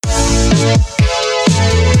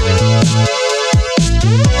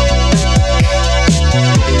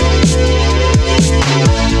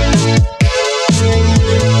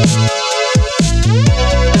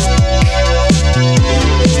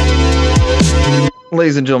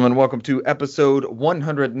Ladies and gentlemen, welcome to episode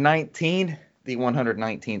 119, the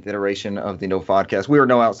 119th iteration of the No Podcast. We are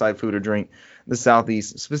No Outside Food or Drink, the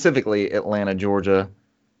Southeast, specifically Atlanta, Georgia,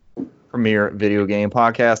 premier video game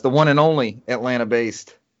podcast, the one and only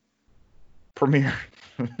Atlanta-based premier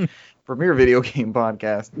video game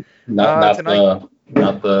podcast. Not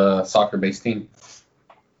the soccer-based team.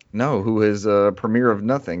 No, who is premier of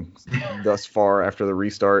nothing thus far after the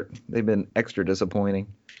restart. They've been extra disappointing.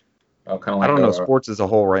 Oh, kind of like I don't know. Sports as a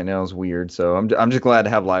whole right now is weird, so I'm just glad to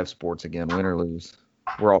have live sports again, win or lose.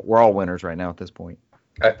 We're all winners right now at this point.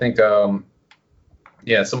 I think,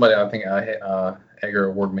 somebody,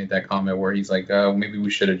 Edgar Ward made that comment where he's like, maybe we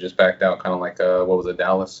should have just backed out, kind of like, what was it,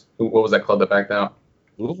 Dallas? What was that club that backed out?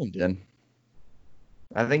 Two of them did.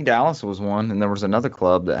 I think Dallas was one, and there was another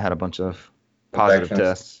club that had a bunch of positive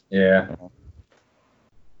tests. Yeah.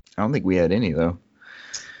 I don't think we had any, though.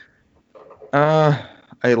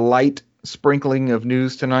 A light sprinkling of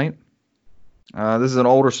news tonight. This is an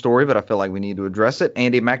older story, but I feel like we need to address it.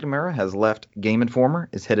 Andy McNamara has left Game Informer,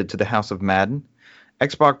 is headed to the House of Madden.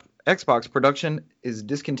 Xbox production is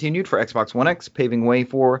discontinued for Xbox One X, paving way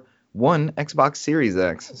for one Xbox Series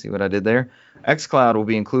X. See what I did there? xCloud will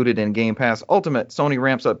be included in Game Pass Ultimate. Sony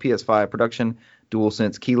ramps up PS5 production.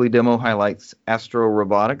 DualSense Keeley demo highlights Astro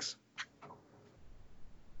Robotics.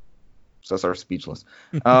 So that's our speechless.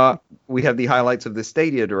 We have the highlights of the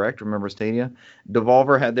Stadia Direct. Remember Stadia?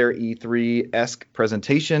 Devolver had their E3-esque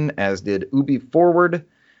presentation, as did Ubi Forward.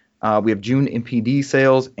 We have June MPD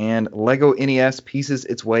sales, and Lego NES pieces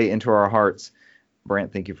its way into our hearts.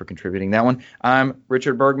 Brant, thank you for contributing that one. I'm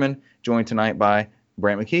Richard Bergman, joined tonight by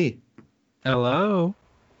Brant McKee. Hello.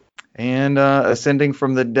 And ascending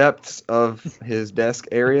from the depths of his desk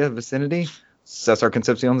area vicinity, Cesar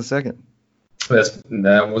Concepcion II.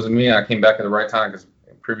 That wasn't me. I came back at the right time because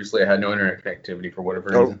previously I had no internet connectivity for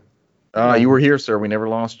whatever reason. You were here, sir. We never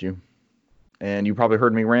lost you. And you probably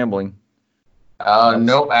heard me rambling.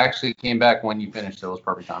 Nope. I actually came back when you finished, so it was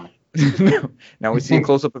perfect timing. Now we see a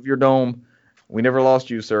close-up of your dome. We never lost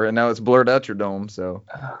you, sir, and now it's blurred out your dome, so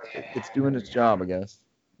it's doing its job, I guess.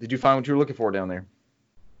 Did you find what you were looking for down there?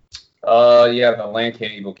 Yeah, the LAN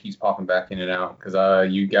cable keeps popping back in and out because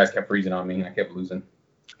you guys kept freezing on me and I kept losing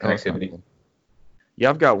connectivity. Yeah,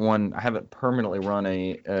 I've got one. I haven't permanently run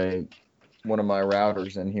a one of my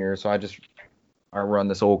routers in here, so I run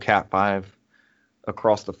this old Cat 5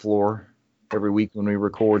 across the floor every week when we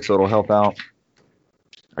record, so it'll help out.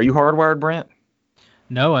 Are you hardwired, Brant?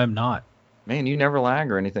 No, I'm not. Man, you never lag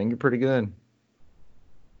or anything. You're pretty good.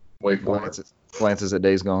 Wait for it. Glances at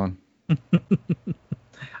Days Gone.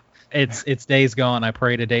 It's Days Gone. I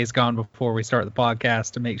pray to Days Gone before we start the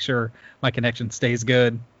podcast to make sure my connection stays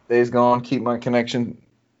good. Days Gone, keep my connection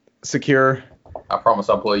secure. I promise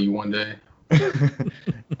I'll play you one day.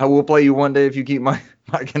 I will play you one day if you keep my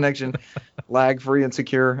connection lag free and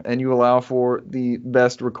secure and you allow for the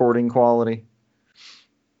best recording quality.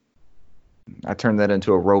 I turned that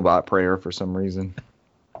into a robot prayer for some reason.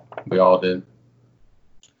 We all did.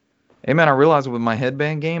 Hey man, I realize with my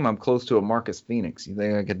headband game, I'm close to a Marcus Phoenix. You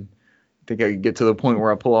think I could get to the point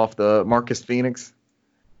where I pull off the Marcus Phoenix?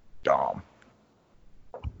 Dom.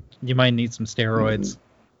 You might need some steroids.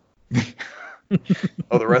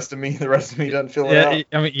 Oh, the rest of me doesn't fill it out.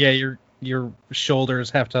 I mean, yeah, your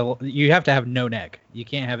shoulders have to have no neck. You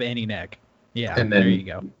can't have any neck. Yeah, and then, there you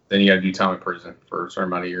go. Then you got to do time in prison for a certain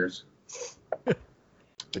amount of years.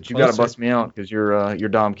 But you got to bust me out because you're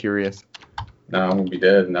Dom curious. No, I'm gonna be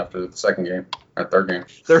dead after the second game or third game.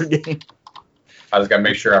 Third game. I just gotta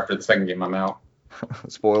make sure after the second game I'm out.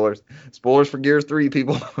 Spoilers for Gears 3,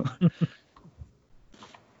 people.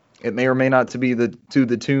 It may or may not to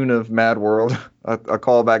the tune of Mad World, a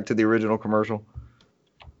callback to the original commercial.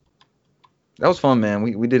 That was fun, man.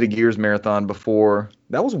 We did a Gears marathon before.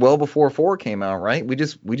 That was well before 4 came out, right? We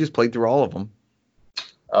just played through all of them.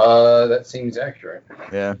 That seems accurate.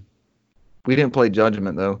 Yeah. We didn't play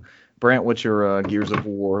Judgment though. Brant, what's your Gears of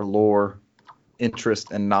War lore,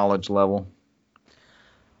 interest, and knowledge level?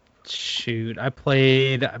 Shoot, I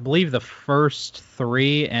played, I believe, the first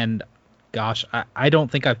 3, and gosh, I don't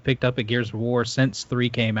think I've picked up a Gears of War since 3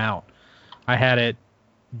 came out. I had it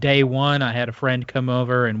day 1. I had a friend come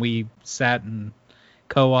over, and we sat and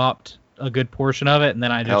co-opted a good portion of it, and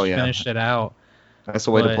then I just finished it out. That's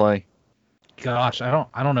the way to play. Gosh, I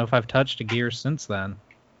don't know if I've touched a Gears since then,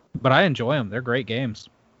 but I enjoy them. They're great games.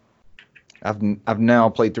 I've now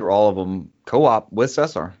played through all of them co-op with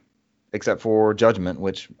Cesar, except for Judgment,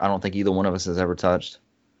 which I don't think either one of us has ever touched.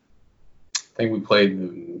 I think we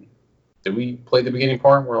played. Did we play the beginning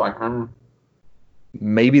part? We're like,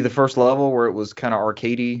 Maybe the first level where it was kind of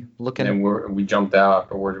arcadey looking. And then we jumped out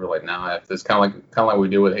afterwards. We're like, nah, if this kind of like we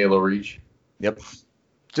did with Halo Reach. Yep.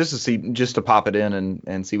 Just to pop it in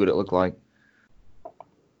and see what it looked like.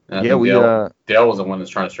 And Yeah, Dale was the one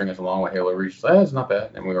that's trying to string us along with Halo Reach. Like, it's not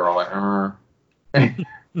bad. And we were all like,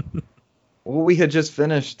 well, we had just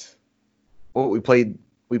finished. Well, we played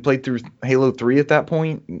through Halo 3 at that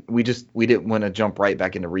point. We didn't want to jump right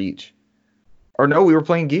back into Reach. Or no, we were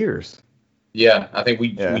playing Gears. Yeah, I think we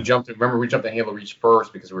jumped. Remember, we jumped to Halo Reach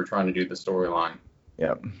first because we were trying to do the storyline.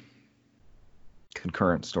 Yep.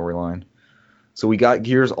 Concurrent storyline. So we got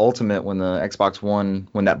Gears Ultimate when the Xbox One,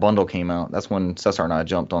 when that bundle came out. That's when Cesar and I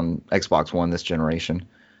jumped on Xbox One this generation.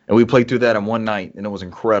 And we played through that in one night, and it was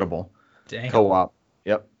incredible. Dang. Co-op.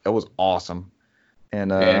 Yep. It was awesome.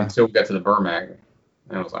 And until we got to the Burmac,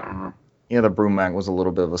 and I was like, yeah, the Brumac was a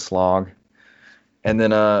little bit of a slog. And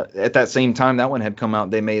then at that same time that one had come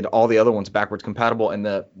out, they made all the other ones backwards compatible, and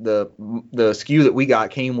the SKU that we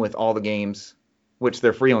got came with all the games, which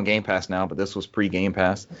they're free on Game Pass now, but this was pre-Game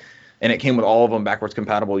Pass. And it came with all of them backwards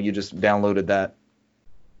compatible. You just downloaded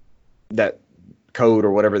that code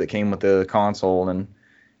or whatever that came with the console, and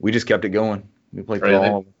we just kept it going. We played through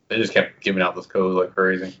all of them. They just kept giving out those codes like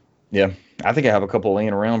crazy. Yeah, I think I have a couple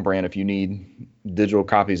laying around, Brand, if you need digital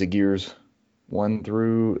copies of Gears 1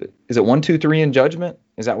 through... Is it 1, 2, 3 in Judgment?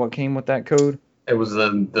 Is that what came with that code? It was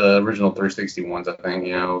the original 360 ones, I think.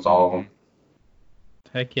 Yeah, it was all of them.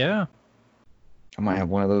 Heck yeah. I might have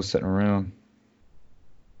one of those sitting around.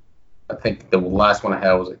 I think the last one I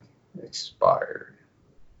had was expired.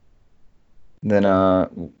 Then,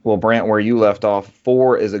 well, Brant, where you left off,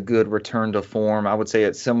 4 is a good return to form. I would say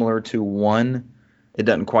it's similar to 1. It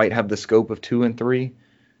doesn't quite have the scope of 2 and 3.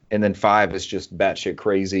 And then 5 is just batshit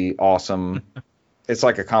crazy, awesome. It's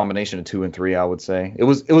like a combination of 2 and 3, I would say. It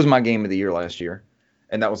was my game of the year last year.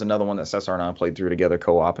 And that was another one that Cesar and I played through together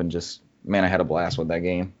co-op, and just, man, I had a blast with that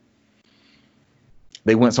game.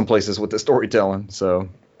 They went some places with the storytelling, so...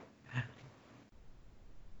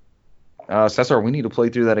 Cesar, we need to play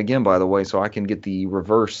through that again, by the way, so I can get the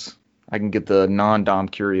reverse. I can get the non-Dom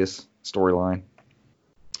Curious storyline.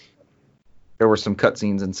 There were some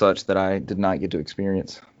cutscenes and such that I did not get to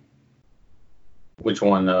experience. Which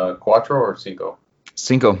one, Quattro or Cinco?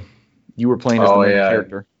 Cinco. You were playing as the main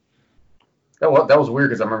character. That was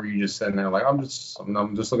weird because I remember you just sitting there like, I'm just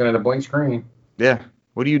looking at a blank screen. Yeah.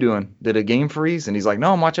 What are you doing? Did a game freeze? And he's like,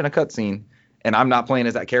 no, I'm watching a cutscene. And I'm not playing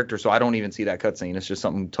as that character, so I don't even see that cutscene. It's just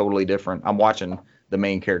something totally different. I'm watching the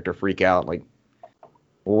main character freak out, like,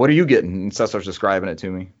 well, what are you getting? And Cesar's describing it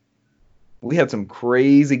to me. We had some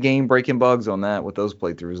crazy game-breaking bugs on that with those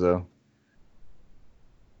playthroughs, though.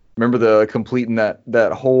 Remember the completing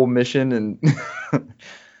that whole mission and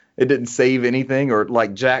it didn't save anything, or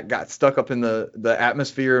like Jack got stuck up in the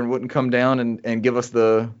atmosphere and wouldn't come down and give us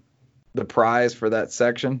the prize for that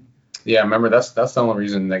section? Yeah, remember that's the only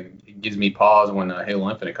reason that gives me pause when Halo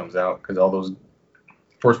Infinite comes out, because all those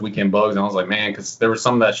first weekend bugs, and I was like, man, because there was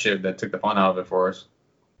some of that shit that took the fun out of it for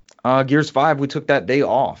us. Gears 5, we took that day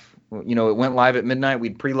off. You know, it went live at midnight.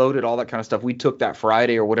 We'd preloaded all that kind of stuff. We took that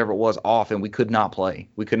Friday or whatever it was off, and we could not play.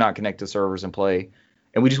 We could not connect to servers and play,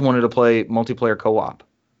 and we just wanted to play multiplayer co-op,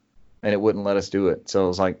 and it wouldn't let us do it. So it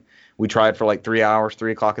was like we tried for like 3 hours,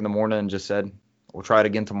 3 o'clock in the morning, and just said we'll try it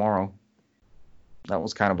again tomorrow. That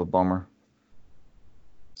was kind of a bummer.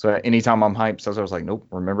 So anytime I'm hyped, so I was like, nope,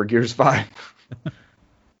 remember Gears 5.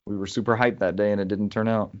 We were super hyped that day, and it didn't turn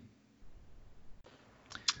out.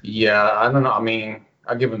 Yeah, I don't know. I mean,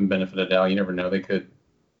 I give them the benefit of the doubt. You never know. They could.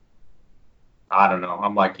 I don't know.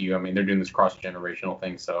 I'm like you. I mean, they're doing this cross-generational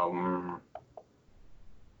thing, so.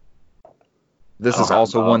 This is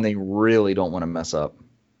also one they really don't want to mess up.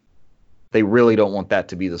 They really don't want that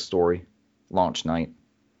to be the story launch night.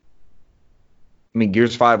 I mean,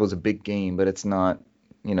 Gears 5 was a big game, but it's not,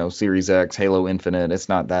 Series X, Halo Infinite. It's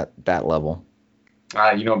not that level.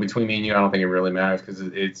 Between me and you, I don't think it really matters, because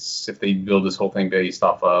it's if they build this whole thing based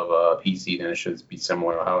off of PC, then it should be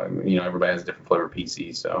similar to how everybody has a different flavor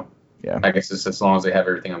PC. So yeah, I guess it's as long as they have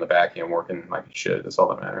everything on the back end working like it should. That's all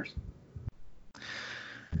that matters.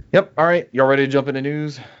 Yep. All right, y'all ready to jump into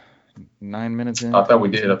news? 9 minutes in. I thought we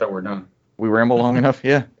did. I thought we were done. We rambled long enough.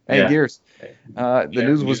 Yeah. Hey, yeah. Gears. The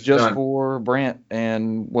news was just done. For Brant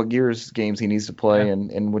and what Gears games he needs to play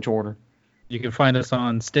and in which order. You can find us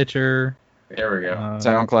on Stitcher. There we go.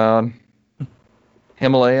 SoundCloud.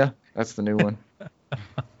 Himalaya. That's the new one.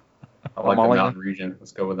 I like the mountain region.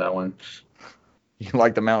 Let's go with that one. You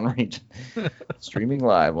like the mountain region. Streaming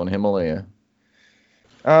live on Himalaya.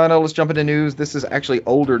 No, let's jump into news. This is actually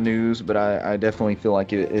older news, but I definitely feel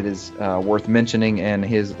like it is worth mentioning, and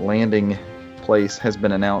his landing place has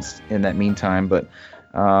been announced in that meantime, but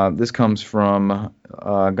this comes from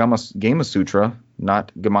Gamasutra,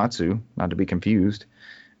 not Gamatsu, not to be confused.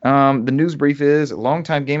 The news brief is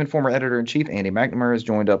longtime Game Informer editor-in-chief Andy McNamara has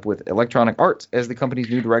joined up with Electronic Arts as the company's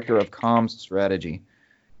new director of comms strategy.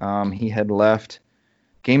 He had left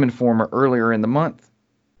Game Informer earlier in the month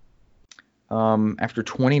after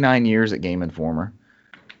 29 years at Game Informer.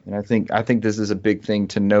 And I think this is a big thing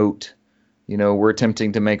to note. You know, we're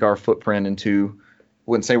attempting to make our footprint into, I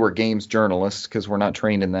wouldn't say we're games journalists because we're not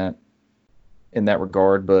trained in that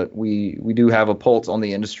regard, but we do have a pulse on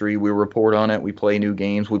the industry. We report on it. We play new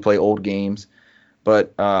games. We play old games.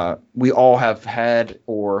 But we all have had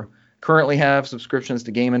or currently have subscriptions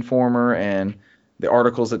to Game Informer, and the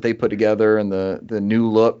articles that they put together and the new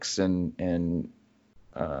looks and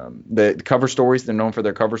the cover stories. They're known for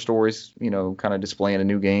their cover stories, you know, kind of displaying a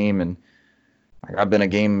new game. And I've been a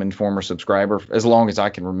Game Informer subscriber as long as I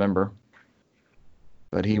can remember.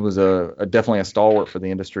 But he was definitely a stalwart for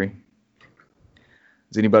the industry.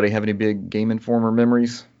 Does anybody have any big Game Informer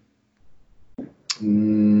memories? I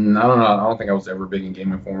don't know. I don't think I was ever big in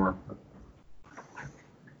Game Informer.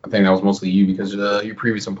 I think that was mostly you because of your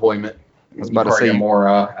previous employment. I was about to say, more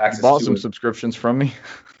access bought to some it. subscriptions from me.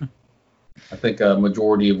 I think a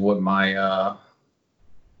majority of what my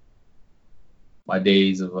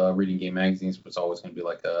days of reading game magazines was always going to be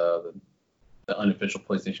like the unofficial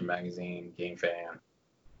PlayStation magazine, Game Fan,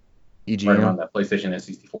 EGM. right around that PlayStation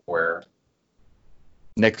N64 era.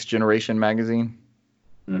 Next Generation magazine.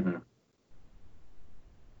 Mm-hmm.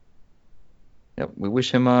 Yep, we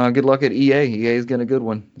wish him good luck at EA. EA's got a good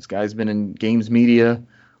one. This guy's been in games media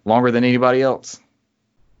longer than anybody else.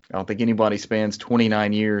 I don't think anybody spans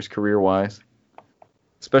 29 years career-wise,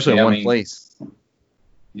 especially in one place.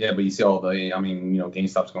 Yeah, but you see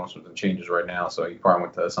GameStop's going through some changes right now, so you probably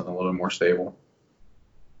went to something a little bit more stable.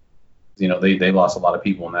 You know, they lost a lot of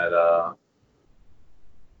people in that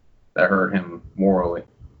hurt him morally.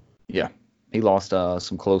 Yeah, he lost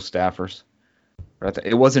some close staffers.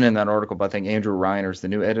 It wasn't in that article, but I think Andrew Reiner's the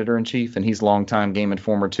new editor-in-chief, and he's longtime Game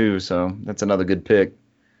Informer too, so that's another good pick.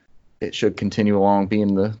 It should continue along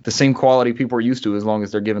being the same quality people are used to as long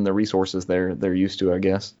as they're given the resources they're used to, I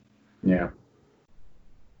guess. Yeah.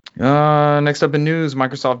 Next up in news,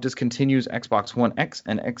 Microsoft discontinues Xbox One X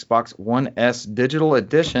and Xbox One S Digital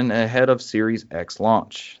Edition ahead of Series X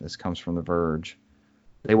launch. This comes from The Verge.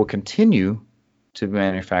 They will continue to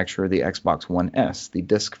manufacture the Xbox One S, the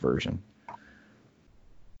disc version.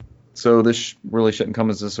 So this really shouldn't come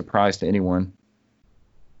as a surprise to anyone.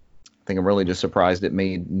 I think I'm really just surprised it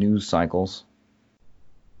made news cycles.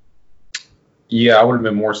 Yeah, I would have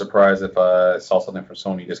been more surprised if I saw something from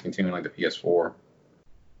Sony discontinuing like the PS4.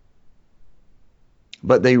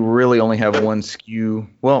 But they really only have one SKU.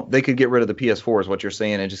 Well, they could get rid of the PS4 is what you're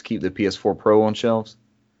saying and just keep the PS4 Pro on shelves?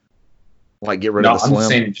 Like get rid of the Slim? No, I'm just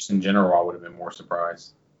saying just in general I would have been more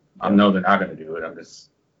surprised. I know they're not going to do it. I'm just...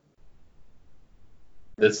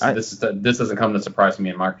 This doesn't come as a surprise to me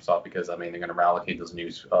in Microsoft because, I mean, they're going to allocate those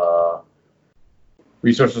new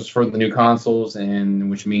resources for the new consoles, and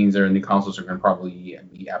which means their new consoles are going to probably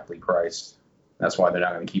be aptly priced. That's why they're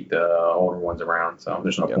not going to keep the older ones around, so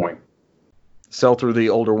there's no point. Sell through the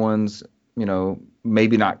older ones, you know,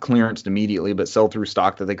 maybe not clearanced immediately, but sell through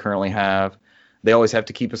stock that they currently have. They always have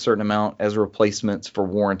to keep a certain amount as replacements for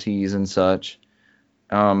warranties and such.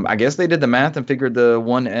 I guess they did the math and figured the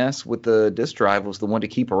 1S with the disk drive was the one to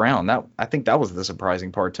keep around. I think that was the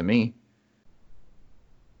surprising part to me.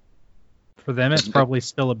 For them, it's probably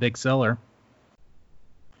still a big seller.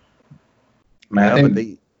 But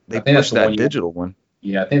they pushed that digital one.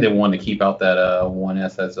 Yeah, I think they wanted to keep out that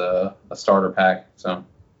 1S as a starter pack. So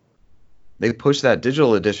they pushed that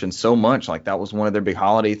digital edition so much, like that was one of their big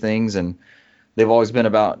holiday things, and they've always been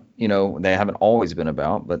about, you know, they haven't always been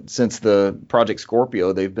about, but since the Project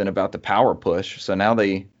Scorpio, they've been about the power push. So now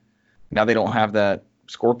they don't have that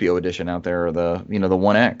Scorpio edition out there, or the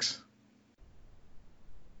 1X.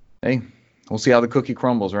 Hey, we'll see how the cookie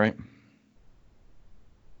crumbles, right?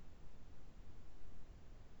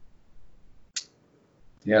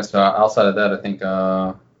 Yeah, so outside of that, I think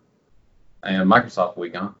Microsoft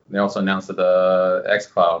Week, they also announced that the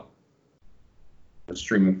xCloud was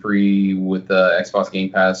streaming free with Xbox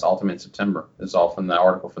Game Pass Ultimate in September. This is all from the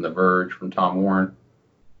article from The Verge from Tom Warren.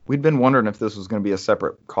 We'd been wondering if this was going to be a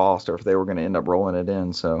separate cost or if they were going to end up rolling it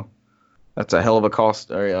in. So that's a hell of a cost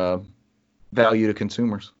value to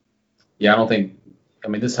consumers. Yeah,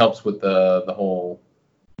 this helps with the whole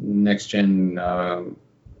next gen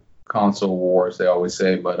console wars, they always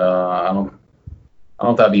say, but I don't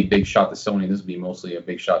know if that'd be a big shot to Sony. This would be mostly a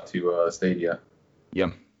big shot to Stadia.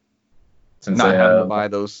 Yeah. since not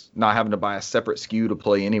they not having to buy a separate SKU to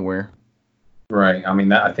play anywhere. right. I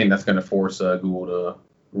mean, I think that's going to force Google to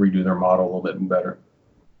redo their model a little bit better.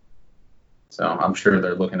 So I'm sure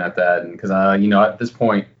they're looking at that, and because at this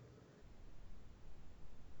point,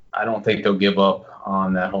 I don't think they'll give up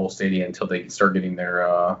on that whole Stadia until they start getting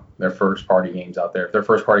their first party games out there. If their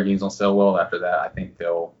first party games don't sell well after that, I think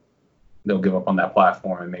they'll give up on that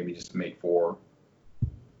platform and maybe just make for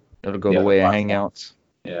It'll go the way of Hangouts.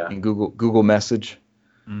 Yeah. And Google Message.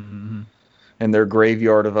 Mm-hmm. And their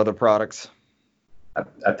graveyard of other products.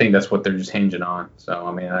 I think that's what they're just hinging on. So,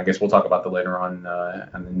 I mean, I guess we'll talk about that later on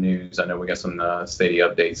the news. I know we got some Stadia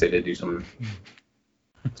updates. They did do some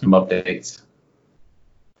updates.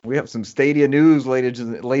 We have some Stadia news,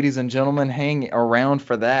 ladies and gentlemen. Hang around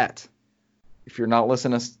for that. If you're not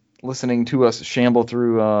listening to us shamble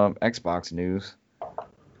through Xbox news,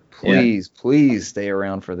 please stay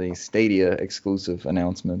around for the Stadia exclusive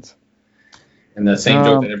announcements. And the same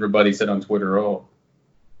joke that everybody said on Twitter, oh,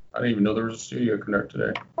 I didn't even know there was a Stadia Connect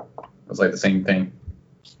today. It was like the same thing.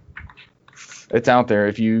 It's out there.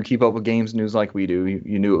 If you keep up with games news like we do,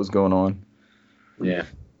 you knew it was going on. Yeah.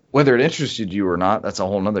 Whether it interested you or not, that's a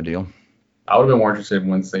whole nother deal. I would have been more interested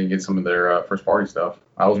once they get some of their first party stuff.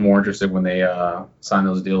 I was more interested when they signed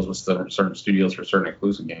those deals with certain studios for certain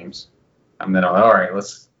exclusive games. And then, all right,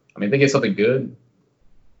 if they get something good,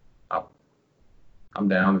 I'm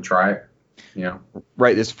down to try it.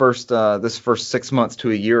 Right. This first 6 months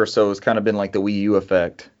to a year or so has kind of been like the Wii U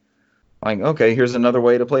effect. Like, okay, here's another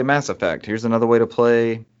way to play Mass Effect. Here's another way to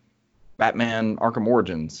play Batman Arkham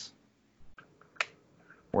Origins.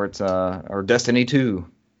 Or it's or Destiny 2.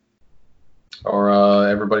 Or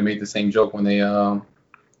everybody made the same joke when they talk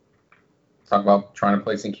about trying to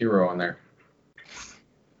play Sekiro on there.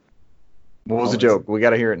 What was the joke? We got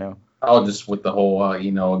to hear it now. Oh, just with the whole, a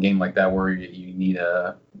game like that where you need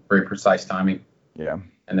a very precise timing. Yeah.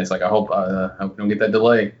 And it's like, I hope you don't get that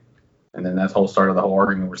delay. And then that's whole start of the whole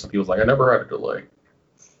argument where some people's like, I never had a delay.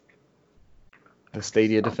 The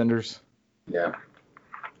Stadia defenders? Yeah.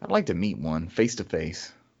 I'd like to meet one face to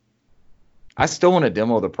face. I still want to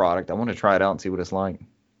demo the product. I want to try it out and see what it's like.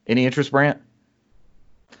 Any interest, Brant?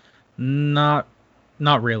 Not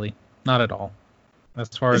really. Not at all. As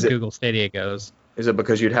far as Google Stadia goes. Is it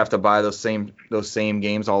because you'd have to buy those same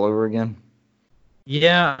games all over again?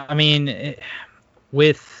 Yeah, I mean,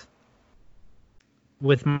 with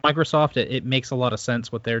Microsoft, it makes a lot of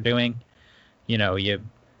sense what they're doing.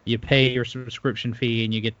 You pay your subscription fee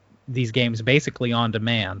and you get these games basically on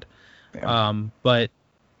demand. Yeah. But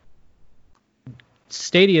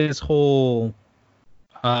Stadia's whole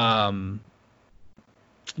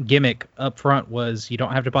gimmick up front was you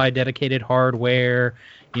don't have to buy dedicated hardware.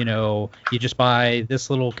 You just buy this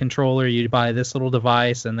little controller, you buy this little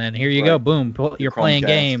device, and then here you go, boom, you're playing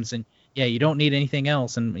games, and you don't need anything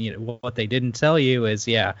else. And what they didn't tell you is,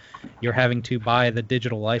 you're having to buy the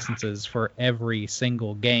digital licenses for every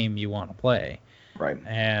single game you want to play. Right.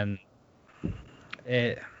 And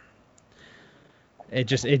it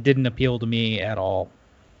didn't appeal to me at all.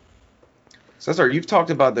 Cesar, you've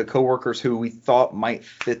talked about the coworkers who we thought might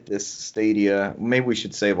fit this Stadia. Maybe we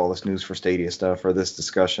should save all this news for Stadia stuff for this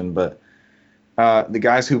discussion, but the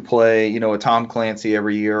guys who play, a Tom Clancy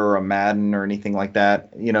every year or a Madden or anything like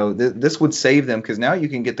that, this would save them because now you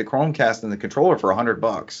can get the Chromecast and the controller for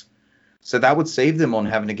 $100. So that would save them on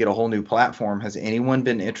having to get a whole new platform. Has anyone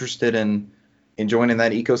been interested in joining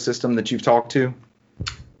that ecosystem that you've talked to?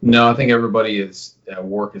 No, I think everybody is at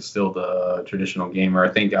work is still the traditional gamer. I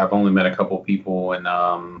think I've only met a couple people in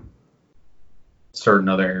certain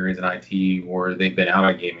other areas in IT where they've been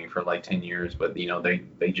out of gaming for like 10 years, but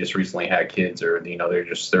they just recently had kids, or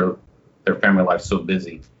their family life's so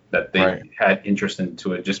busy that they had interest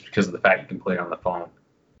into it just because of the fact you can play it on the phone.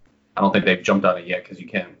 I don't think they've jumped on it yet because you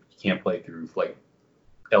can't play through like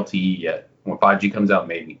LTE yet. When 5G comes out,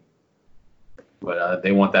 maybe. But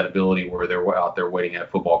they want that ability where they're out there waiting at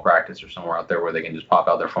football practice or somewhere out there where they can just pop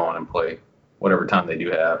out their phone and play whatever time they do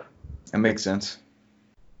have. That makes sense.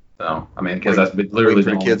 So, I mean, because that's literally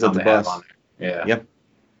the kids at the bus. On there. Yeah. Yep.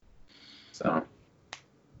 So.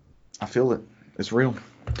 I feel it. It's real.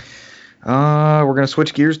 We're going to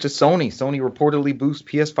switch gears to Sony. Sony reportedly boosts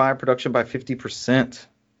PS5 production by 50%.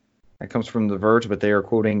 That comes from The Verge, but they are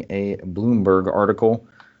quoting a Bloomberg article.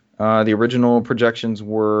 The original projections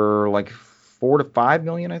were like 4 to 5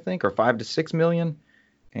 million, I think, or 5 to 6 million.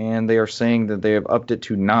 And they are saying that they have upped it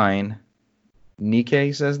to 9.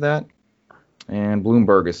 Nikkei says that. And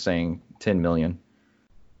Bloomberg is saying 10 million.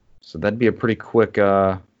 So that'd be a pretty quick,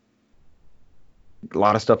 lot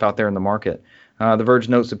of stuff out there in the market. The Verge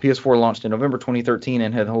notes the PS4 launched in November 2013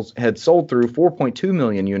 and had sold through 4.2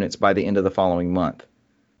 million units by the end of the following month.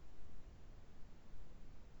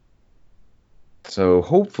 So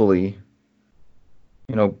hopefully,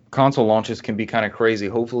 console launches can be kind of crazy.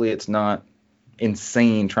 Hopefully it's not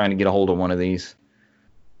insane trying to get a hold of one of these.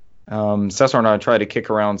 Cesar and I tried to kick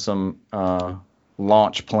around some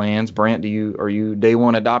launch plans. Brant, are you day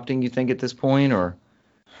one adopting, you think, at this point, or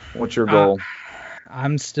what's your goal?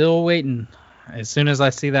 I'm still waiting. As soon as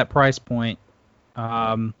I see that price point,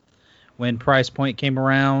 when price point came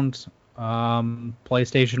around,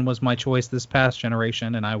 PlayStation was my choice this past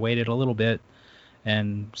generation, and I waited a little bit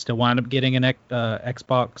and still wound up getting an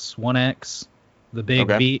Xbox One X, the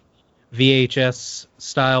big VHS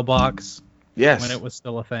style box. Yes. When it was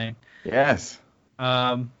still a thing. Yes.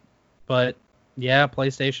 But yeah,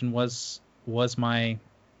 PlayStation was my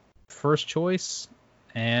first choice,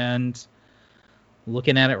 and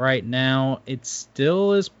looking at it right now, it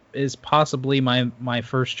still is possibly my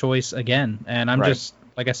first choice again. And I'm just,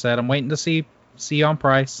 like I said, I'm waiting to see on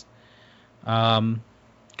price.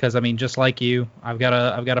 Because I mean, just like you, I've got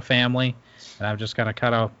a family, and I've just got to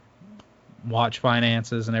kind of watch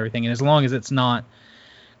finances and everything. And as long as it's not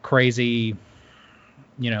crazy,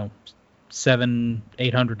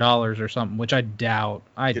 $700-800 or something, which I doubt.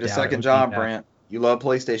 Get a second job, Brant. You love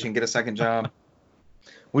PlayStation. Get a second job.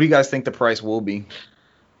 What do you guys think the price will be?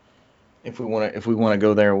 If we want to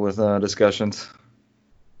go there with discussions.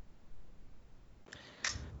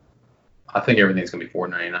 I think everything's gonna be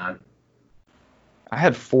 $499. I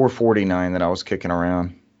had $449 that I was kicking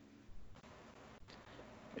around.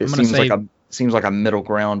 It seems like a middle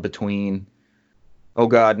ground between, oh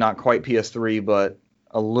God, not quite PS3, but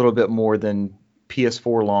a little bit more than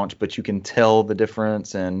PS4 launch, but you can tell the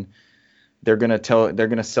difference, and they're gonna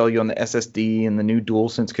sell you on the SSD and the new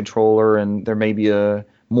DualSense controller, and there may be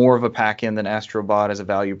more of a pack-in than Astro Bot as a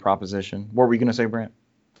value proposition. What were you gonna say, Brant?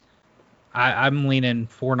 I'm leaning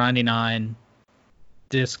 $499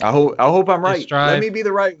 disc. I hope I'm right. Drive, let me be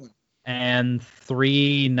the right one. And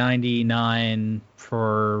 $399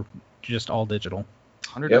 for just all digital.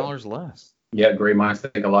 $100 less. Yeah, great minds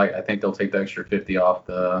think alike. I think they'll take the extra $50 off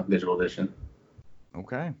the digital edition.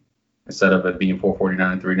 Okay. Instead of it being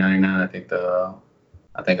 $449, $399, I think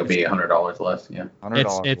it'll be $100 less. Yeah.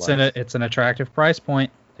 It's an attractive price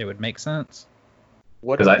point. It would make sense.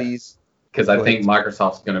 Because I think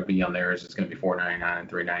Microsoft's going to be on theirs. It's going to be $499 and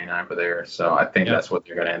 $399 for theirs. So I think that's what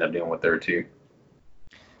they're going to end up doing with their too.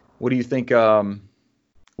 What do you think?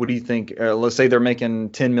 Let's say they're making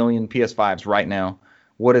 10 million PS5s right now.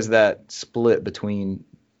 What is that split between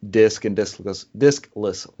disc and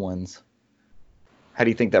discless ones? How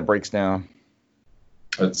do you think that breaks down?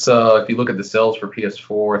 It's if you look at the sales for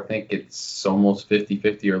PS4, I think it's almost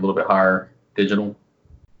 50-50 or a little bit higher digital.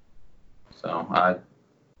 So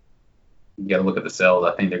you got to look at the sales.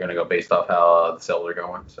 I think they're going to go based off how the sales are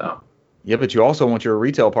going. So. Yeah, but you also want your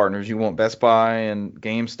retail partners. You want Best Buy and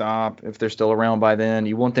GameStop, if they're still around by then.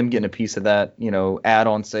 You want them getting a piece of that,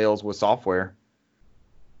 add-on sales with software.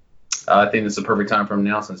 I think it's the perfect time for them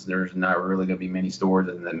now, since there's not really going to be many stores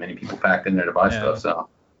and that many people packed in there to buy stuff. So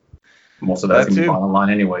most of that's going to be bought online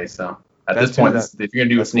anyway. So at this point, if you're going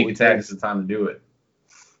to do a sneak attack, it's the time to do it.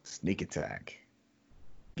 Sneak attack.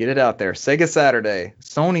 Get it out there. Sega Saturday.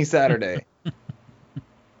 Sony Saturday.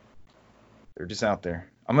 They're just out there.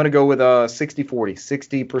 I'm going to go with 60-40.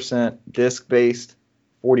 60% disc-based,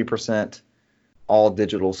 40% all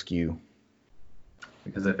digital SKU.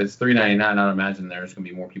 Because if it's $399, I'd imagine there's going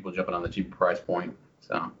to be more people jumping on the cheaper price point.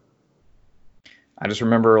 So I just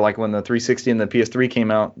remember like when the 360 and the PS3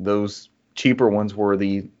 came out, those cheaper ones were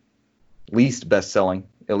the least best-selling,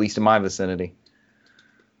 at least in my vicinity.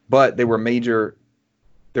 But there were major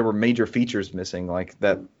features missing, like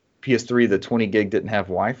that PS3, the 20 gig didn't have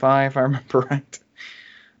Wi-Fi, if I remember right.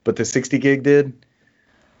 But the 60 gig did.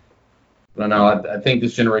 No, I think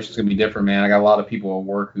this generation is going to be different, man. I got a lot of people at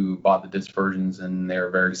work who bought the disc versions, and they're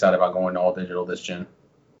very excited about going to all digital this gen.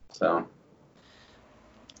 So,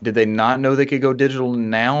 did they not know they could go digital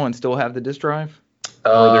now and still have the disc drive?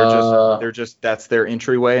 Or they're just that's their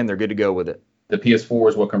entryway and they're good to go with it? The PS4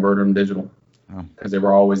 is what converted them digital. Because they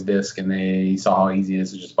were always disc, and they saw how easy it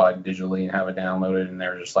is to just buy it digitally and have it downloaded, and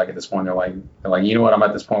they're just like, at this point, they're like, you know what, I'm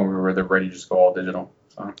at this point where they're ready to just go all digital.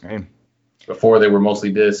 So. Okay. Before they were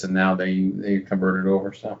mostly disc, and now they converted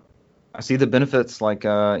over. So I see the benefits. Like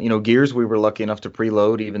Gears, we were lucky enough to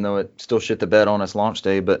preload, even though it still shit the bed on its launch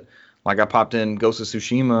day. But like I popped in Ghost of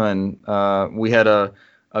Tsushima, and we had a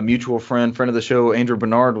mutual friend of the show, Andrew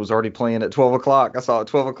Bernard, was already playing at 12 o'clock. I saw at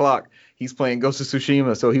 12 o'clock he's playing Ghost of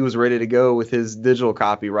Tsushima, so he was ready to go with his digital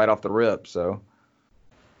copy right off the rip. So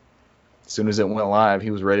As soon as it went live, he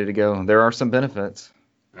was ready to go. There are some benefits.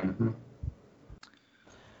 Mm-hmm.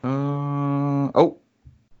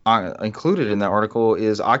 Included in that article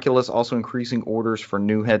is Oculus also increasing orders for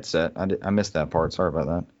new headset. I missed that part. Sorry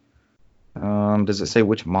about that. Does it say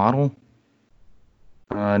which model?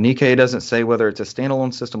 Nikkei doesn't say whether it's a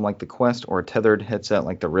standalone system like the Quest or a tethered headset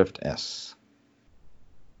like the Rift S.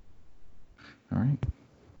 All right.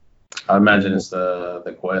 I imagine it's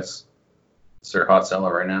the Quest. It's their hot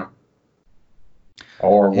seller right now.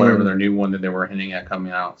 Or whatever their new one that they were hinting at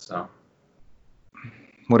coming out. So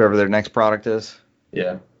whatever their next product is.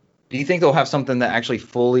 Yeah. Do you think they'll have something that actually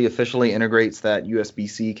fully officially integrates that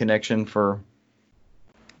USB-C connection for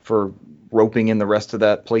roping in the rest of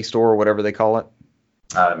that Play Store or whatever they call it?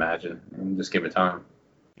 I'd imagine. Just give it time.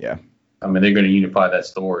 Yeah. I mean, they're going to unify that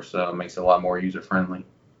store, so it makes it a lot more user-friendly.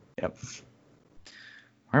 Yep.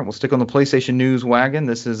 All right, we'll stick on the PlayStation news wagon.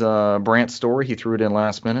 This is Brant's story. He threw it in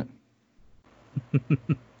last minute.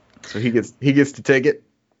 So he gets to take it.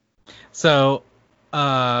 So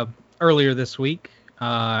earlier this week,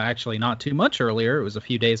 actually not too much earlier, it was a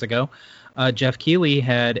few days ago, Jeff Keighley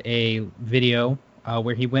had a video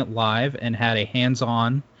where he went live and had a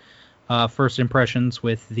hands-on first impressions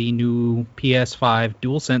with the new PS5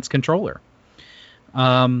 DualSense controller.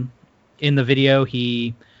 In the video,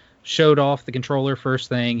 he showed off the controller first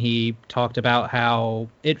thing. He talked about how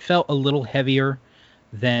it felt a little heavier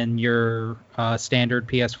than your standard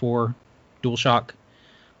PS4 DualShock,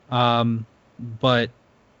 but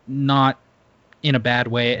not in a bad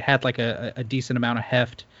way. It had like a decent amount of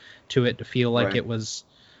heft to it to feel like it was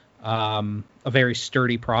a very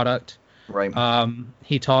sturdy product. Right.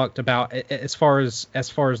 He talked about as far as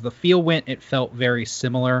the feel went, it felt very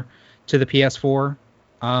similar to the PS4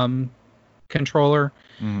 controller.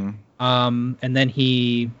 Mm-hmm. And then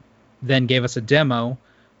he gave us a demo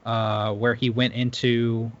where he went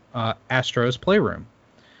into Astro's Playroom,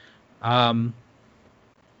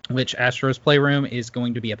 which Astro's Playroom is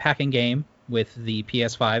going to be a packing game with the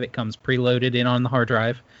PS5. It comes preloaded in on the hard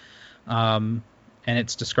drive, and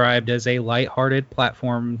it's described as a lighthearted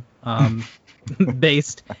platform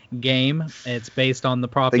based game. It's based on the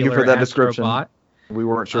popular Thank you for that Astrobot. description. We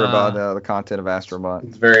weren't sure about the content of Astrobot.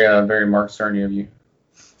 It's very very Mark Cerny of you.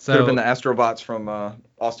 Could have been the Astrobots from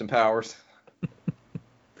Austin Powers.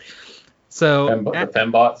 So the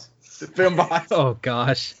Fembots. The Fembots. Oh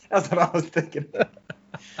gosh, that's what I was thinking.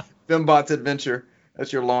 Fembots Adventure.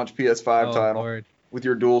 That's your launch PS5 title. Lord. With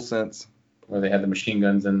your DualSense. Where they had the machine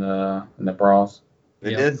guns in the bras.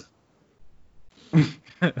 They did.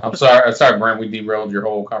 I'm sorry, Brent. We derailed your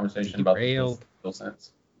whole conversation about the DualSense.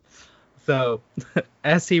 So,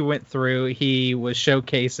 as he went through, he was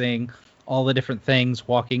showcasing all the different things,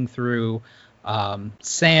 walking through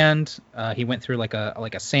sand. He went through like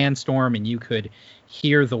a sandstorm, and you could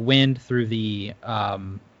hear the wind through the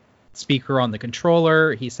speaker on the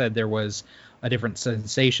controller. He said there was a different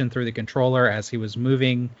sensation through the controller as he was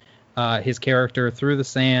moving his character through the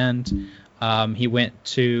sand. He went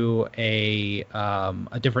to a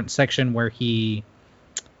different section where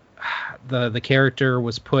the character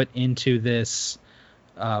was put into this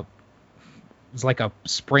it's like a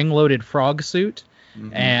spring-loaded frog suit,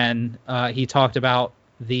 and he talked about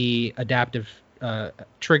the adaptive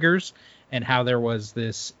triggers and how there was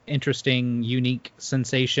this interesting, unique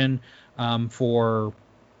sensation for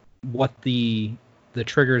what the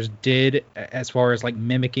triggers did as far as like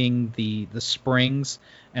mimicking the springs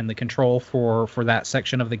and the control for that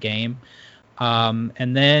section of the game.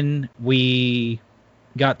 And then we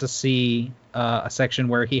got to see a section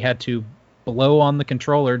where he had to blow on the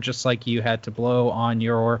controller just like you had to blow on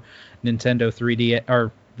your Nintendo 3D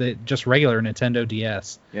or the just regular Nintendo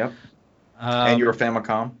DS. Yep. And your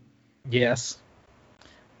Famicom. Yes.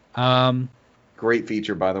 Great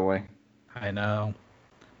feature, by the way. I know.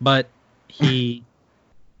 But he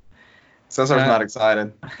Cesar's not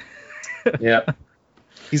excited. Yeah.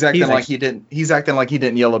 He's acting like he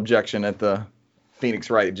didn't yell objection at the Phoenix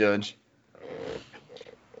Wright judge.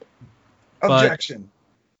 Objection.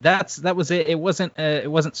 That was it. It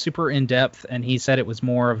wasn't super in depth, and he said it was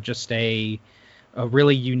more of just a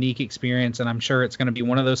really unique experience, and I'm sure it's going to be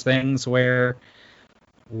one of those things where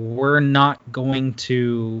we're not going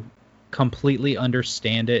to completely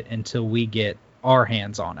understand it until we get our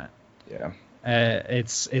hands on it. Yeah.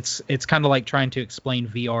 It's kind of like trying to explain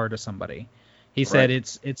VR to somebody. He said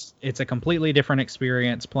it's a completely different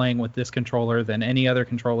experience playing with this controller than any other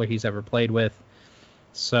controller he's ever played with.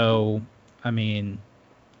 So, I mean,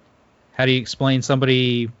 how do you explain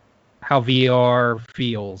somebody how VR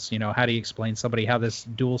feels? You know, how do you explain somebody how this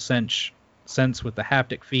DualSense with the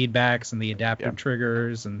haptic feedbacks and the adaptive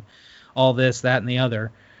triggers and all this, that, and the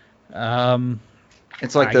other?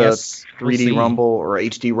 It's like I the guess 3D we'll see. Rumble or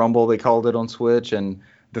HD Rumble they called it on Switch, and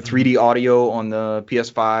the 3D audio on the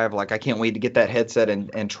PS5. Like I can't wait to get that headset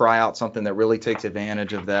and try out something that really takes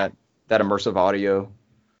advantage of that immersive audio.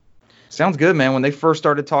 Sounds good, man. When they first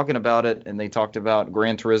started talking about it, and they talked about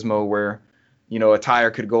Gran Turismo, where a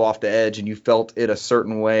tire could go off the edge and you felt it a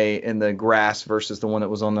certain way in the grass versus the one that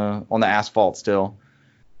was on the asphalt still.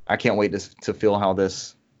 I can't wait to feel how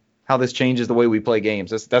this changes the way we play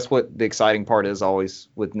games. That's what the exciting part is always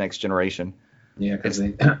with next generation. Yeah, because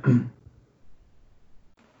they.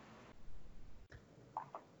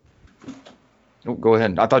 Oh, go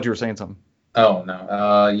ahead. I thought you were saying something. Oh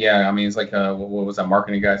no. Yeah. I mean, it's like what was that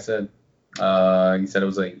marketing guy said? He said it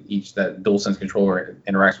was like that DualSense controller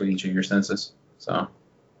interacts with each of your senses. So.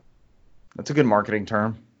 That's a good marketing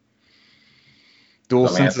term.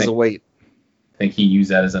 DualSense I mean, is a weight. I think he used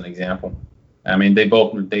that as an example. I mean,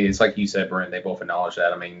 it's like you said, Brent, they both acknowledge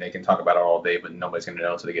that. I mean, they can talk about it all day, but nobody's going to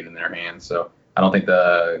know until they get it in their hands. So I don't think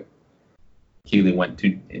Keighley went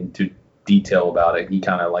into detail about it. He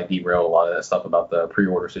kind of like derailed a lot of that stuff about the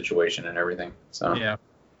pre-order situation and everything. So Yeah.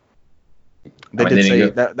 They did say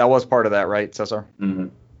that was part of that, right, Cesar? Mm-hmm.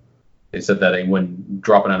 They said that they wouldn't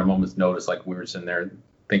drop it at a moment's notice, like we were sitting there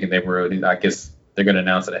thinking they were. I guess they're going to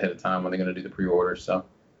announce it ahead of time when they're going to do the pre-order. So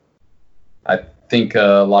I think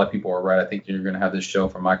a lot of people are right. I think you're going to have this show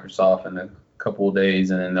from Microsoft in a couple of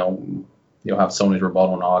days, and then you'll have Sony's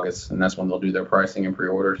rebuttal in August, and that's when they'll do their pricing and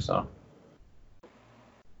pre-order. So.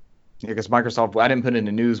 Yeah, because Microsoft, I didn't put it in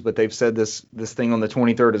the news, but they've said this thing on the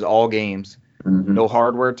 23rd is all games. Mm-hmm. No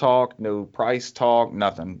hardware talk, no price talk,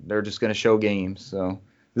 nothing. They're just going to show games. So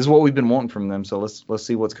this is what we've been wanting from them. So let's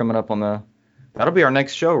see what's coming up that'll be our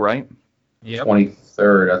next show, right? Yep.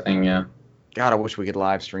 23rd, I think, yeah. God, I wish we could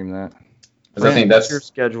live stream that. I think that's your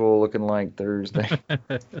schedule looking like Thursday.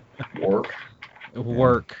 Work.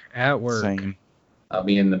 At work. Same. I'll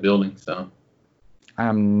be in the building, so.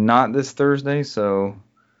 I'm not this Thursday, so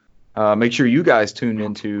make sure you guys tune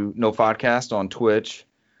into No Podcast on Twitch,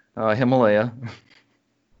 Himalaya.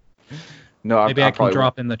 No, Maybe I can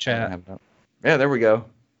drop in the chat. Yeah, there we go.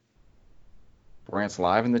 Brant's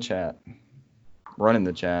live in the chat, running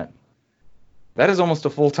the chat. That is almost a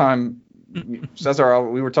full-time. Cesar,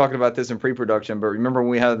 we were talking about this in pre-production, but remember when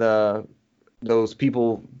we had those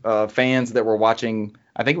people, fans that were watching?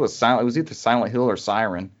 I think it was Silent. It was either Silent Hill or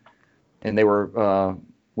Siren, and they were.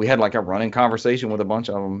 We had like a running conversation with a bunch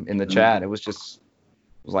of them in the chat. It was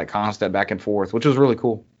like constant back and forth, which was really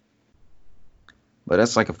cool. But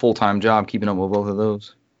that's like a full-time job keeping up with both of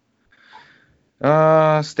those.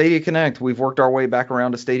 Stadia Connect. We've worked our way back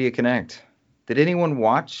around to Stadia Connect. Did anyone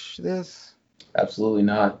watch this? Absolutely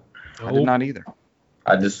not. I did not either.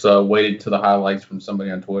 I just waited to the highlights from somebody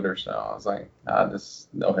on Twitter, so I was like,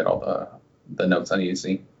 they'll hit all the notes I need to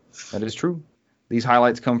see. That is true. These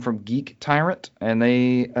highlights come from Geek Tyrant, and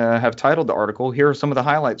they have titled the article, "Here are some of the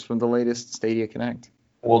highlights from the latest Stadia Connect."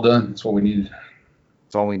 Well done. That's what we needed.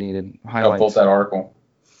 That's all we needed. Highlights. Upvote that article.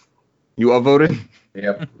 You upvoted?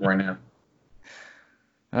 Yep, right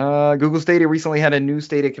now. Google Stadia recently had a new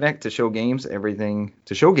Stadia Connect to show gamers everything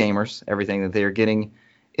that they are getting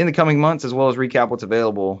in the coming months, as well as recap what's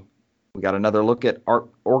available. We got another look at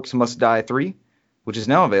Orcs Must Die 3, which is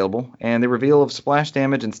now available, and the reveal of Splash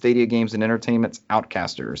Damage and Stadia Games and Entertainment's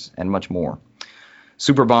Outcasters, and much more.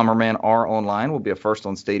 Super Bomberman R Online will be a first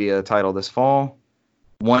on Stadia title this fall.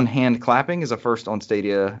 One Hand Clapping is a first on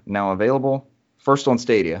Stadia now available. First on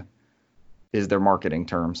Stadia is their marketing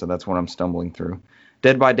term, so that's what I'm stumbling through.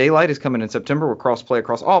 Dead by Daylight is coming in September with cross-play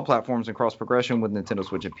across all platforms and cross-progression with Nintendo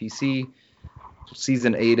Switch and PC.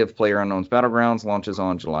 Season 8 of PlayerUnknown's Battlegrounds launches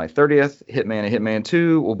on July 30th. Hitman and Hitman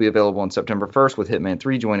 2 will be available on September 1st, with Hitman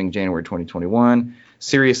 3 joining January 2021.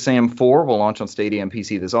 Serious Sam 4 will launch on Stadia and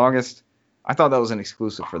PC this August. I thought that was an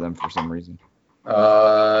exclusive for them for some reason.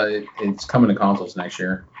 It's coming to consoles next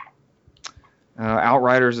year.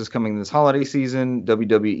 Outriders is coming this holiday season.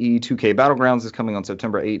 WWE 2K Battlegrounds is coming on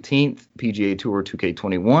September 18th. PGA Tour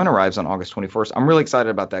 2K21 arrives on August 21st. I'm really excited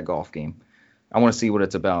about that golf game. I want to see what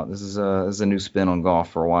it's about. This is a new spin on golf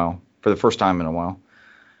for the first time in a while.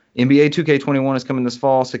 NBA 2K21 is coming this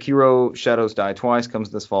fall. Sekiro Shadows Die Twice comes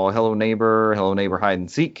this fall. Hello Neighbor Hide and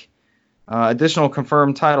Seek. Additional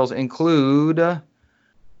confirmed titles include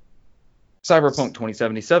Cyberpunk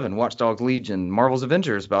 2077, Watch Dogs Legion, Marvel's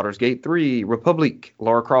Avengers, Baldur's Gate 3, Republic,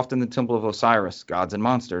 Lara Croft and the Temple of Osiris, Gods and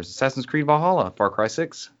Monsters, Assassin's Creed Valhalla, Far Cry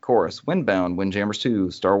 6, Chorus, Windbound, Windjammers 2,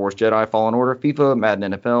 Star Wars Jedi Fallen Order, FIFA,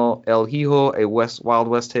 Madden NFL, El Hijo, A Wild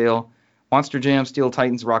West Tale, Monster Jam, Steel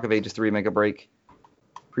Titans, Rock of Ages 3, Mega Break,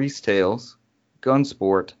 Priest Tales,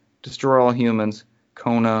 Gunsport, Destroy All Humans,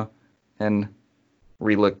 Kona, and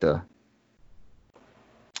Relicta.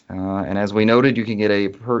 And as we noted, you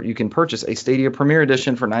can purchase a Stadia Premier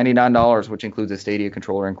Edition for $99, which includes a Stadia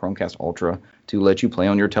controller and Chromecast Ultra to let you play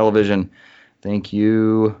on your television. Thank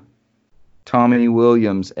you, Tommy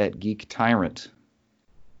Williams at Geek Tyrant,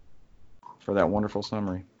 for that wonderful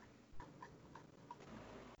summary.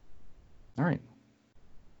 All right.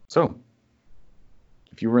 So,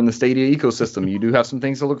 if you were in the Stadia ecosystem, you do have some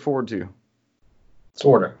things to look forward to.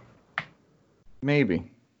 Sort of.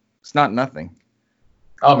 Maybe. It's not nothing.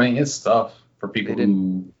 I mean, it's tough for people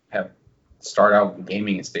who have started out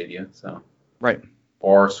gaming in Stadia, so right,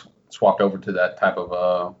 or swapped over to that type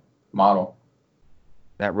of model.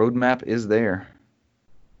 That roadmap is there.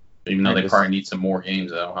 Even though they probably need some more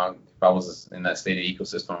games, though. If I was in that Stadia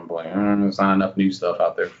ecosystem, I'd be like, there's not enough new stuff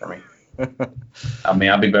out there for me. I mean,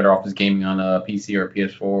 I'd be better off just gaming on a PC or a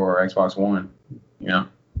PS4 or Xbox One. You know,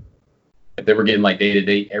 if they were getting like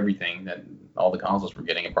day-to-day everything that all the consoles were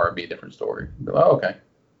getting, it'd probably be a different story. But, okay.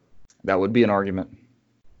 That would be an argument.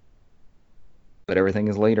 But everything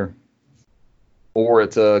is later. Or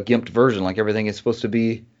it's a gimped version, like everything is supposed to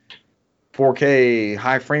be 4K,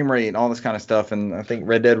 high frame rate, and all this kind of stuff. And I think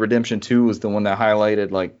Red Dead Redemption 2 was the one that highlighted,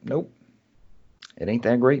 like, nope, it ain't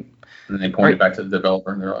that great. And they pointed back to the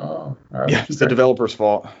developer, and they're like, oh, all right. Yeah, it's the developer's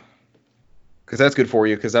fault. Because that's good for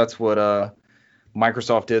you, because that's what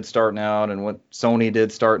Microsoft did starting out and what Sony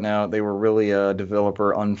did starting out. They were really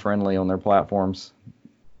developer unfriendly on their platforms.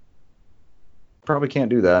 Probably can't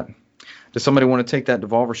do that. Does somebody want to take that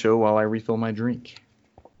Devolver show while I refill my drink?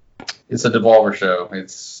 It's a Devolver show.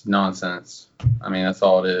 It's nonsense. I mean, that's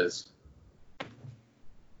all it is.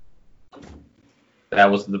 That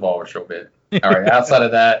was the Devolver show bit. All right. Outside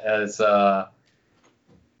of that, as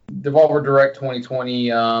Devolver Direct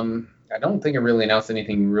 2020, I don't think it really announced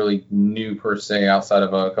anything really new per se, outside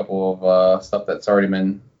of a couple of stuff that's already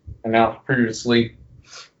been announced previously.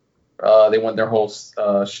 They went their whole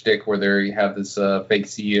shtick where they have this fake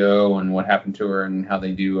CEO and what happened to her and how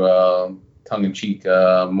they do tongue-in-cheek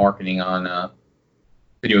marketing on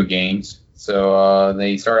video games. So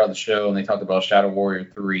they started out the show and they talked about Shadow Warrior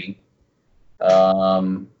 3.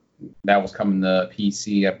 That was coming to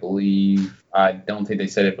PC, I believe. I don't think they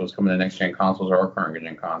said if it was coming to next-gen consoles or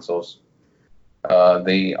current-gen consoles.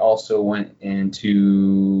 They also went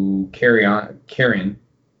into Carrion,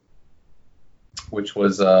 which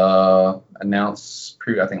was announced,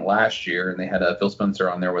 I think, last year, and they had Phil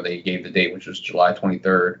Spencer on there where they gave the date, which was July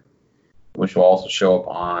 23rd, which will also show up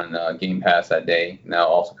on Game Pass that day, and that'll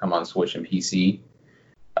also come on Switch and PC.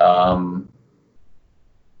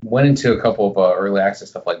 Went into a couple of early access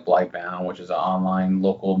stuff like Blightbound, which is an online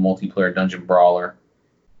local multiplayer dungeon brawler,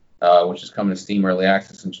 which is coming to Steam Early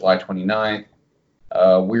Access on July 29th.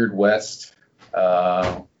 Weird West,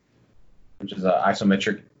 which is an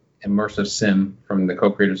isometric immersive sim from the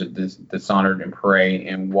co-creators of Dishonored and Prey,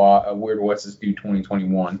 and Weird West is due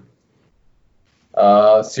 2021.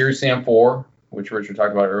 Serious Sam 4, which Richard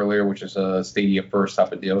talked about earlier, which is a Stadia First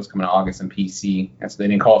type of deal. It's coming out August in PC. And so they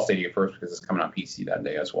didn't call it Stadia First because it's coming out PC that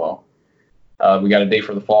day as well. We got a date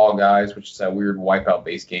for the Fall Guys, which is that weird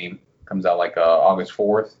Wipeout-based game. Comes out like August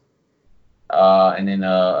 4th. And then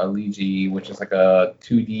Aligi, which is like a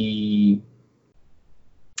 2D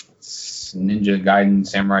Ninja Gaiden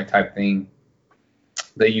Samurai type thing.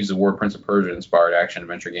 They use the word Prince of Persia inspired action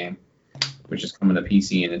adventure game, which is coming to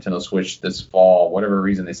PC and Nintendo Switch this fall. Whatever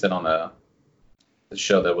reason they said on the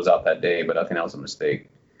show that was out that day, but I think that was a mistake.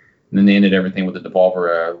 And then they ended everything with the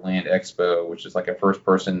Devolver Land Expo, which is like a first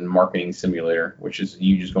person marketing simulator, which is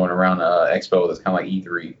you just going around Expo that's kind of like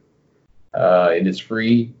E3. It is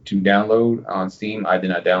free to download on Steam. I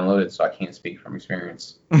did not download it, so I can't speak from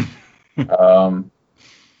experience.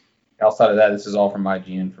 Outside of that, this is all from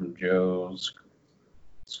IGN, from Joe's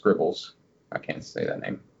Scribbles. I can't say that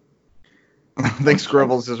name. I think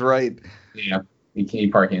Scribbles is right. Yeah, he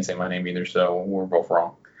probably can't say my name either, so we're both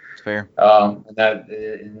wrong. It's fair. And that,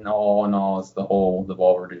 in all, is the whole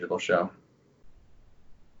Devolver Digital show.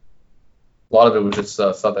 A lot of it was just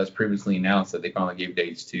stuff that's previously announced that they finally gave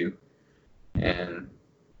dates to. And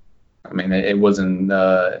I mean, it wasn't.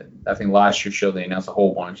 I think last year's show they announced a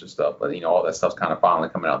whole bunch of stuff, but all that stuff's kind of finally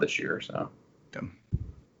coming out this year. So, yeah.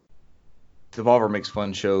 Devolver makes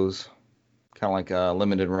fun shows, kind of like a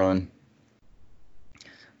limited run.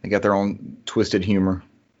 They got their own twisted humor.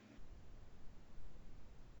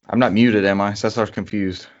 I'm not muted, am I? So I was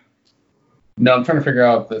confused. No, I'm trying to figure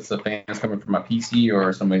out if it's the fans coming from my PC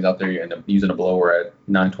or somebody's out there end up using a blower at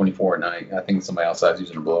 9:24 at night. I think somebody outside's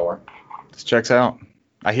using a blower. This checks out.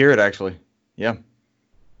 I hear it, actually. Yeah.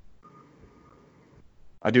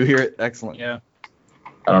 I do hear it. Excellent. Yeah.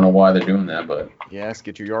 I don't know why they're doing that, but... Yes,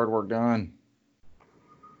 get your yard work done.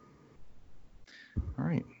 All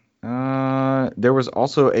right. There was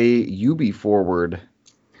a Ubi Forward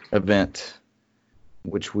event,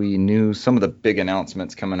 which we knew some of the big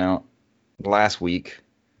announcements coming out last week.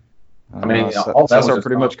 I mean, all that Cesar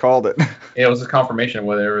pretty much called it. Yeah, it was a confirmation of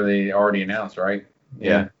whatever they already announced, right?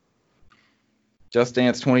 Yeah. Just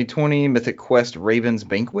Dance 2020, Mythic Quest Raven's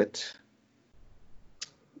Banquet.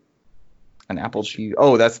 An Apple TV.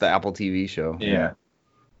 Oh, that's the Apple TV show. Yeah.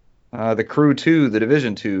 The Crew 2, The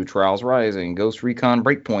Division 2, Trials Rising, Ghost Recon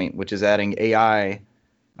Breakpoint, which is adding AI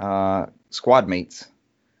squad mates.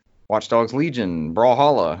 Watch Dogs Legion,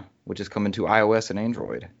 Brawlhalla, which is coming to iOS and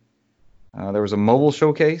Android. There was a mobile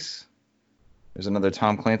showcase. There's another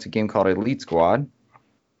Tom Clancy game called Elite Squad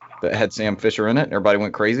that had Sam Fisher in it. Everybody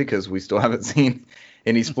went crazy because we still haven't seen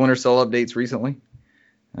any Splinter Cell updates recently.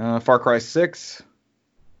 Far Cry 6.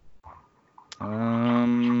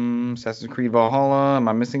 Assassin's Creed Valhalla. Am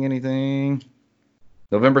I missing anything?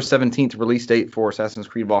 November 17th release date for Assassin's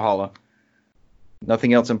Creed Valhalla.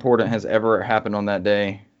 Nothing else important has ever happened on that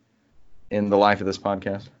day in the life of this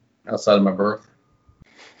podcast. Outside of my birth.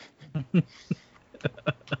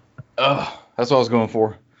 That's what I was going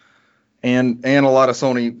for. And a lot of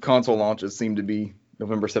Sony console launches seem to be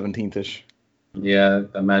November 17th-ish. Yeah,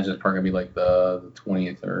 I imagine it's probably going to be like the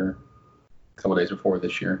 20th or a couple days before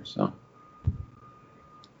this year. So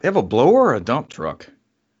they have a blower or a dump truck?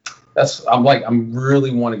 I'm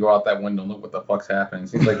really want to go out that window and look what the fuck's happening. It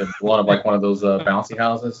seems like they're blowing up like one of those bouncy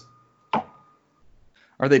houses.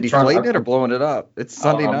 Are they deflating it or blowing it up? It's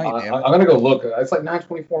Sunday night, damn it. I'm gonna go look. It's like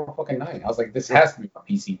 9:24 fucking night. I was like, this has to be a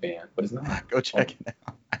PC fan, but it's not. Go check it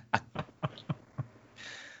out.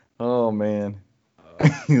 Oh man,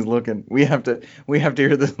 he's looking. We have to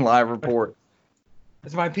hear this live report.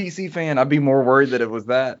 It's my PC fan. I'd be more worried that it was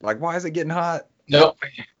that. Like, why is it getting hot? Nope.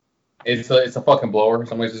 It's a fucking blower.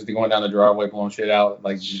 Somebody's just going down the driveway blowing shit out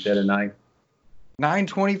like dead at night.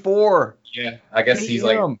 9:24. Yeah, I guess he's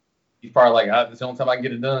probably like, that's the only time I can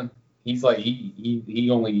get it done. He's like,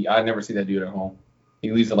 I never see that dude at home.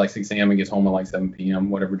 He leaves at like 6 a.m. and gets home at like 7 p.m.,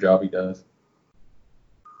 whatever job he does.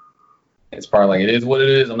 It's probably like, it is what it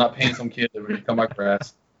is. I'm not paying some kid to cut my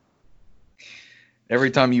grass. Every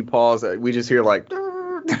time you pause, we just hear like,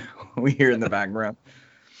 we hear in the background.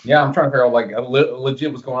 Yeah, I'm trying to figure out, like,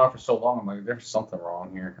 legit what's going on for so long. I'm like, there's something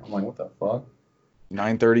wrong here. I'm like, what the fuck?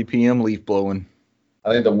 9:30 p.m. leaf blowing.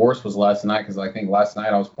 I think the worst was last night because I think last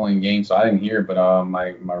night I was playing games, so I didn't hear it, but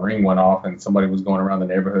my ring went off and somebody was going around the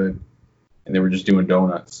neighborhood and they were just doing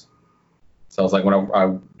donuts. So I was like, when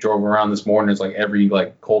I drove around this morning, it's like every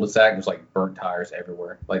like cul-de-sac, there's like burnt tires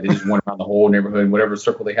everywhere. Like they just went around the whole neighborhood, whatever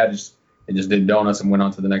circle they had, they just did donuts and went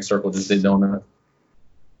on to the next circle, just did donuts.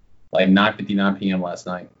 Like 9:59 p.m. last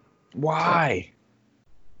night. Why?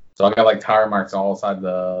 So I got like tire marks all inside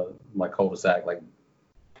the like cul-de-sac. Like,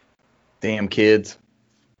 damn kids.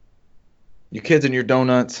 You kids and your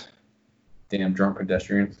donuts. Damn drunk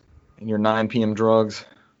pedestrians. And your 9 p.m. drugs.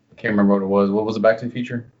 I can't remember what it was. What was it, Back to the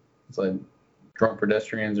Future? It's like drunk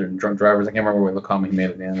pedestrians or drunk drivers. I can't remember what the comment he made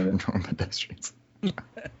at the end of it. Drunk pedestrians.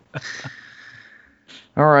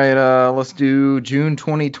 All right, let's do June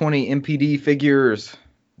 2020 MPD figures.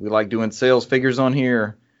 We like doing sales figures on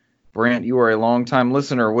here. Brant, you are a longtime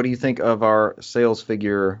listener. What do you think of our sales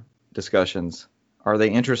figure discussions? Are they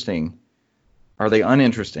interesting? Are they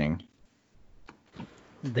uninteresting?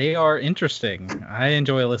 They are interesting. I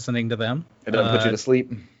enjoy listening to them. It doesn't put you to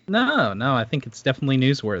sleep? No. I think it's definitely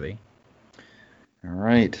newsworthy. All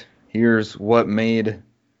right. Here's what made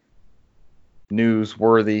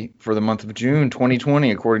newsworthy for the month of June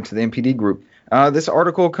 2020, according to the NPD group. This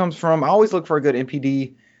article comes from, I always look for a good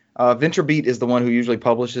NPD. VentureBeat is the one who usually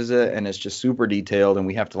publishes it, and it's just super detailed, and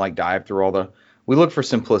we have to like dive through we look for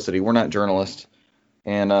simplicity. We're not journalists.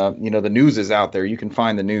 And, the news is out there. You can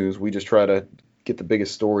find the news. We just try to get the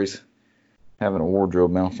biggest stories. Having a wardrobe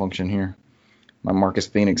malfunction here. My Marcus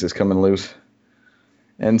Phoenix is coming loose.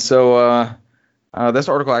 And so this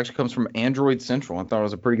article actually comes from Android Central. I thought it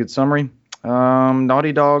was a pretty good summary.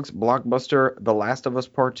 Naughty Dog's blockbuster The Last of Us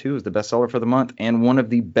Part 2 is the bestseller for the month and one of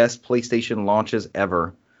the best PlayStation launches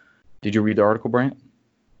ever. Did you read the article, Brant?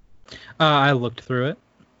 I looked through it.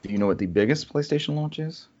 Do you know what the biggest PlayStation launch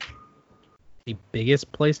is? The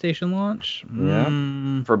biggest PlayStation launch?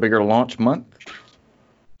 Yeah. For a bigger launch month?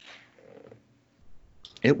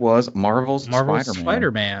 It was Marvel's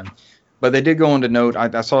Spider-Man. But they did go on to note,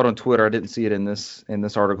 I saw it on Twitter, I didn't see it in this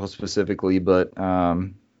article specifically, but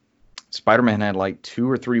Spider-Man had like 2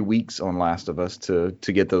 or 3 weeks on Last of Us to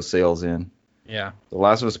get those sales in. Yeah. The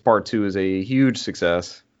Last of Us Part 2 is a huge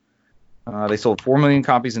success. They sold 4 million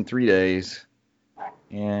copies in 3 days.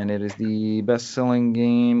 And it is the best-selling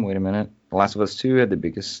game. Wait a minute. The Last of Us 2 had the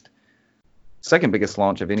biggest Second biggest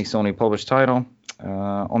launch of any Sony published title.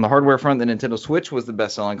 On the hardware front, the Nintendo Switch was the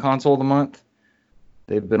best-selling console of the month.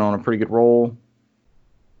 They've been on a pretty good roll.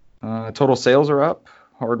 Total sales are up.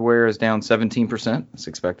 Hardware is down 17%, as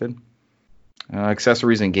expected.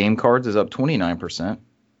 Accessories and game cards is up 29%.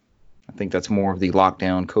 I think that's more of the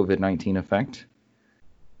lockdown COVID-19 effect.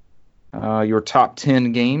 Your top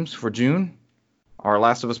 10 games for June are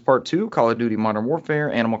Last of Us Part 2, Call of Duty Modern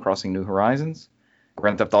Warfare, Animal Crossing New Horizons,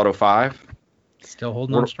 Grand Theft Auto 5. Still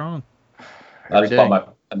holding on strong. I just bought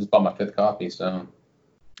my 5th copy, so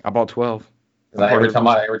I bought 12. Every time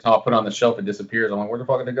I put it on the shelf, it disappears. I'm like, where the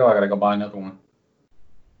fuck did it go? I gotta go buy another one.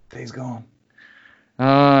 Days gone.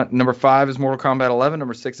 Number 5 is Mortal Kombat 11.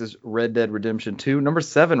 Number 6 is Red Dead Redemption 2. Number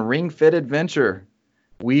 7, Ring Fit Adventure.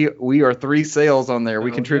 We are 3 sales on there.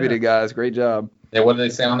 We contributed, guys. Great job. Yeah, what did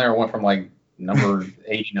they say on there? It went from like number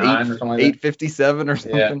 89 or something like that. 857 or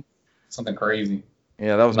something. Yeah, something crazy.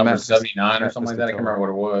 Yeah, that was number 79 or something like that. I can't remember what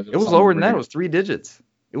it was. It was lower than that. It was 3 digits.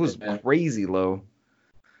 It was crazy low.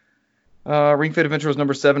 Ring Fit Adventure was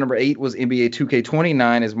number 7. Number 8 was NBA 2K20.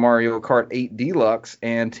 9 is Mario Kart 8 Deluxe.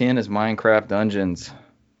 And 10 is Minecraft Dungeons.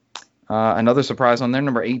 Another surprise on there,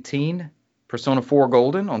 number 18, Persona 4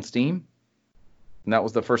 Golden on Steam. And that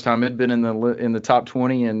was the first time it'd been in the top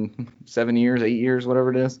 20 in 7 years, 8 years, whatever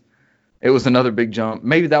it is. It was another big jump.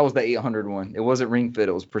 Maybe that was the 800 one. It wasn't Ring Fit.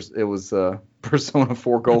 It was Persona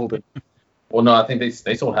 4 Golden. Well, no, I think they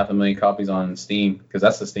sold 500,000 copies on Steam because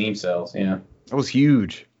that's the Steam sales. Yeah, that was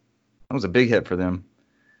huge. That was a big hit for them.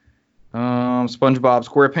 SpongeBob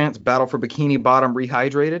SquarePants Battle for Bikini Bottom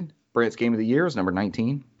Rehydrated. Brandt's Game of the Year is number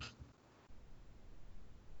 19.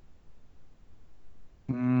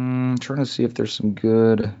 Trying to see if there's some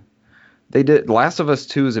good. They did. Last of Us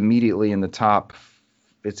 2 is immediately in the top.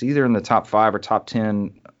 It's either in the top 5 or top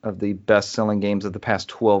 10 of the best-selling games of the past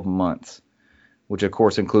 12 months, which of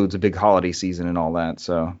course includes a big holiday season and all that.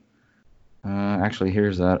 So, actually,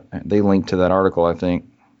 here's that. They linked to that article, I think.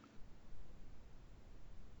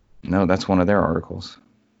 No, that's one of their articles.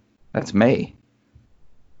 That's May.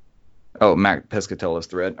 Oh, Mac Pescatello's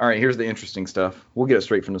thread. All right, here's the interesting stuff. We'll get it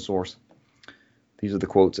straight from the source. These are the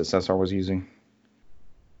quotes that Cesar was using.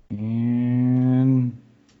 And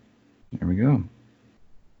there we go.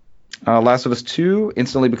 Last of Us 2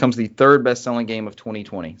 instantly becomes the 3rd best-selling game of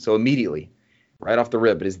 2020. So immediately, right off the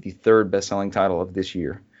rip, it is the 3rd best-selling title of this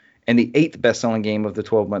year. And the 8th best-selling game of the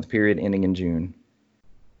 12-month period ending in June.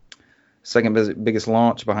 Second biggest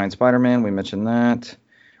launch behind Spider-Man. We mentioned that.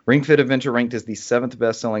 Ring Fit Adventure ranked as the 7th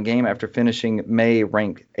best-selling game after finishing May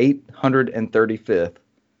ranked 835th.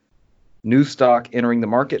 New stock entering the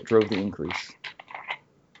market drove the increase.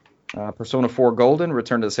 Persona 4 Golden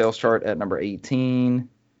returned to the sales chart at number 18.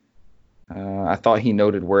 I thought he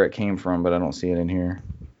noted where it came from, but I don't see it in here.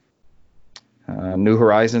 New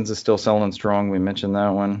Horizons is still selling strong. We mentioned that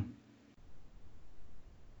one.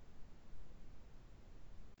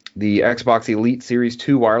 The Xbox Elite Series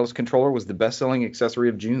 2 wireless controller was the best-selling accessory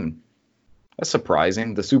of June. That's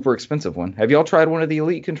surprising. The super expensive one. Have y'all tried one of the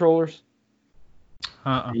Elite controllers?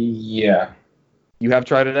 Yeah. You have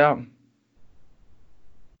tried it out?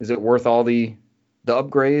 Is it worth all the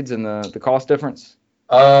upgrades and the cost difference?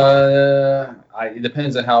 It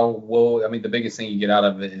depends on how well. I mean, the biggest thing you get out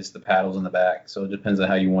of it is the paddles in the back. So it depends on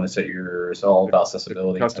how you want to set your. It's all about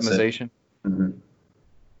accessibility. Customization. Mm-hmm.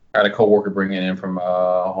 I had a coworker bring it in from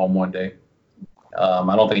home one day.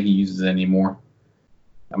 I don't think he uses it anymore.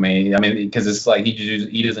 I mean, because it's like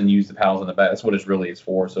he doesn't use the paddles in the back. That's what it's really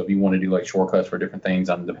for. So if you want to do like shortcuts for different things,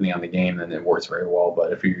 depending on the game, then it works very well.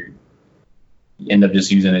 But if you end up just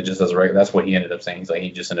using it just as a regular, that's what he ended up saying. He's like,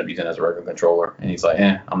 he just ended up using it as a regular controller, and he's like,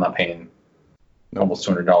 I'm not paying almost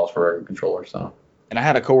 $200 for a regular controller. So. And I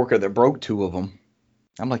had a coworker that broke 2 of them.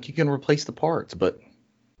 I'm like, you can replace the parts, but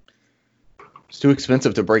it's too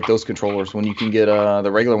expensive to break those controllers when you can get the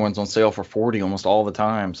regular ones on sale for $40 almost all the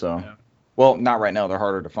time. So. Yeah. Well, not right now. They're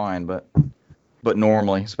harder to find, but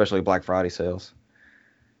normally, especially Black Friday sales.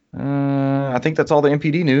 I think that's all the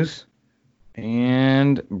MPD news.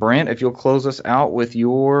 And Brant, if you'll close us out with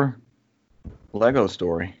your Lego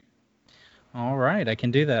story. All right, I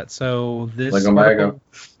can do that. So this Lego.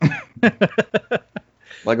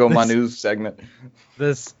 Lego my news segment.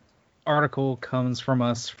 This article comes from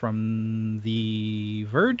us from The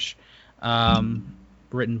Verge,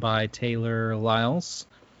 written by Taylor Lyles.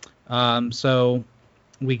 So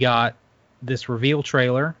we got this reveal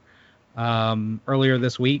trailer earlier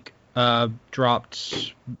this week,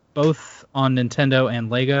 dropped both on Nintendo and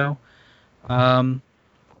Lego,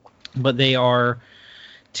 but they are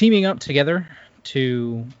teaming up together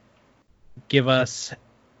to give us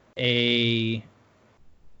a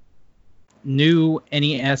new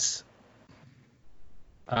NES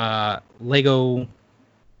Lego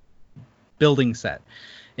building set.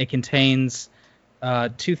 It contains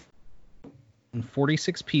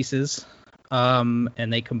 246 pieces, and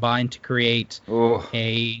they combine to create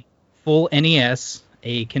a full NES,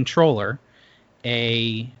 a controller,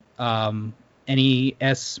 a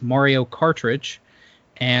NES Mario cartridge,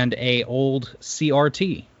 and a old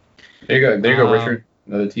CRT. There you go, Richard.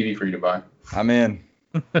 Another TV for you to buy. I'm in.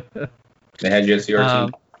 They had you at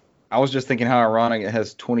CRT. I was just thinking how ironic it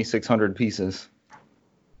has 2,600 pieces,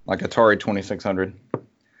 like Atari 2600.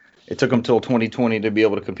 It took them till 2020 to be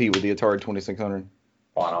able to compete with the Atari 2600.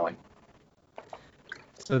 Finally.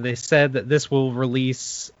 So they said that this will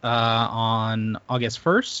release on August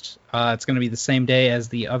 1st. It's going to be the same day as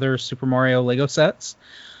the other Super Mario Lego sets.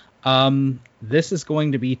 This is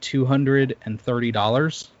going to be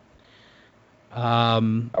 $230.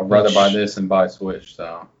 I'd rather buy this than buy a Switch.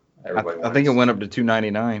 So I think it went up to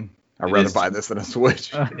 $299. I'd rather buy this than a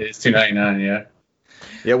Switch. It's $299, yeah.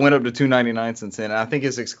 Yeah, it went up to $299 since then. I think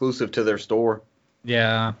it's exclusive to their store.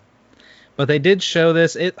 Yeah, but they did show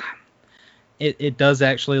this. It does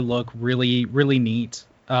actually look really, really neat.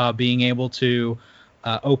 Being able to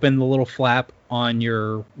open the little flap on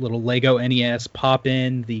your little Lego NES, pop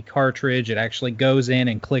in the cartridge. It actually goes in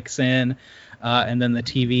and clicks in. And then the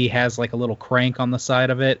TV has like a little crank on the side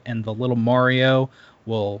of it, and the little Mario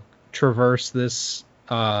will traverse this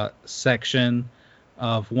section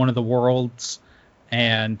of one of the worlds,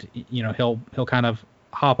 and he'll kind of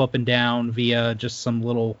hop up and down via just some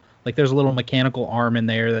little, like, there's a little mechanical arm in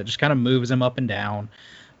there that just kind of moves him up and down.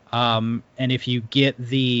 And if you get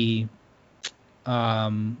the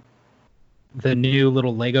new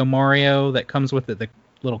little Lego Mario that comes with it, the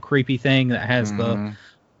little creepy thing that has the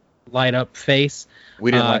light up face.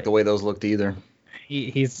 We didn't like the way those looked either.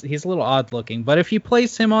 He's a little odd looking, but if you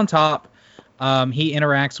place him on top, he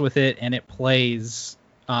interacts with it and it plays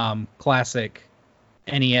classic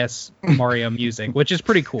NES Mario music, which is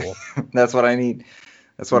pretty cool. That's what I need.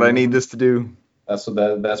 That's what I need this to do. That's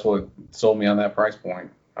what sold me on that price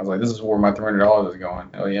point. I was like, this is where my $300 is going.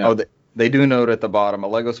 Oh yeah. Oh, they do note at the bottom, a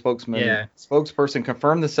Lego spokesperson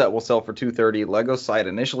confirmed the set will sell for $230. Lego site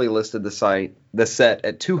initially listed the set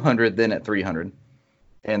at $200, then at $300,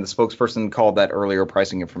 and the spokesperson called that earlier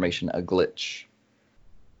pricing information a glitch.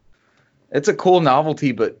 It's a cool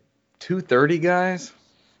novelty, but $230, guys.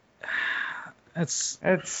 That's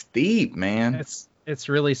steep, man. It's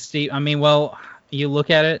really steep. I mean, well, you look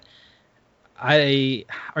at it.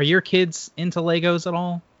 Are your kids into Legos at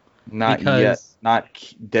all? Not yet. Not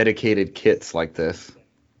dedicated kits like this.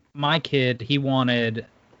 My kid, he wanted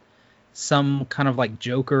some kind of like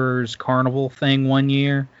Joker's Carnival thing one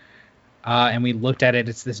year, and we looked at it.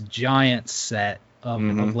 It's this giant set of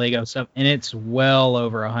Lego stuff, and it's well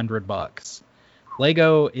over $100.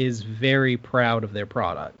 Lego is very proud of their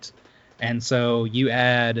product, and so you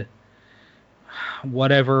add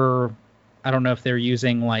whatever. I don't know if they're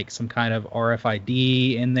using like some kind of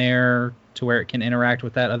RFID in there to where it can interact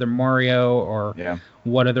with that other Mario, or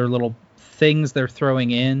what other little things they're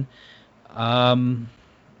throwing in.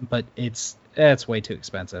 But it's way too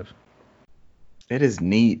expensive. It is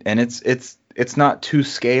neat, and it's not to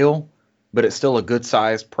scale, but it's still a good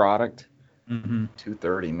sized product.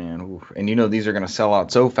 $230, man. Oof. And these are going to sell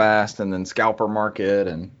out so fast, and then scalper market,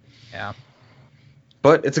 and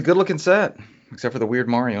but it's a good looking set. Except for the weird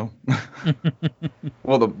Mario.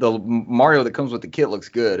 Well, the Mario that comes with the kit looks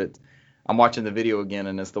good. I'm watching the video again,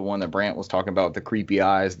 and it's the one that Brant was talking about, the creepy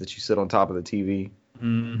eyes that you sit on top of the TV.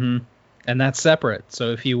 And that's separate.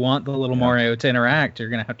 So if you want the little Mario to interact, you're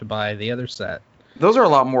going to have to buy the other set. Those are a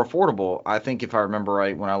lot more affordable, I think, if I remember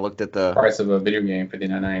right, when I looked at the price of a video game,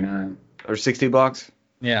 $59.99. Or $60?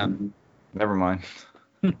 Yeah. Never mind.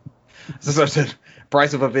 So I said,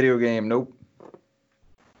 price of a video game, nope.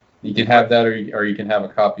 You can have that, or you can have a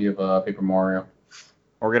copy of Paper Mario.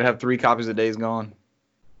 Or we're going to have 3 copies of Days Gone.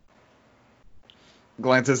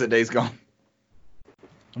 Glances at Days Gone.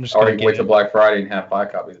 I'm just or you can wait till Black Friday and have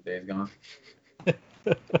 5 copies of Days Gone.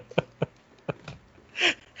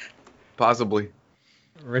 Possibly.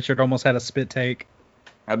 Richard almost had a spit take.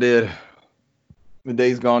 I did. The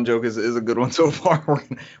Days Gone joke is a good one so far.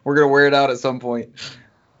 We're going to wear it out at some point.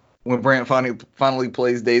 When Brant finally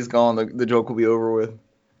plays Days Gone, the joke will be over with.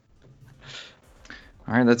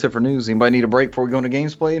 All right, that's it for news. Anybody need a break before we go into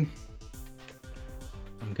games played?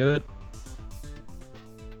 I'm good.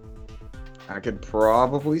 I could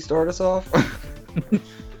probably start us off.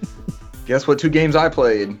 Guess what 2 games I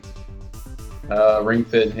played? Ring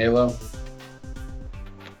Fit and Halo.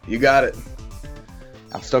 You got it.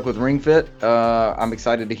 I've stuck with Ring Fit. I'm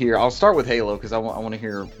excited to hear. I'll start with Halo because I want to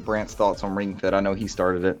hear Brant's thoughts on Ring Fit. I know he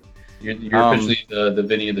started it. You're officially the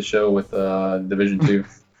Vinny of the show with Division 2.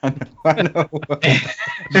 I know.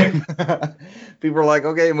 People are like,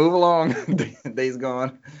 okay, move along. Days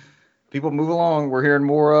gone. People move along. We're hearing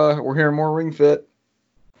more Ring Fit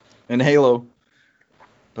and Halo.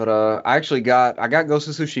 But I got Ghost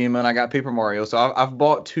of Tsushima and I got Paper Mario. So I've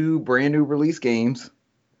bought 2 brand new release games,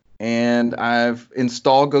 and I've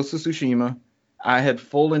installed Ghost of Tsushima. I had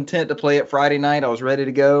full intent to play it Friday night. I was ready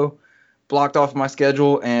to go. Blocked off my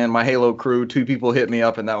schedule, and my Halo crew, 2 people hit me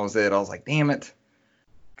up, and that was it. I was like, damn it.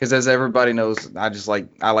 Because as everybody knows, I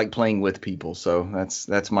like playing with people, so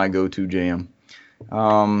that's my go-to jam.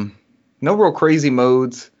 No real crazy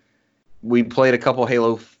modes. We played a couple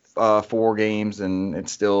Halo 4 games, and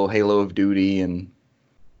it's still Halo of Duty and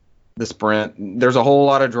the Sprint. There's a whole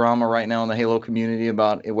lot of drama right now in the Halo community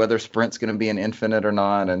about whether Sprint's going to be an Infinite or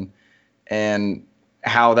not, and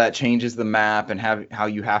how that changes the map, and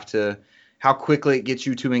how quickly it gets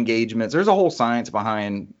you to engagements. There's a whole science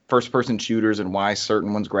behind first-person shooters and why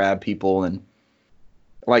certain ones grab people. And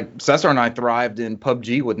like Cesar and I thrived in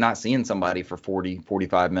PUBG with not seeing somebody for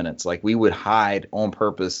 45 minutes. Like we would hide on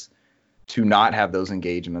purpose to not have those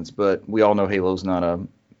engagements. But we all know Halo's not a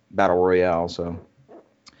battle royale, so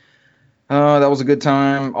that was a good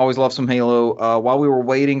time. Always love some Halo. While we were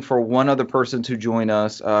waiting for one other person to join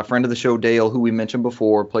us, a friend of the show, Dale, who we mentioned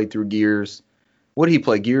before, played through Gears. What did he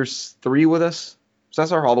play? Gears 3 with us?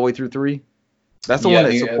 Cesar, all the way through 3? That's the one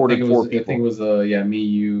that supported 4 people. I think it was me,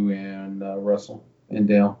 you, and Russell and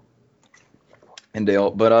Dale.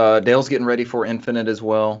 But Dale's getting ready for Infinite as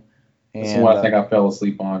well. That's the one I think I fell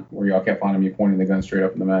asleep on, where y'all kept finding me pointing the gun straight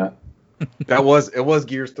up in the map. It was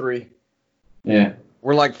Gears 3. Yeah.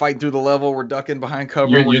 We're like fighting through the level. We're ducking behind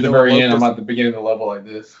cover. You're the very end. I'm at the beginning of the level like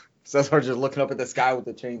this. Cesar just looking up at the sky with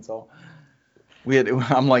the chainsaw.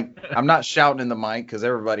 I'm not shouting in the mic because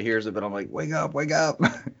everybody hears it, but I'm like, wake up.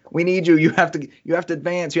 We need you. You have to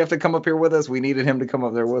advance. You have to come up here with us. We needed him to come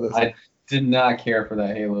up there with us. I did not care for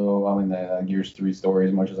that that Gears 3 story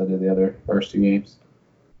as much as I did the other first 2 games.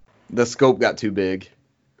 The scope got too big,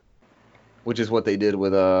 which is what they did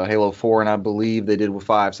with Halo 4, and I believe they did with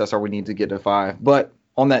 5. So that's why we need to get to 5. But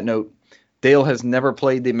on that note, Dale has never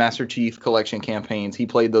played the Master Chief Collection campaigns. He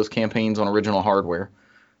played those campaigns on original hardware.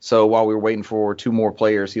 So while we were waiting for 2 more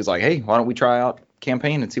players, he was like, hey, why don't we try out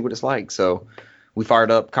campaign and see what it's like? So we fired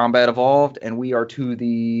up Combat Evolved, and we are to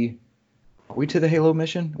the Halo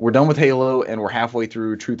mission? We're done with Halo, and we're halfway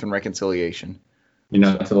through Truth and Reconciliation. You're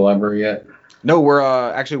not to the library yet? No, we're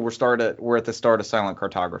at the start of Silent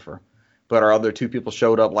Cartographer. But our other 2 people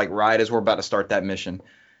showed up like right as we're about to start that mission.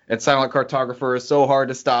 And Silent Cartographer is so hard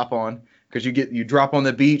to stop on because you drop on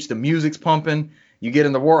the beach, the music's pumping. You get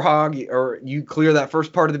in the Warthog, or you clear that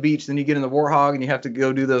first part of the beach, then you get in the Warthog, and you have to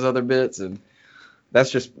go do those other bits. And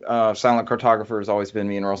that's just Silent Cartographer has always been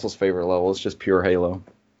me and Russell's favorite level. It's just pure Halo.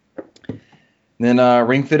 And then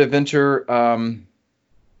Ring Fit Adventure.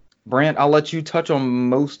 Brant, I'll let you touch on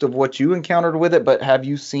most of what you encountered with it, but have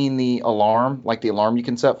you seen the alarm you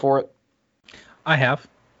can set for it? I have.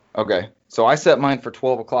 Okay. So I set mine for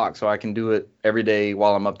 12 o'clock, so I can do it every day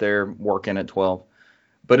while I'm up there working at 12.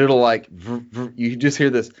 But it'll you just hear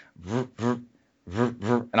this, and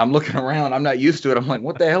I'm looking around. I'm not used to it. I'm like,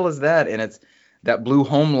 what the hell is that? And it's that blue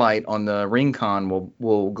home light on the ring con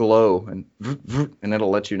will glow, and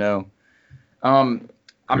it'll let you know. I'm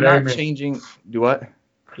not changing. Do what?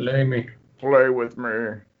 Play me. Play with me.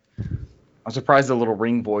 I'm surprised the little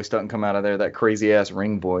ring voice doesn't come out of there. That crazy ass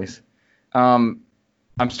ring voice. I'm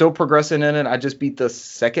still progressing in it. I just beat the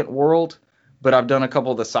second world. But I've done a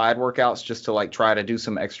couple of the side workouts just to try to do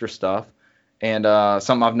some extra stuff. And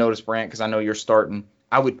something I've noticed, Brant, because I know you're starting,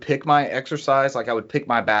 I would pick my exercise, I would pick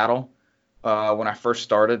my battle when I first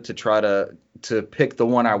started to try to pick the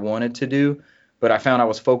one I wanted to do. But I found I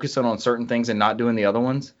was focusing on certain things and not doing the other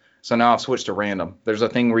ones. So now I've switched to random. There's a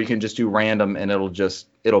thing where you can just do random and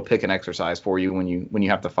it'll pick an exercise for you when you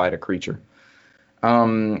have to fight a creature.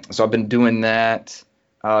 So I've been doing that.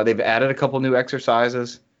 They've added a couple new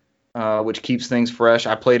exercises. Which keeps things fresh.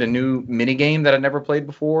 I played a new mini game that I never played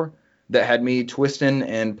before that had me twisting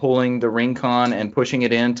and pulling the ring con and pushing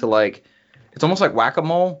it into it's almost like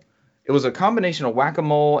whack-a-mole. It was a combination of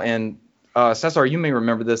whack-a-mole and Cesar, you may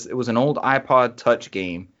remember this. It was an old iPod Touch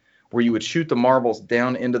game where you would shoot the marbles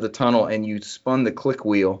down into the tunnel and you spun the click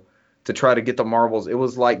wheel to try to get the marbles. It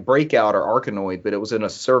was like Breakout or Arkanoid, but it was in a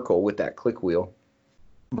circle with that click wheel.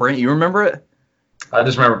 Brent, you remember it? I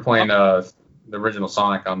just remember playing the original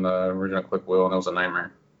Sonic on the original click wheel, and it was a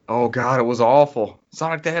nightmare. Oh, God, it was awful.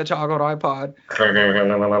 Sonic the Hedgehog on iPod.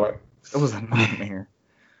 It was a nightmare.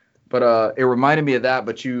 But it reminded me of that,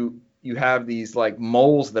 but you have these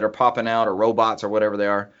moles that are popping out, or robots or whatever they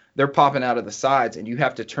are, they're popping out of the sides, and you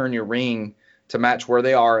have to turn your ring to match where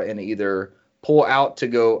they are and either pull out to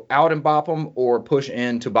go out and bop them or push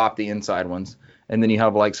in to bop the inside ones. And then you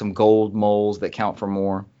have like some gold moles that count for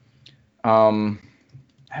more. I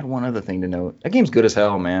had one other thing to note. That game's good as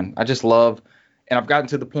hell, man. I just love, and I've gotten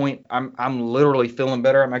to the point I'm literally feeling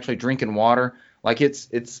better. I'm actually drinking water. Like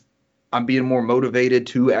I'm being more motivated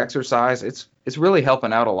to exercise. It's really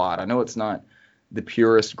helping out a lot. I know it's not the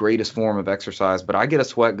purest, greatest form of exercise, but I get a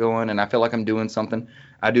sweat going and I feel like I'm doing something.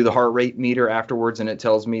 I do the heart rate meter afterwards and it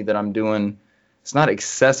tells me that I'm doing, it's not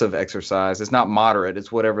excessive exercise. It's not moderate.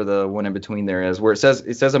 It's whatever the one in between there is, where it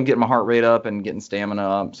says I'm getting my heart rate up and getting stamina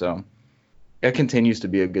up. So it continues to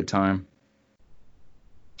be a good time.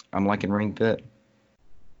 I'm liking Ring Fit.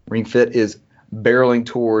 Ring Fit is barreling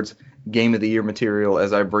towards Game of the Year material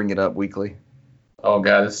as I bring it up weekly. Oh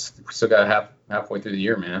god, we still got halfway through the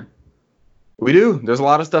year, man. We do. There's a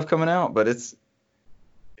lot of stuff coming out, but it's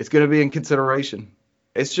going to be in consideration.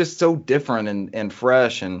 It's just so different and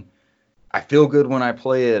fresh, and I feel good when I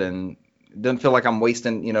play it, and it doesn't feel like I'm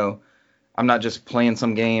wasting, I'm not just playing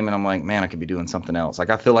some game and I'm like, man, I could be doing something else. Like,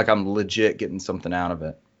 I feel like I'm legit getting something out of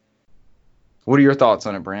it. What are your thoughts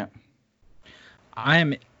on it, Brant?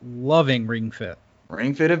 I'm loving Ring Fit.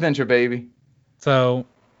 Ring Fit Adventure, baby. So,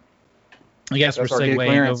 I guess That's we're our segueing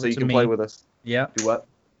clearance, over so you to can me. play with us. Yeah. Do what?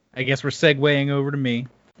 I guess we're segueing over to me.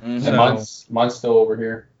 Mm-hmm. And So- mine's still over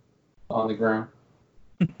here on the ground.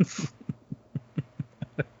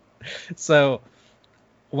 So,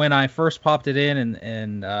 when I first popped it in,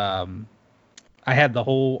 and I had the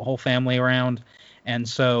whole family around, and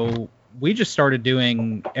so we just started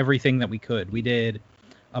doing everything that we could. We did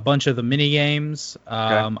a bunch of the mini games.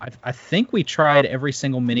 I think we tried every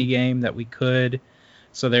single mini game that we could.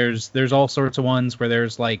 So there's all sorts of ones where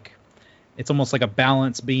there's like, it's almost like a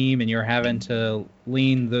balance beam, and you're having to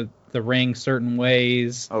lean the ring certain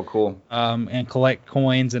ways. Oh, cool. And collect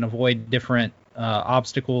coins and avoid different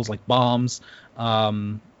obstacles like bombs.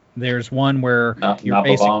 There's one where Not you're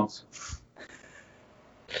the bombs.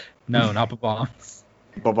 No, not the bombs.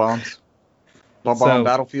 Bombs. Bomb So-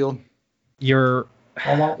 Battlefield. You're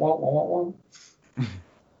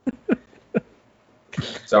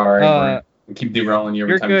Sorry, Uh, we keep derailing you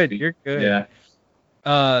every you're time good. you speak. You're good.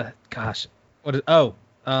 Yeah. Gosh,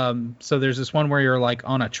 so there's this one where you're like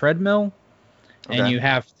on a treadmill, and Okay. you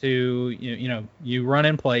have to you run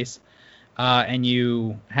in place, and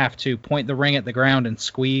you have to point the ring at the ground and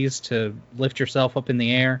squeeze to lift yourself up in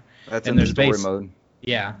the air. That's and in the there's story base- mode.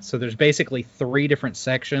 Yeah, so there's basically 3 different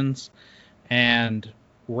sections, and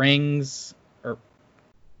rings,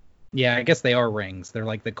 I guess they are rings. They're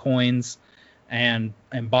like the coins and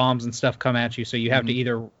bombs and stuff come at you, so you have to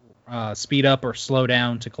either speed up or slow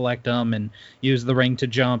down to collect them, and use the ring to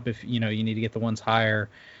jump if you need to get the ones higher.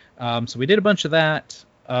 So we did a bunch of that.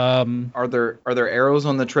 Are there arrows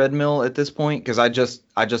on the treadmill at this point? Because I just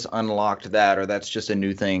unlocked that, or that's just a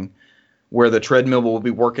new thing where the treadmill will be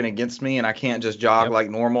working against me and I can't just jog Yep. like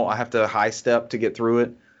normal. I have to high step to get through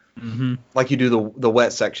it, Mm-hmm. like you do the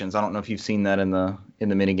wet sections. I don't know if you've seen that in the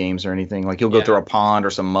mini games or anything. Like you'll go Yeah. through a pond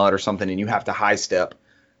or some mud or something and you have to high step,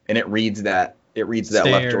 and it reads that left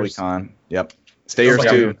Stairs. Joy-Con. Yep. Stairs like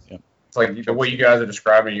too. It's like the way you guys are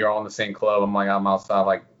describing, you're all in the same club. I'm outside,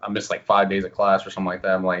 like I missed like 5 days of class or something like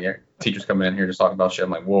that. I'm like, yeah, teachers coming in here just talking about shit.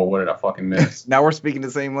 I'm like, whoa, what did I fucking miss? Now we're speaking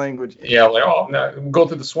the same language. Yeah, like, oh, no, go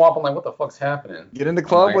through the swamp. I'm like, what the fuck's happening? Get in the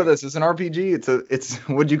club Right. with us. It's an RPG. It's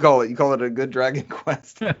what'd you call it? You call it a good Dragon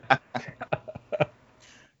Quest.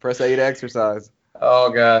 Press A to exercise. Oh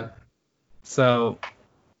god. So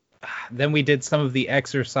then we did some of the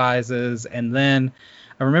exercises, and then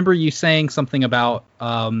I remember you saying something about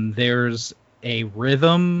there's a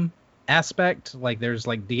rhythm aspect, like there's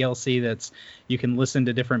like DLC that's you can listen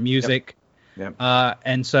to different music. Yep.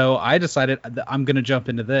 And so I decided that I'm gonna jump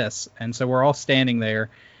into this, and so we're all standing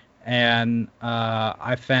there, and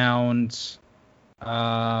I found,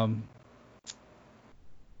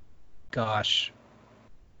 gosh.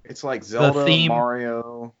 It's like Zelda, theme-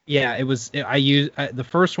 Mario. Yeah, the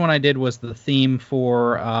first one I did was the theme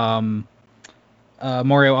for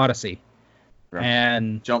Mario Odyssey. Right.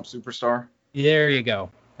 And Jump Superstar. there you go.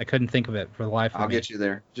 I couldn't think of it for the life of I'll me. get you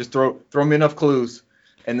there. Just throw me enough clues,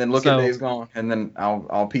 and then look So- at Days Gone, and then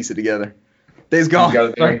I'll piece it together. Days Gone.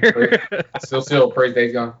 You gotta still praise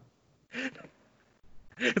Days Gone.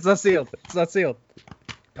 It's not sealed. It's not sealed.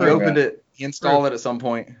 He opened it. He installed it at some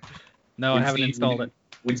point. No, I We haven't see- installed it.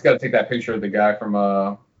 We just gotta take that picture of the guy from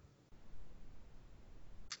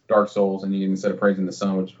Dark Souls, and you instead of praising the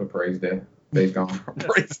sun, we'll just put praise Days Gone.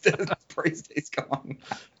 Praise Days Gone.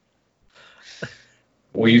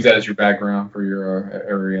 What We'll use that as your background for your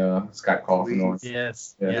every Skype call.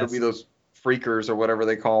 Yes. Yeah. It'll be those freakers or whatever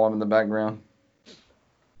they call them in the background.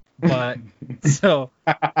 But so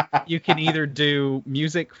you can either do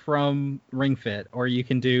music from Ring Fit, or you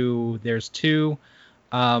can do. There's two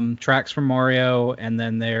tracks from Mario, and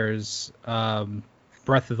then there's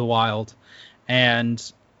Breath of the Wild,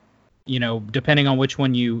 and depending on which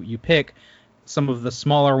one you pick, some of the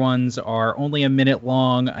smaller ones are only a minute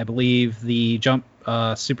long. I believe the Jump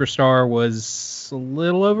Superstar was a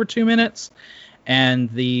little over 2 minutes,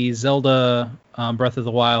 and the Zelda Breath of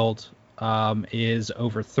the Wild is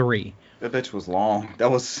over 3. That bitch was long.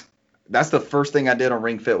 That's the first thing I did on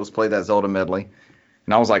Ring Fit was play that Zelda medley,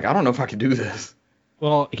 and I was like, I don't know if I could do this.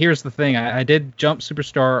 Well, here's the thing. I did Jump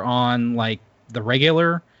Superstar on like the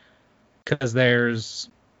regular, because there's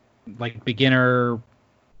like beginner,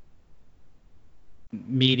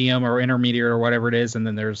 medium, or intermediate, or whatever it is, and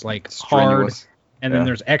then there's like hard, and then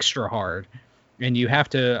there's extra hard, and you have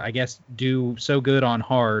to, I guess, do so good on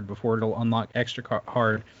hard before it'll unlock extra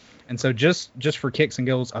hard. And so just for kicks and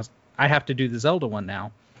giggles, I have to do the Zelda one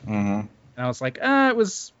now. Mm-hmm. And I was like, it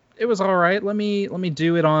was all right. Let me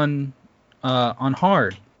do it on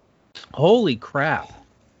hard. Holy crap!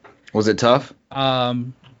 Was it tough?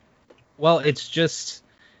 Well, it's just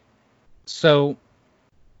so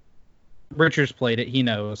Richard's played it, he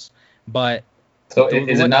knows, but so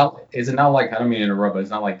is it not like, I don't mean to interrupt, but it's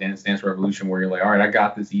not like Dance Revolution where you're like, all right, I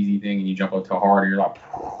got this easy thing, and you jump up to hard, and you're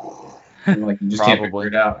like, you just can't figure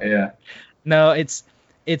it out. Yeah. No, it's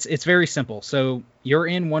very simple. So you're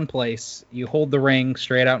in one place, you hold the ring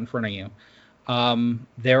straight out in front of you.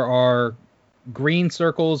 There are green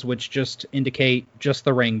circles which just indicate just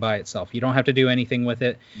the ring by itself. You don't have to do anything with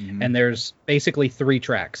it. Mm-hmm. And there's basically 3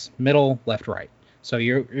 tracks: middle, left, right. So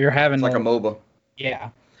you're having it's like a MOBA. Yeah.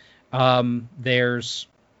 There's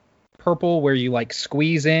purple where you like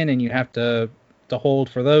squeeze in and you have to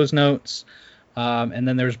hold for those notes. And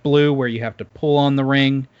then there's blue where you have to pull on the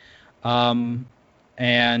ring. And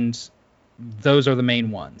those are the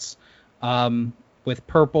main ones. With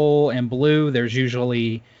purple and blue, there's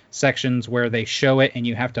usually sections where they show it and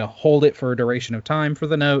you have to hold it for a duration of time for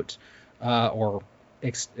the note, or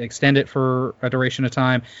extend it for a duration of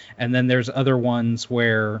time. And then there's other ones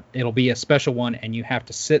where it'll be a special one and you have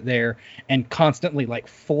to sit there and constantly like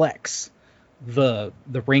flex the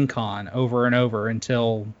ring con over and over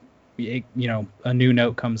until a new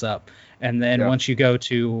note comes up. And then once you go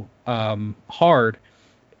to hard,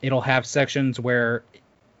 it'll have sections where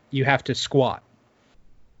you have to squat,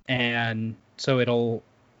 and so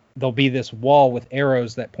there'll be this wall with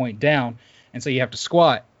arrows that point down, and so you have to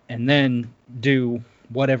squat and then do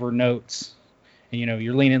whatever notes, and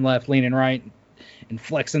you're leaning left, leaning right, and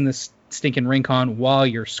flexing this stinking ring con while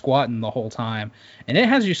you're squatting the whole time, and it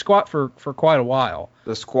has you squat for quite a while.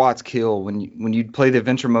 The squats kill when you play the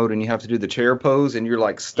adventure mode and you have to do the chair pose and you're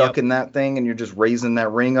like stuck in that thing and you're just raising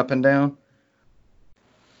that ring up and down.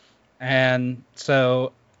 And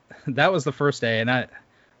so that was the first day, and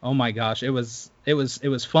oh my gosh, it was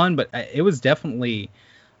fun, but it was definitely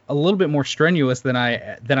a little bit more strenuous than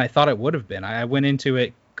I thought it would have been. I went into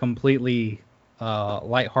it completely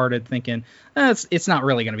lighthearted, thinking it's not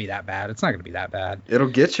really going to be that bad. It's not going to be that bad. It'll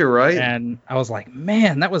get you right. And I was like,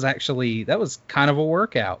 man, that was kind of a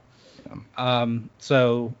workout.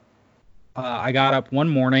 So I got up one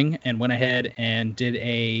morning and went ahead and did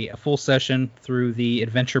a full session through the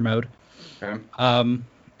adventure mode. Okay.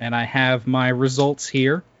 And I have my results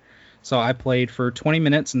here. So I played for 20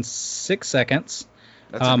 minutes and 6 seconds.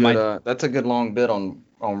 That's a good long bit on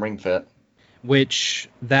Ring Fit. Which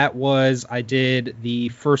I did the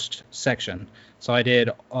first section. So I did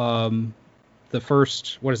the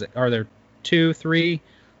first, what is it? Are there 2, 3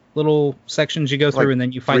 little sections you go through, and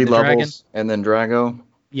then you fight the dragon? And then Drago?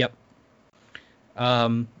 Yep.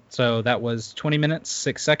 So that was 20 minutes,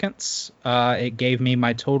 6 seconds. It gave me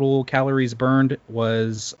my total calories burned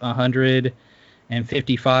was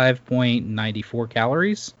 155.94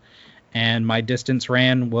 calories. And my distance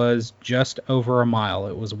ran was just over a mile.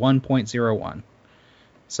 It was 1.01.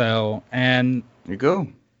 So, and you go.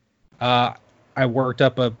 I worked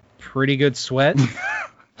up a pretty good sweat.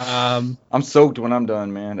 I'm soaked when I'm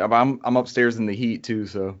done, man. I'm upstairs in the heat too,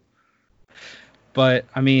 so. But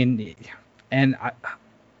I mean, and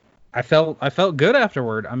I felt good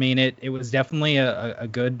afterward. I mean, it was definitely a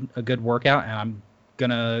good workout, and I'm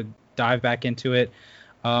gonna dive back into it.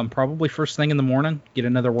 Probably first thing in the morning, get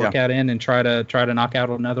another workout in and try to knock out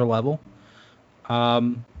another level.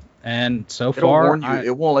 And so far,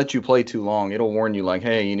 it won't let you play too long. It'll warn you like,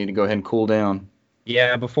 hey, you need to go ahead and cool down.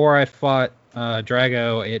 Yeah, before I fought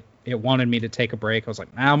Drago, it wanted me to take a break. I was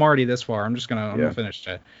like, nah, I'm already this far. I'm gonna finish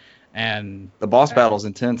it. And the boss battle's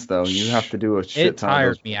intense though. You have to do a shit ton of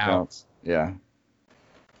those. It tired me out. Yeah.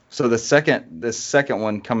 So the second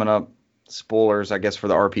one coming up, spoilers I guess for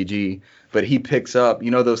the RPG, but he picks up,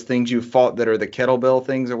 you know, those things you fought that are the kettlebell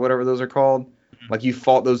things or whatever those are called. Like you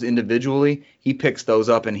fought those individually. He picks those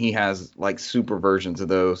up and he has like super versions of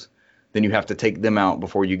those. Then you have to take them out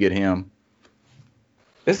before you get him.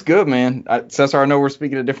 It's good, man. Cesar, I know we're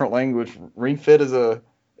speaking a different language. Ring Fit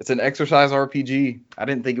it's an exercise RPG. I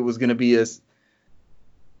didn't think it was going to be as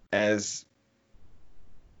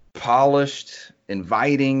polished,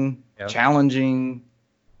 inviting, challenging.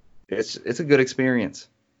 It's a good experience.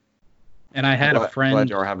 And I had a friend. Glad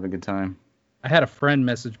y'all are having a good time. I had a friend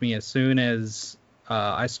message me as soon as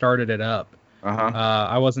I started it up.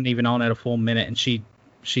 I wasn't even on it a full minute, and she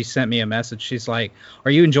sent me a message. She's like,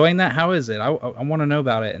 "Are you enjoying that? How is it? I want to know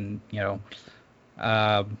about it." And you know,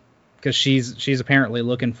 because she's apparently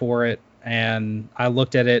looking for it, and I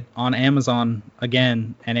looked at it on Amazon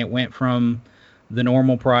again, and it went from the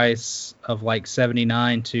normal price of like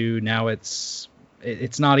 $79 to now it's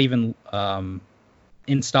not even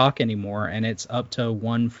in stock anymore, and it's up to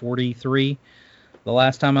 $143 the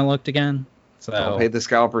last time I looked again. So I'll pay the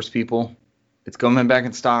scalpers, people. It's coming back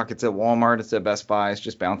in stock. It's at Walmart. It's at Best Buy. It's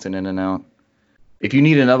just bouncing in and out. If you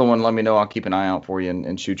need another one, let me know. I'll keep an eye out for you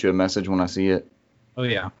and shoot you a message when I see it. Oh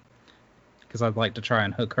yeah, because I'd like to try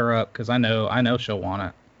and hook her up because I know she'll want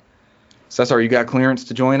it. Cesar, you got clearance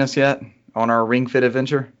to join us yet on our Ring Fit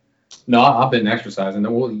adventure? No, I've been exercising.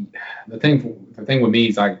 The thing with me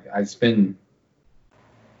is I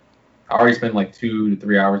already spend like 2 to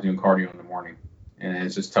 3 hours doing cardio in the morning, and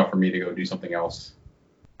it's just tough for me to go do something else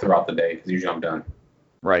throughout the day because usually I'm done.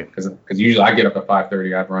 Right. Because usually I get up at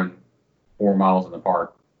 5:30. I'd run 4 miles in the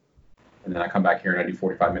park, and then I come back here and I do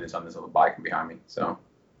 45 minutes on this little bike behind me. So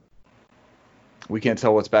we can't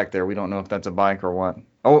tell what's back there. We don't know if that's a bike or what.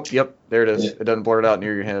 Oh, yep, there it is. Yeah. It doesn't blur it out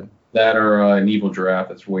near your head. That or an evil giraffe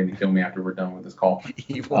that's waiting to kill me after we're done with this call.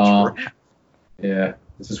 Evil giraffe. Yeah,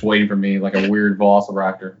 it's just waiting for me like a weird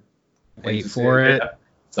velociraptor. Wait for it.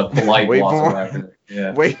 It's a polite velociraptor.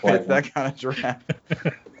 Yeah. Wait, it's that kind of giraffe.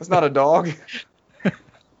 That's not a dog.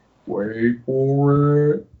 Wait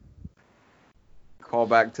for it. Call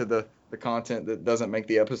back to the content that doesn't make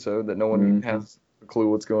the episode, that no one has a clue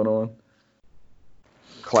what's going on.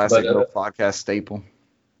 Classic little podcast staple.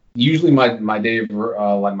 Usually my day of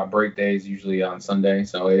like my break day is usually on Sunday,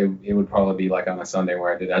 so it would probably be like on a Sunday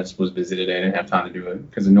where I just was busy today. I didn't have time to do it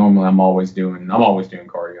because normally I'm always doing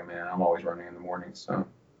cardio, man. I'm always running in the morning, so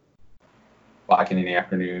biking in the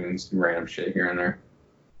afternoons, random shit here and there,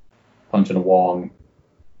 punching a wall at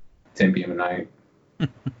 10 p.m. at night.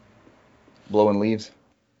 Blowing leaves.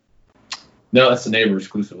 No, that's the neighbor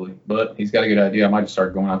exclusively, but he's got a good idea. I might just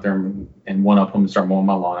start going out there and one up him and start mowing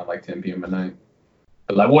my lawn at like 10 p.m. at night.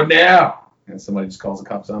 But like, what now? And somebody just calls the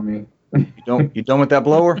cops on me. You done with that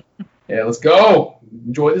blower? Yeah, let's go.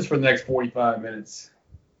 Enjoy this for the next 45 minutes.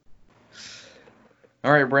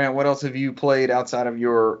 All right, Brant, what else have you played outside of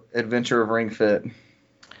your adventure of Ring Fit?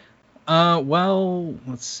 Well,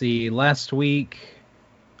 let's see. Last week,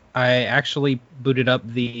 I actually booted up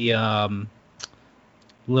the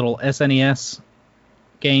little SNES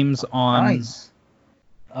games on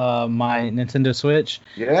my Nintendo Switch.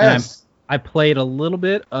 Yes. I played a little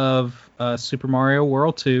bit of Super Mario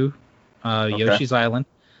World 2, Yoshi's Island.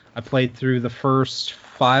 I played through the first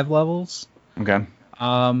 5 levels. Okay.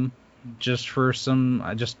 Just for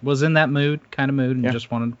I just was in that kind of mood, and just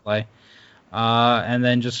wanted to play. And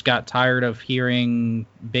then just got tired of hearing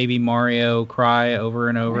Baby Mario cry over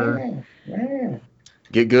and over.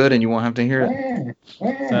 Get good and you won't have to hear it.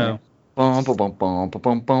 So, bum, bum, bum,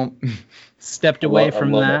 bum, bum. Stepped away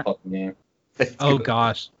from that. Game. Oh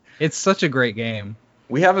gosh, it's such a great game.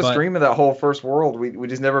 We have a stream of that whole first world. We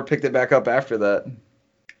just never picked it back up after that.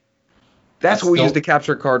 That's what we used the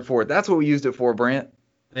capture card for. That's what we used it for, Brant.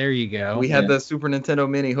 There you go. We had the Super Nintendo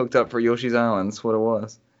Mini hooked up for Yoshi's Island. That's what it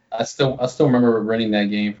was. I still remember renting that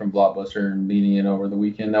game from Blockbuster and beating it over the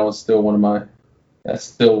weekend. That was still one of my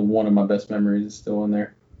best memories. It's still in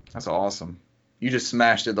there. That's awesome. You just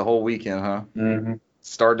smashed it the whole weekend, huh? Mm-hmm.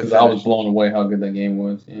 Start to finish. I was blown away how good that game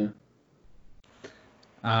was. Yeah.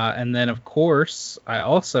 And then of course I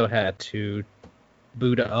also had to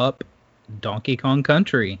boot up Donkey Kong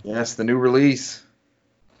Country. Yes, the new release.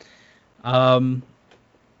 Gosh,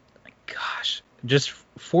 just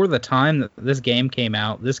for the time that this game came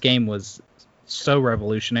out, this game was so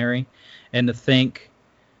revolutionary, and to think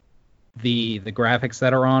the graphics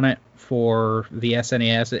that are on it for the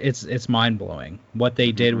SNES, it's mind blowing what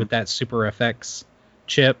they did with that Super FX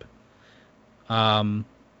chip.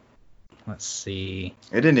 Let's see.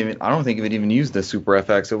 It didn't even. I don't think it even used the Super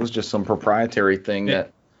FX. It was just some proprietary thing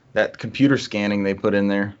that computer scanning they put in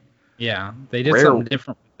there. Yeah, they did Rare, something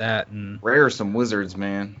different with that, and Rare are some wizards,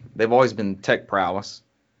 man. They've always been tech prowess.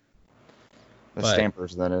 The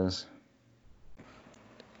Stampers, that is.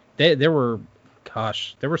 There were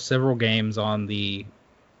several games on the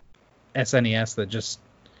SNES that just,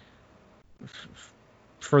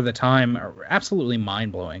 for the time, are absolutely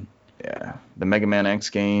mind blowing. Yeah, the Mega Man X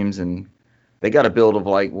games, and they got a build of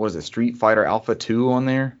like, what was it, Street Fighter Alpha 2 on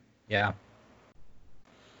there? Yeah.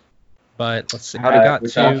 But let's see. I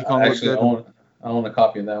own a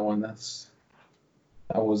copy of that one. That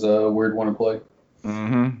was a weird one to play.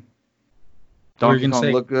 Mm-hmm. Donkey Kong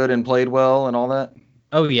looked good and played well and all that?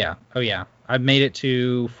 Oh, yeah. I made it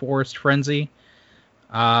to Forest Frenzy.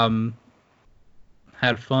 Had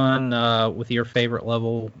fun with your favorite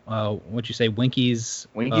level. What'd you say? Winky's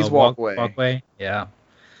Walkway? Yeah.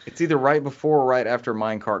 It's either right before or right after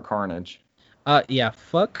Minecart Carnage. Yeah,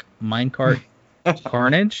 fuck Minecart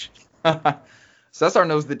Carnage. Cesar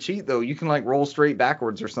knows the cheat, though. You can, like, roll straight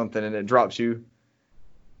backwards or something, and it drops you.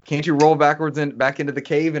 Can't you roll backwards and back into the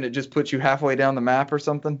cave, and it just puts you halfway down the map or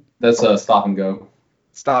something? That's a stop and go.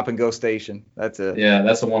 Stop and go station. That's it. Yeah,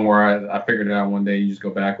 that's the one where I figured it out one day. You just go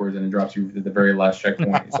backwards, and it drops you to the very last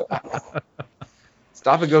checkpoint. So.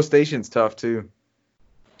 Stop and go station's tough, too.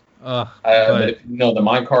 But the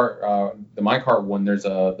minecart one, there's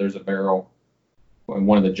a barrel in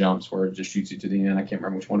one of the jumps where it just shoots you to the end. I can't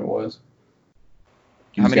remember which one it was.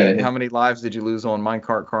 How many lives did you lose on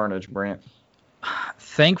Minecart Carnage, Brant?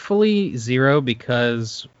 Thankfully, 0,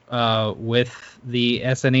 because with the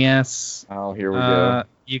SNES, here we go.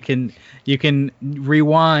 You can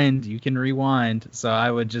rewind. So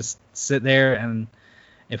I would just sit there, and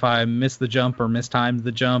if I missed the jump or mistimed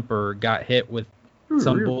the jump or got hit with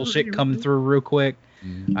some bullshit coming through real quick,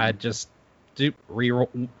 I'd just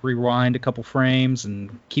rewind a couple frames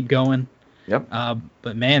and keep going. Yep.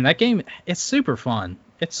 But man, that game, it's super fun.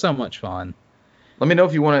 It's so much fun. Let me know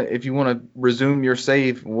if you want to resume your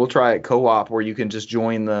save. We'll try it co-op where you can just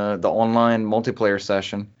join the online multiplayer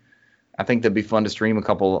session. I think that'd be fun to stream a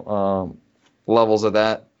couple levels of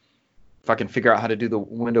that. If I can figure out how to do the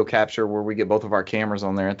window capture where we get both of our cameras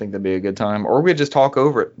on there, I think that'd be a good time. Or we could just talk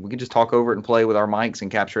over it. We could just talk over it and play with our mics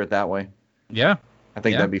and capture it that way. Yeah. I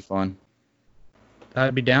think that'd be fun.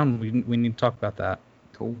 I'd be down. We need to talk about that.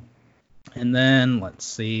 Cool. And then, let's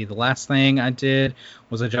see, the last thing I did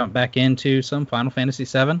was I jumped back into some Final Fantasy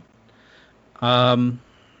VII.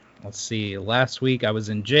 Let's see, last week I was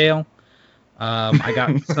in jail. I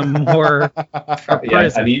got some more.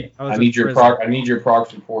 I need your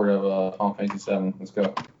progress report of Final Fantasy VII. Let's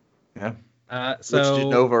go. Yeah. So which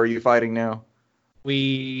Genova are you fighting now?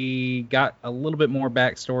 We got a little bit more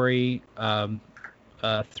backstory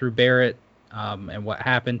through Barrett and what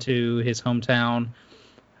happened to his hometown.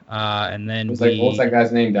 And then what's that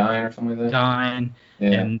guy's name? Dine or something like that? Dine. Yeah.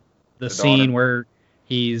 And the scene where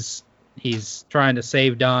he's trying to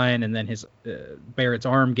save Dine, and then his Barrett's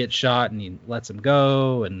arm gets shot, and he lets him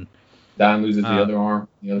go, and Dine loses the other arm.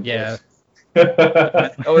 Yeah.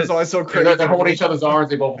 Oh, it's always so crazy. They're holding each other's arms.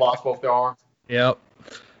 They both lost both their arms. Yep.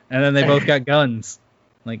 And then they both got guns.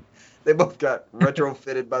 Like they both got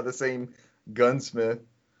retrofitted by the same gunsmith.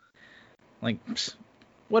 Like.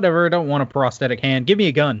 Whatever, I don't want a prosthetic hand. Give me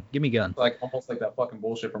a gun. Like almost like that fucking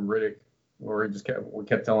bullshit from Riddick, where he just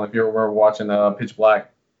kept telling, if you were watching Pitch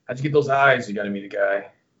Black, how'd you get those eyes? You got to meet a guy.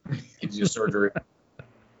 Gives you surgery.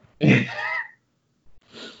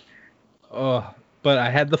 Oh, but I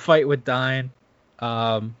had the fight with Dine,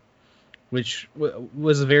 which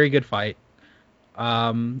was a very good fight.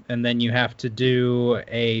 And then you have to do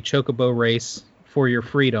a chocobo race for your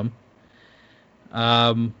freedom.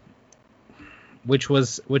 Which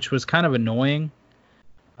was kind of annoying,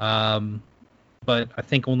 but I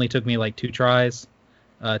think only took me like 2 tries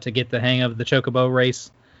to get the hang of the chocobo race.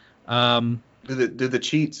 Do the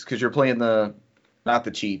cheats, because you're playing the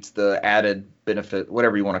added benefit,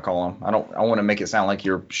 whatever you want to call them. I want to make it sound like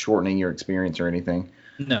you're shortening your experience or anything.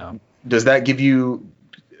 No. Does that give you?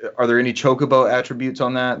 Are there any chocobo attributes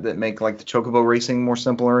on that make like the chocobo racing more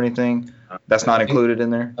simple or anything? That's not included in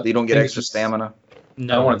there. You don't get extra stamina.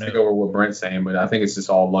 No, I don't want to take over what Brent's saying, but I think it's just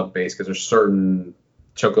all luck based, because there's certain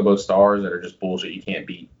chocobo stars that are just bullshit you can't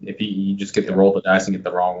beat. If you just get to roll the dice and get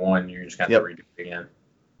the wrong one, you're just gonna have to redo it again.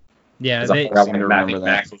 Yeah, I think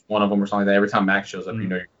Max was one of them or something like that. Every time Max shows up, you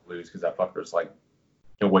know you're gonna lose, because that fucker's like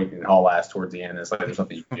waiting and haul ass towards the end. It's like there's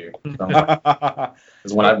nothing you can do.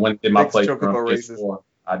 Because when I did my play PS4,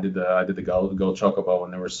 I did the gold chocobo,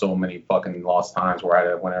 and there were so many fucking lost times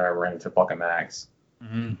where whenever I ran into fucking Max.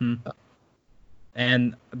 Mm-hmm.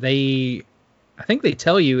 And I think they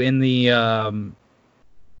tell you in the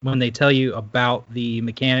when they tell you about the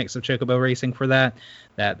mechanics of chocobo racing for that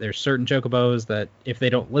there's certain chocobos that if they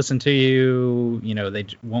don't listen to you, they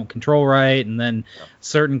won't control right, and then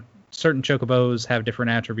certain chocobos have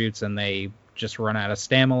different attributes and they just run out of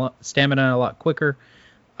stamina a lot quicker.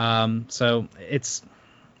 So it's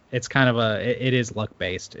kind of it is luck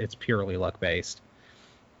based. It's purely luck based.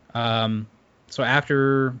 So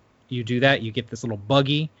after you do that, you get this little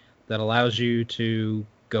buggy that allows you to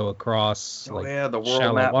go across the world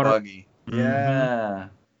shallow map water. buggy. Mm-hmm. Yeah.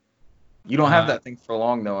 You don't have that thing for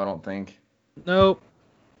long though, I don't think. Nope.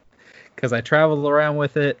 Because I traveled around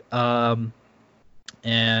with it, and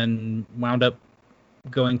wound up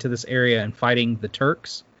going to this area and fighting the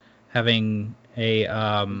Turks, having a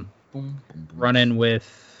run-in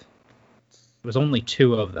with. It was only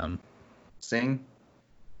 2 of them. Sing.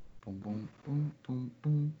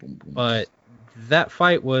 But that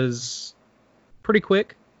fight was pretty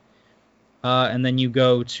quick. And then you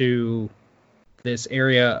go to this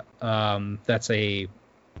area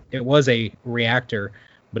it was a reactor,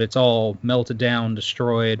 but it's all melted down,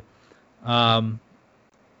 destroyed. And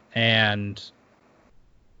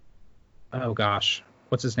oh gosh,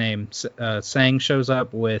 what's his name? Sang shows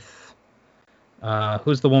up with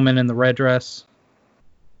who's the woman in the red dress?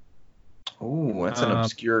 Oh, that's an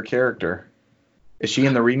obscure character. Is she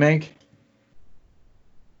in the remake?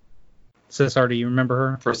 Cesar, do you remember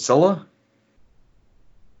her? Priscilla?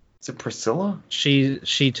 Is it Priscilla? She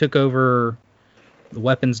took over the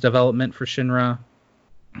weapons development for Shinra.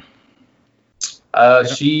 All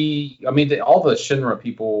the Shinra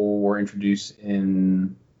people were introduced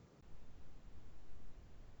in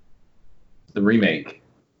the remake.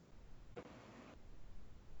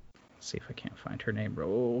 Let's see if I can't find her name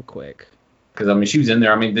real quick. Because, she was in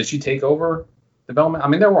there. Did she take over development?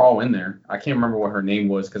 They were all in there. I can't remember what her name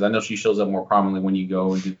was because I know she shows up more prominently when you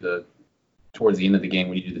go and do towards the end of the game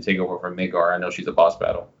when you do the takeover from Midgar. I know she's a boss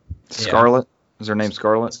battle. Scarlet? Is her name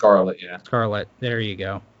Scarlet? Scarlet, yeah. Scarlet. There you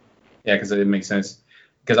go. Yeah, because it makes sense.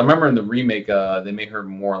 Because I remember in the remake, they made her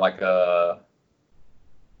more like a...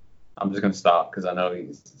 I'm just going to stop because I know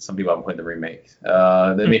some people haven't played the remake.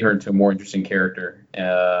 They made her into a more interesting character.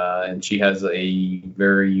 And she has a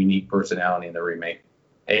very unique personality in the remake.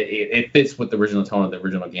 It fits with the original tone of the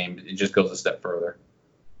original game. It just goes a step further.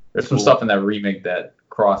 There's some stuff in that remake that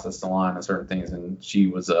crosses the line on certain things, and she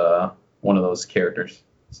was one of those characters.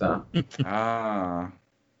 So.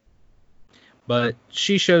 But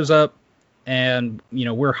she shows up, and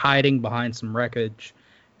we're hiding behind some wreckage,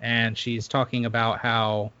 and she's talking about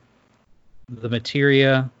how the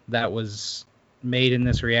materia that was made in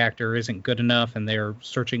this reactor isn't good enough, and they're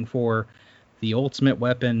searching for the ultimate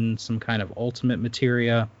weapon, some kind of ultimate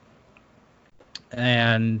materia.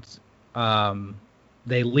 And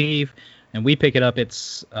they leave, and we pick it up.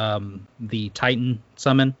 It's the Titan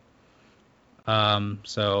summon.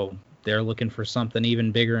 So they're looking for something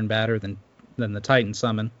even bigger and badder than the Titan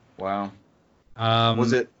summon. Wow.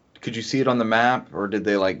 Could you see it on the map, or did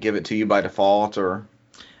they give it to you by default, or?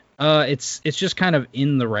 It's just kind of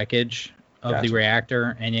in the wreckage of the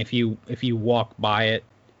reactor, and if you walk by it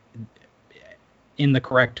in the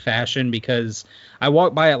correct fashion, because I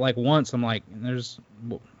walked by it once, I'm like, there's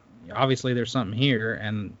something here,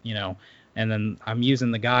 and and then I'm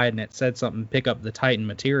using the guide and it said something, pick up the Titan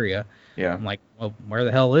materia. Yeah. I'm like, well, where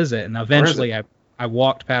the hell is it? And eventually I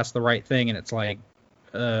walked past the right thing, and it's like,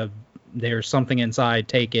 there's something inside,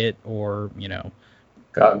 take it, or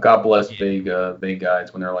God bless big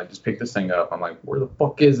guides when they're like, just pick this thing up. I'm like, where the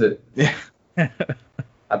fuck is it? Yeah.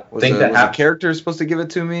 Was the character supposed to give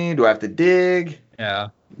it to me? Do I have to dig? Yeah.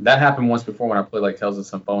 That happened once before when I played Tales of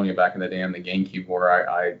Symphonia back in the day on the GameCube,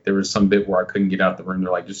 where there was some bit where I couldn't get out the room.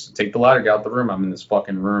 They're like, just take the ladder, get out the room. I'm in this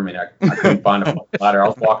fucking room, and I couldn't find a fucking ladder. I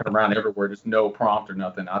was walking around everywhere, just no prompt or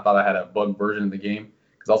nothing. I thought I had a bug version of the game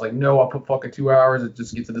because I was like, no, I'll put fucking 2 hours to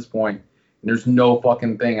just get to this point, and there's no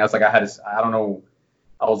fucking thing. I was like, I don't know.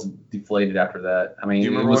 I was deflated after that. Do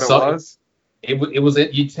you remember what it was?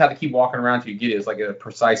 You just had to keep walking around till you get it. It was like a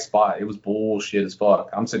precise spot. It was bullshit as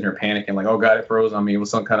fuck. I'm sitting here panicking like, oh god, it froze on me. It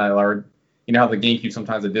was some kind of large, how the GameCube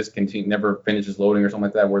sometimes the disc never finishes loading or something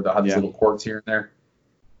like that, where they'll have these little quirks here and there,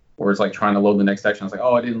 where it's like trying to load the next section. I was like,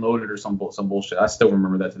 oh, I didn't load it or some bullshit. I still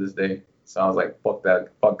remember that to this day. So I was like, fuck that,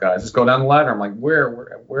 fuck guys, just go down the ladder. I'm like,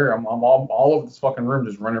 where? I'm all over this fucking room,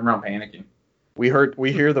 just running around panicking. We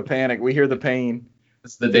hear the panic. We hear the pain.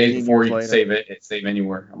 It's the day before you save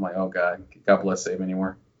anywhere. I'm like, oh god, God bless Save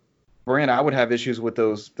Anywhere. Brand, I would have issues with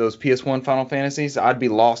those PS1 Final Fantasies. I'd be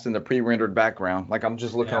lost in the pre-rendered background. I'm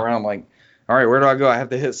just looking around, All right, where do I go? I have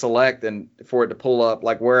to hit select and for it to pull up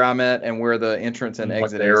like where I'm at and where the entrance and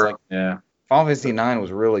exit is. Like, yeah. Final Fantasy IX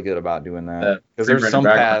was really good about doing that because there's some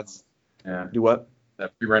background. paths. Yeah. Do what?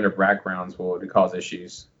 That pre-rendered backgrounds will cause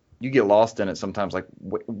issues. You get lost in it sometimes. Like,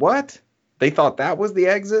 what? They thought that was the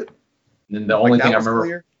exit? And then the only thing I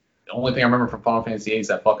remember from Final Fantasy VIII is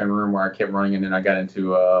that fucking room where I kept running and then I got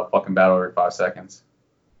into a fucking battle every 5 seconds.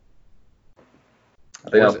 I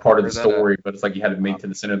think that was part of the story, but it's like you had to make to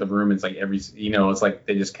the center of the room. It's like it's like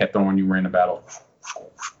they just kept on you random battle.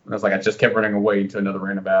 And I was like, I just kept running away into another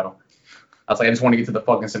random battle. I was like, I just want to get to the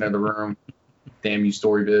fucking center of the room. Damn you,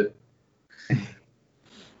 story bit.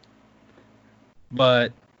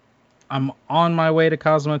 But I'm on my way to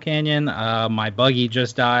Cosmo Canyon. My buggy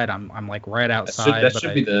just died. I'm like right outside. That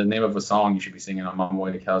should be the name of a song you should be singing. I'm on my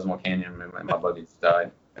way to Cosmo Canyon. My buggy just died.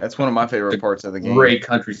 That's one of my favorite parts of the game. Great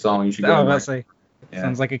country song. You should go.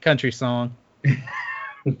 Sounds like a country song.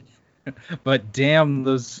 But damn,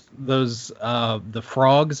 those the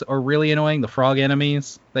frogs are really annoying. The frog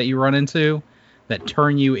enemies that you run into that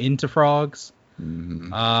turn you into frogs.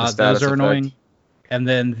 Mm-hmm. Those are annoying. And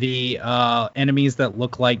then the enemies that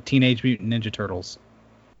look like Teenage Mutant Ninja Turtles.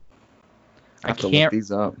 I can't look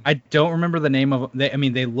these up. I don't remember the name of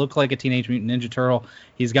them. They look like a Teenage Mutant Ninja Turtle.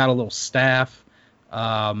 He's got a little staff,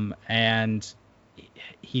 and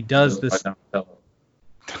he does this.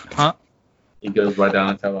 Huh? He goes by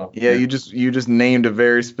Donatello. Yeah, you just named a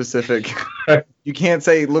very specific. You can't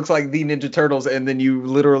say it looks like the Ninja Turtles and then you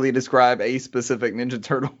literally describe a specific Ninja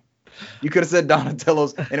Turtle. You could have said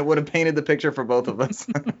Donatello's and it would have painted the picture for both of us.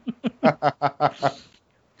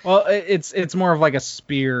 Well, it's more of like a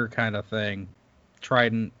spear kind of thing.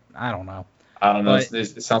 Trident. I don't know.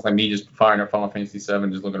 It sounds like me just firing up Final Fantasy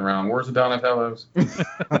VII, just looking around. Where's the Donatellos?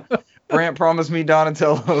 Brant promised me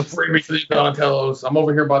Donatellos. Bring me to these Donatellos. I'm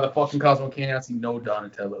over here by the fucking Cosmo Canyon. I see no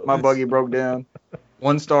Donatellos. My buggy broke down.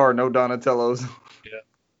 1 star, no Donatellos.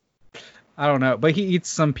 Yeah. I don't know, but he eats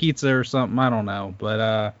some pizza or something. I don't know,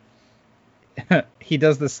 but he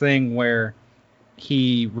does this thing where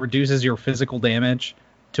he reduces your physical damage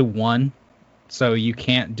to 1, so you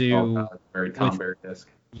can't do. Very Tom Berry-esque.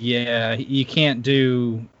 Yeah, you can't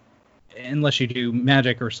do unless you do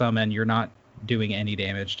magic or summon. You're not doing any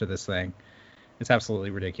damage to this thing. It's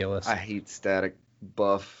absolutely ridiculous. I hate static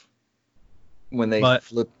buff when they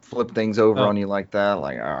flip things over on you like that.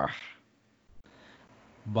 Like,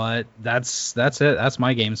 But that's it. That's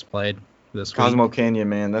my games played this week. Cosmo Canyon,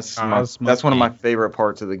 man. That's one of my favorite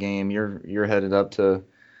parts of the game. You're headed up to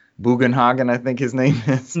Bugenhagen, I think his name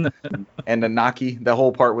is, and Nanaki. The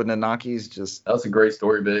whole part with Nanaki's just. That was a great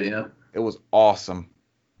story bit, yeah. It was awesome.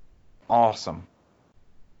 Awesome.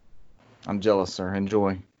 I'm jealous, sir.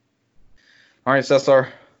 Enjoy. All right, Cesar.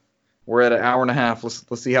 We're at an hour and a half.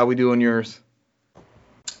 Let's see how we do on yours.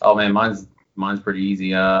 Oh man, mine's pretty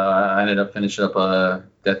easy. I ended up finishing up a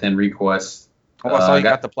Death End Request. Oh, I saw you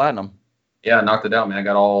got the platinum. Yeah, I knocked it out, man. I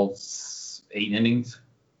got all 8 endings.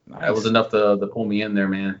 Nice. That was enough to pull me in there,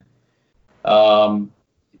 man.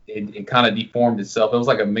 It kind of deformed itself. It was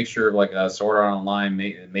like a mixture of like a Sword Art Online,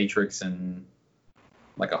 Matrix, and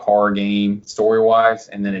like a horror game story-wise,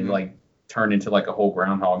 and then it like turned into like a whole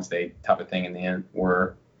Groundhog's Day type of thing in the end,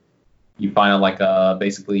 where you find out like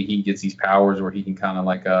basically he gets these powers where he can kind of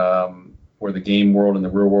like where the game world and the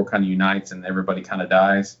real world kind of unites and everybody kind of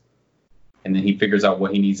dies, and then he figures out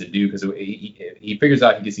what he needs to do because he figures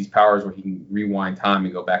out he gets these powers where he can rewind time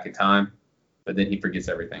and go back in time, but then he forgets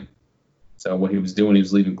everything. So what he was doing, he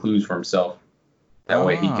was leaving clues for himself. That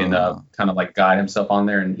way he can kind of like guide himself on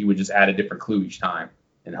there, and he would just add a different clue each time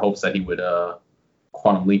in hopes that he would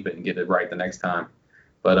quantum leap it and get it right the next time.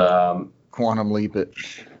 But quantum leap it.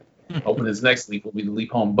 Hoping his next leap will be the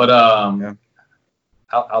leap home. But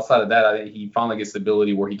outside of that, I think he finally gets the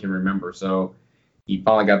ability where he can remember. So he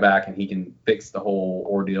finally got back and he can fix the whole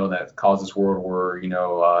ordeal that caused this world where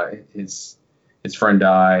his friend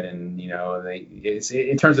died, and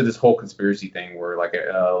it turns into this whole conspiracy thing where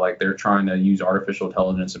like they're trying to use artificial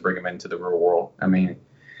intelligence to bring him into the real world. I mean,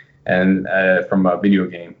 and from a video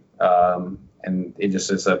game, and it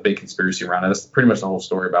just is a big conspiracy around it. That's pretty much the whole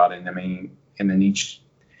story about it. And I mean, and then each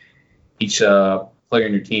player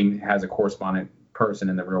in your team has a corresponding person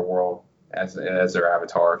in the real world as their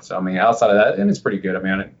avatar. So I mean, outside of that, and it's pretty good. I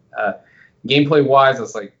mean, gameplay wise,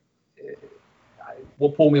 it's like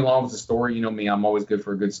what pulled me along was the story. You know me, I'm always good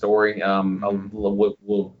for a good story. What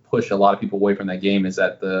will push a lot of people away from that game is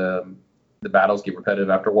that the battles get repetitive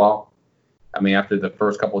after a while. I mean, after the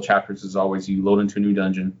first couple of chapters is always you load into a new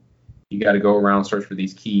dungeon. You got to go around search for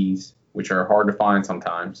these keys, which are hard to find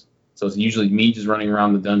sometimes. So it's usually me just running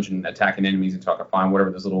around the dungeon attacking enemies until I can find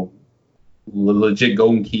whatever this little legit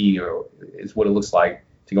golden key, or is what it looks like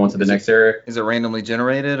to go into the next area. Is it randomly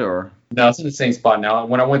generated or? No, it's in the same spot now.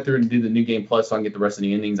 When I went through and did the new game plus so I can get the rest of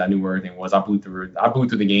the endings, I knew where everything was. I blew through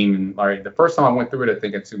the game, and the first time I went through it, I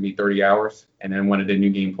think it took me 30 hours, and then when I did new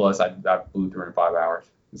game plus, I blew through in 5 hours.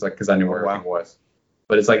 It's like because I knew where everything was.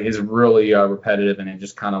 But it's like it's really repetitive, and it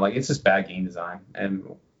just kind of like it's just bad game design, and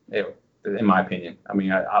in my opinion, I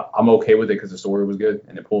mean I'm okay with it because the story was good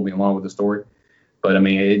and it pulled me along with the story. But I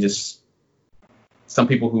mean it just some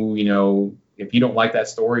people who if you don't like that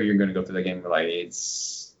story, you're going to go through the game and be like,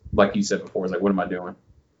 it's like you said before, it's like, what am I doing?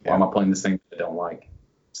 Why am I playing this thing that I don't like?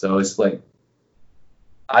 So it's like,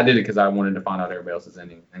 I did it because I wanted to find out everybody else's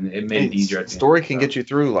ending, and it made it easier. Story can get you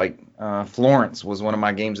through. Like Florence was one of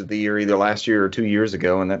my games of the year, either last year or 2 years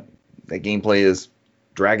ago, and that gameplay is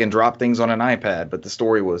drag and drop things on an iPad, but the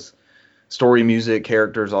story was music,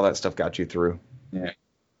 characters, all that stuff got you through. Yeah.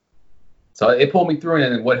 So it pulled me through,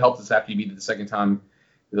 and then what helped is after you beat it the second time.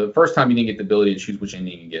 The first time you didn't get the ability to choose which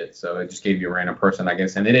ending you get, so it just gave you a random person, I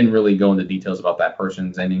guess, and they didn't really go into details about that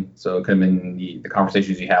person's ending, so it could have been the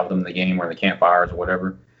conversations you have with them in the game or in the campfires or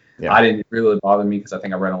whatever. Yeah. I didn't really bother me because I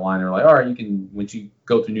think I read online, they're like, all right, you can, once you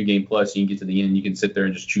go through New Game Plus, you can get to the end, you can sit there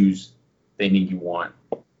and just choose the ending you want.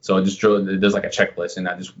 So it does like a checklist, and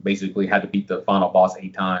I just basically had to beat the final boss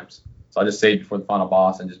 8 times. So I just saved before the final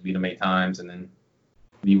boss and just beat him 8 times, and then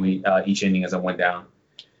view each ending as I went down.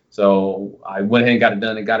 So I went ahead and got it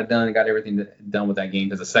done, and got everything done with that game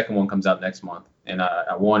because the second one comes out next month. And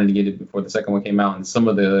I wanted to get it before the second one came out, and some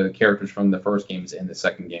of the characters from the first game is in the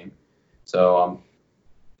second game. So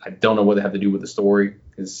I don't know what they have to do with the story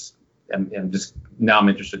because I'm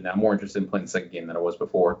interested now. I'm more interested in playing the second game than I was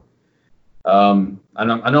before. I know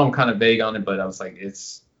I'm kind of vague on it, but I was like,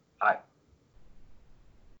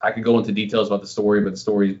 I could go into details about the story, but the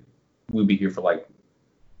story will be here for like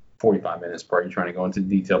 45 minutes probably trying to go into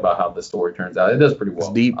detail about how the story turns out. It does pretty well.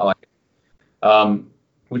 It's deep. I like it.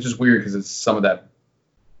 Which is weird because it's some of that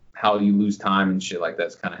how you lose time and shit like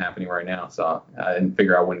that's kind of happening right now. So I didn't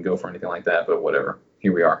figure I wouldn't go for anything like that, but whatever.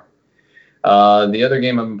 Here we are. The other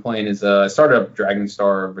game I've been playing is I started up Dragon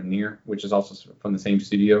Star Veneer, which is also from the same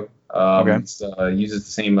studio. Okay. It uses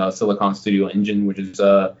the same Silicon Studio engine, which is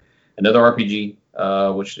another RPG,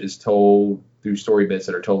 which is told through story bits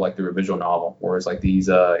that are told like through a visual novel, whereas like these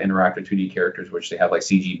interactive 2D characters, which they have like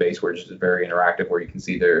CG based, where it's just very interactive, where you can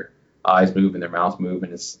see their eyes move and their mouths move,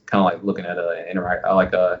 and it's kind of like looking at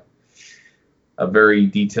a very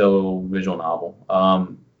detailed visual novel.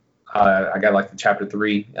 I got like the chapter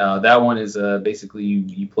 3. That one is basically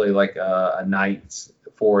you play like a knight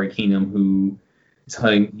for a kingdom who is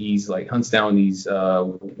hunting. He's like hunts down these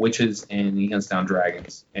witches, and he hunts down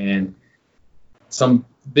dragons. And some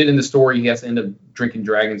bit in the story, he has to end up drinking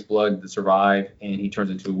dragon's blood to survive, and he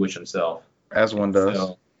turns into a witch himself. As one does.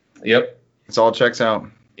 So, yep. It all checks out.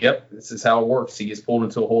 Yep, this is how it works. He gets pulled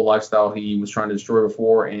into a whole lifestyle he was trying to destroy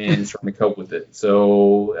before, and is trying to cope with it.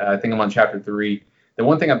 So I think I'm on chapter 3. The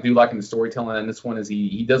one thing I do like in the storytelling in this one is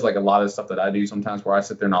he does like a lot of stuff that I do sometimes, where I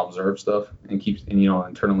sit there and I'll observe stuff and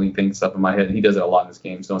internally think stuff in my head. He does it a lot in this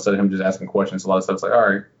game. So instead of him just asking questions, a lot of stuff's like, all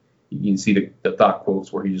right, you can see the thought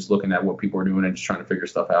quotes where he's just looking at what people are doing and just trying to figure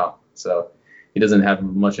stuff out. So he doesn't have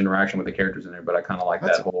much interaction with the characters in there, but I kind of like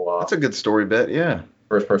that whole. That's a good story bit, yeah.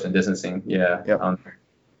 First person distancing, yeah. Yep.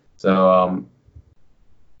 So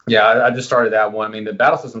I just started that one. I mean, the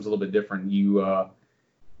battle system's a little bit different.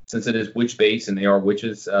 Since it is witch based and they are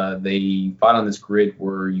witches, they fight on this grid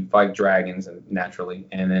where you fight dragons naturally,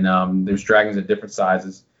 and then there's dragons at different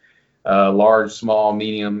sizes, large, small,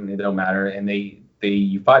 medium, it don't matter, and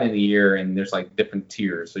you fight in the air, and there's like different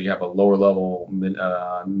tiers. So you have a lower level, mid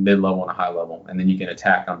level, and a high level, and then you can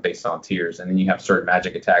attack based on tiers, and then you have certain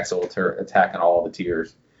magic attacks that will attack on all the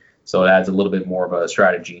tiers. So it adds a little bit more of a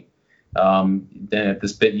strategy. Then at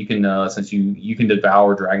this bit you can since you can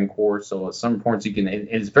devour dragon cores, so at some points you can,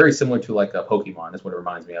 it's very similar to like a Pokemon. That's what it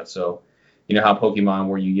reminds me of. So you know how Pokemon,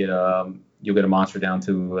 where you get you'll get a monster down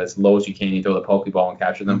to as low as you can, you throw the Pokeball and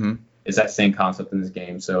capture them. Mm-hmm. It's that same concept in this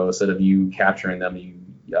game. So instead of you capturing them, you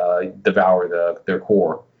devour their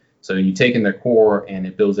core. So you take in their core, and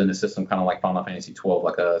it builds in a system kind of like Final Fantasy 12,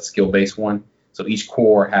 like a skill based one. So each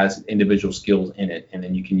core has individual skills in it, and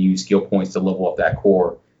then you can use skill points to level up that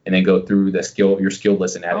core, and then go through your skill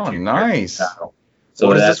list and add it to your nice. battle. So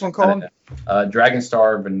what is this one called? Dragon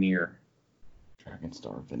Star Veneer. Dragon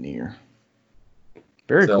Star Veneer.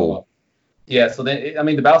 Very cool. Yeah, so then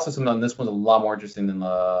the battle system on this one's a lot more interesting than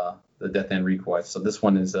the Death End Request. So this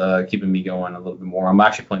one is keeping me going a little bit more. I'm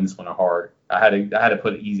actually playing this one hard. I had to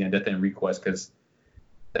put it easy on Death End Request because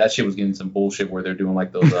that shit was getting some bullshit where they're doing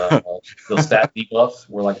like those stat debuffs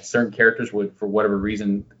where like certain characters would, for whatever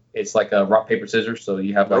reason, it's like a rock paper scissors. So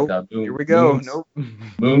you have like a Here we go.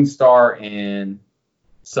 Moon, star, and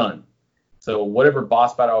sun. So whatever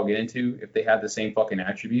boss battle I'll get into, if they have the same fucking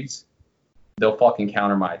attributes, they'll fucking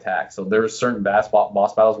counter my attack. So there's certain boss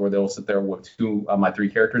battles where they'll sit there with 2 of my 3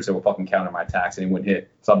 characters that will fucking counter my attacks and it wouldn't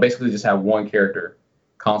hit. So I basically just have one character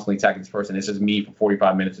constantly attacking this person. It's just me for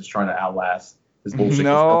 45 minutes just trying to outlast this bullshit.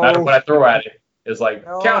 No matter what I throw at it, it's like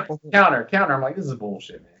counter. I'm like, this is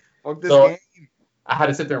bullshit, man. Fuck this game. I had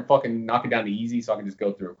to sit there and fucking knock it down to easy so I could just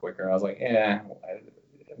go through it quicker. I was like,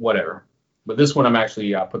 whatever. But this one, I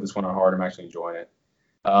put this one on hard. I'm actually enjoying it.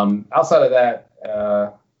 Outside of that,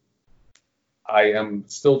 I am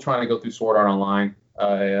still trying to go through Sword Art Online.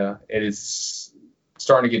 It is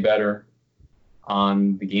starting to get better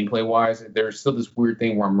on the gameplay wise. There's still this weird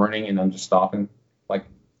thing where I'm running and I'm just stopping. Like,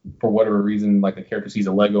 for whatever reason, like the character sees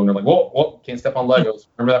a Lego and they're like, whoa, can't step on Legos.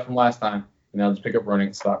 Remember that from last time. And I'll just pick up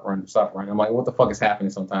running, stop running. I'm like, what the fuck is happening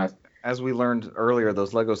sometimes? As we learned earlier,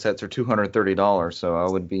 those Lego sets are $230, so I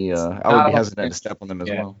would be hesitant to step on them as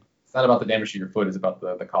well. It's not about the damage to your foot; it's about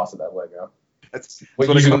the cost of that Lego. That's what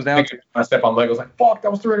it comes down to. When I step on Legos, like fuck,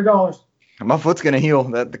 that was $300. My foot's gonna heal.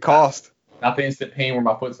 The cost. Not the instant pain where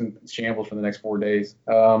my foot's in shambles for the next 4 days.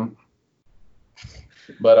 Death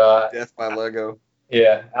by Lego.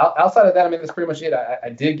 Yeah. Outside of that, I mean, that's pretty much it. I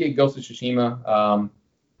did get Ghost of Tsushima.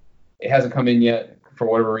 It hasn't come in yet. For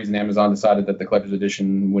whatever reason, Amazon decided that the collector's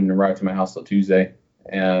edition wouldn't arrive to my house till Tuesday.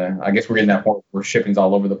 And I guess we're getting that point where shipping's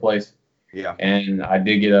all over the place. Yeah. And I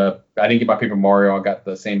didn't get my Paper Mario. I got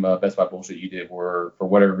the same Best Buy bullshit you did, where for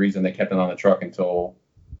whatever reason they kept it on the truck until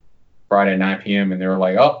Friday at 9 p.m. and they were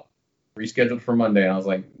like, oh, rescheduled for Monday. And I was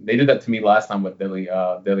like, they did that to me last time with Daily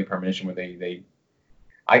Premonition, where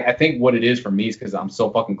I think what it is for me is because I'm so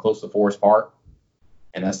fucking close to Forest Park.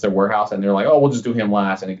 And that's their warehouse, and they're like, oh, we'll just do him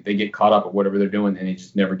last, and they get caught up at whatever they're doing, and they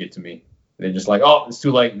just never get to me. They're just like, oh, it's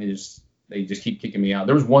too late, and they just keep kicking me out.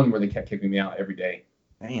 There was one where they kept kicking me out every day.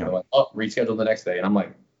 Damn. They're like, oh, reschedule the next day, and I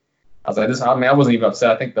was like, I wasn't even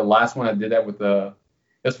upset. I think the last one I did that with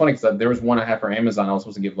it's funny because there was one I had for Amazon. I was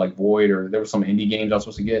supposed to get like Void, or there was some indie games I was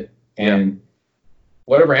supposed to get, and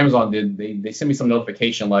whatever Amazon did, they sent me some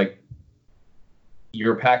notification like,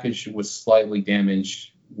 your package was slightly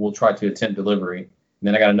damaged. We'll try to attempt delivery. And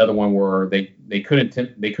then I got another one where they couldn't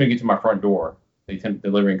get to my front door. They attempted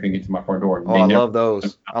delivery and couldn't get to my front door. I love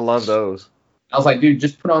those. I was like, dude,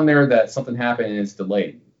 just put on there that something happened and it's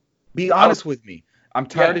delayed. Be honest with me. I'm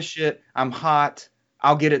tired of shit. I'm hot.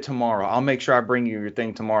 I'll get it tomorrow. I'll make sure I bring you your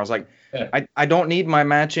thing tomorrow. It's like, I don't need my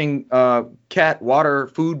matching cat water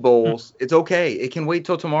food bowls. It's okay. It can wait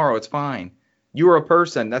till tomorrow. It's fine. You're a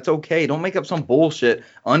person. That's okay. Don't make up some bullshit,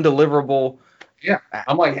 undeliverable. Yeah.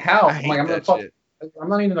 I'm like, how? I'm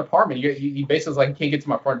not in an apartment. You basically like, you can't get to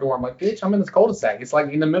my front door. I'm like, bitch, I'm in this cul-de-sac. It's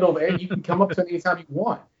like in the middle of air. You can come up to me anytime you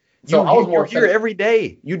want. So you're here every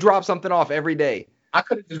day. You drop something off every day. I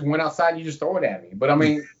could have just went outside and you just throw it at me. But I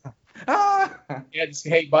mean, just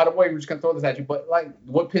hey, by the way, we're just gonna throw this at you. But like,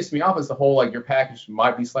 what pissed me off is the whole like your package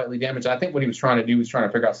might be slightly damaged. I think what he was trying to do was trying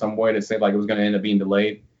to figure out some way to say like it was gonna end up being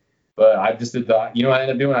delayed. But I just did what I ended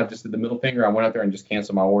up doing? I just did the middle finger. I went out there and just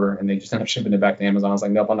canceled my order, and they just ended up shipping it back to Amazon. I was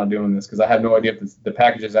like, nope, I'm not doing this because I have no idea if the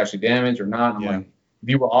package is actually damaged or not. I'm like, if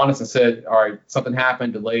you were honest and said, all right, something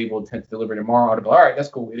happened, delayed, we'll attempt to deliver tomorrow, I'd be like, all right, that's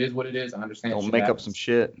cool. It is what it is. I understand. Don't make up some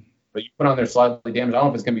shit. But you put on there slightly damaged. I don't know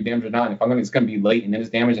if it's going to be damaged or not. And if it's going to be late and then it's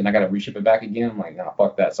damaged and I got to reship it back again, I'm like, nah,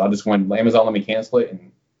 fuck that. So I just went, Amazon let me cancel it,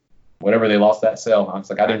 and whatever, they lost that sale. I was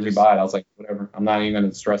like, I didn't rebuy it. I was like, whatever. I'm not even going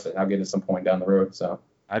to stress it. I'll get it at some point down the road. So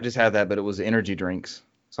I just had that, but it was energy drinks.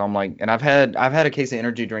 So I'm like, and I've had a case of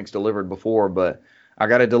energy drinks delivered before, but I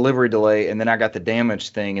got a delivery delay, and then I got the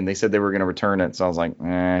damaged thing, and they said they were going to return it. So I was like,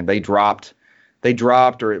 they dropped,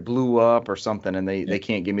 or it blew up or something, and they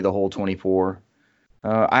can't give me the whole 24.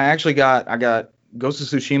 I got Ghost of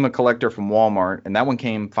Tsushima Collector from Walmart, and that one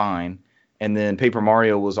came fine. And then Paper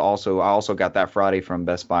Mario I also got that Friday from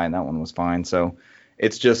Best Buy, and that one was fine. So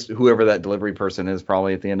it's just whoever that delivery person is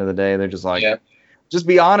probably at the end of the day. They're just like, just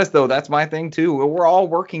be honest, though. That's my thing, too. We're all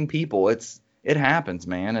working people. It happens,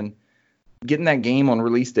 man. And getting that game on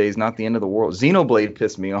release day is not the end of the world. Xenoblade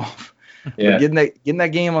pissed me off. Yeah. Getting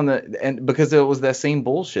that game and because it was that same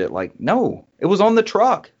bullshit. Like, no, it was on the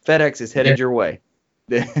truck. FedEx is headed your way.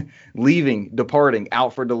 Departing,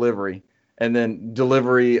 out for delivery. And then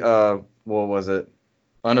delivery, what was it?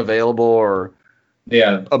 Unavailable or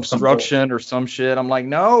obstruction or some shit. I'm like,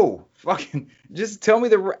 no, fucking just tell me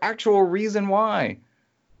the actual reason why.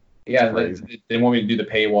 Yeah, they want me to do the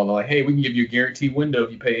paywall. They're like, hey, we can give you a guaranteed window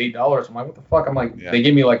if you pay $8. I'm like, what the fuck? I'm like, they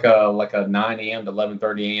give me like a 9 a.m. to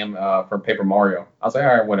 11:30 a.m. For Paper Mario. I was like,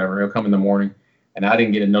 all right, whatever. It'll come in the morning. And I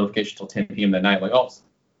didn't get a notification till 10 p.m. that night. Like, oh,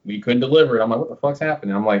 we couldn't deliver it. I'm like, what the fuck's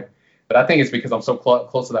happening? I'm like, but I think it's because I'm so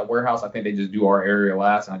close to that warehouse. I think they just do our area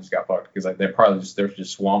last, and I just got fucked because like they're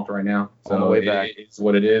just swamped right now. So on the way back, it's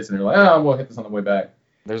what it is, and they're like, oh, we'll hit this on the way back.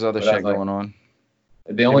 There's other shit going on.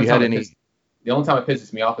 The only time it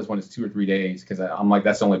pisses me off is when it's 2 or 3 days because I'm like,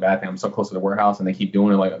 that's the only bad thing. I'm so close to the warehouse, and they keep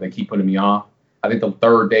doing it, like they keep putting me off. I think the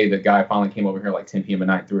third day, the guy finally came over here like 10 p.m. at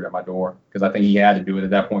night, threw it at my door because I think he had to do it at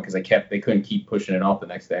that point because they couldn't keep pushing it off the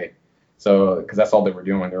next day. So, because that's all they were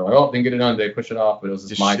doing. They were like, oh, didn't get it done. They push it off, but it was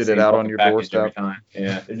just my shit it out on your doorstep every time.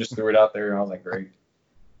 Yeah, they just threw it out there, and I was like, great.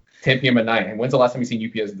 10 p.m. at night. And when's the last time you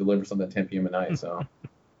seen UPS deliver something at 10 p.m. at night? So,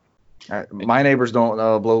 my neighbors don't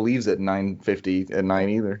blow leaves at 9:50 at night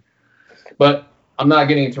either. But I'm not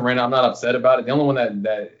getting into rent. I'm not upset about it. The only one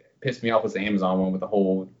that pissed me off was the Amazon one with the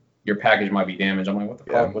whole your package might be damaged. I'm like, what the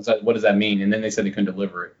fuck? What's that? What does that mean? And then they said they couldn't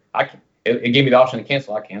deliver it. It gave me the option to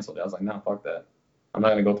cancel. I canceled it. I was like, nah, fuck that. I'm not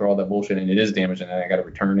gonna go through all that bullshit, and it is damaged, and I got to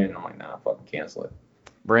return it. And I'm like, nah, fucking cancel it.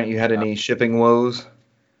 Brent, you had any shipping woes?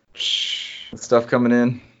 Stuff coming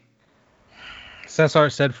in? Cesar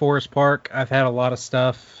said Forest Park. I've had a lot of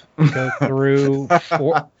stuff go through.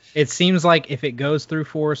 It seems like if it goes through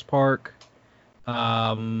Forest Park,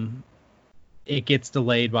 it gets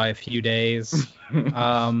delayed by a few days.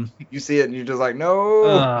 You see it and you're just like,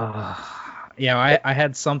 no. Yeah, I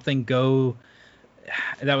had something go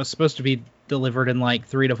that was supposed to be delivered in like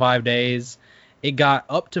 3 to 5 days. It got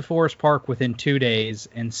up to Forest Park within 2 days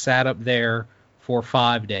and sat up there for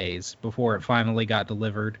 5 days before it finally got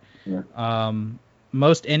delivered. Yeah.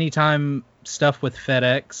 Most anytime stuff with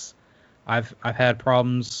FedEx, I've had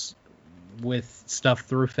problems with stuff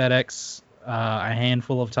through FedEx a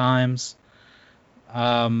handful of times.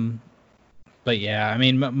 But yeah, I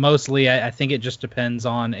mean, mostly I think it just depends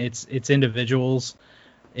on it's individuals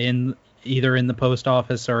in either in the post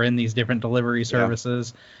office or in these different delivery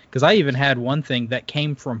services. Because I even had one thing that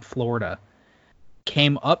came from Florida,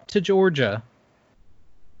 came up to Georgia.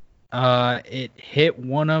 It hit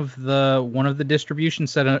one of the distribution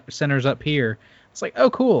centers up here. It's like,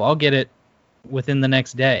 oh, cool, I'll get it within the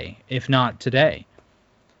next day, if not today.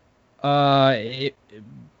 2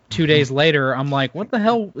 days later, I'm like, what the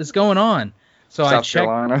hell is going on? So I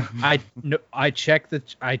checked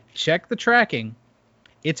the tracking.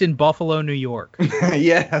 It's in Buffalo, New York.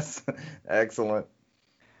 Yes. Excellent.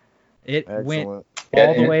 It went all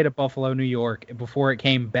the way to Buffalo, New York before it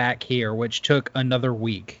came back here, which took another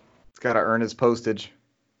week. It's got to earn its postage.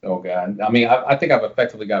 Oh, God. I mean, I think I've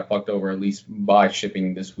effectively got fucked over at least by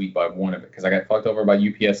shipping this week by one of it because I got fucked over by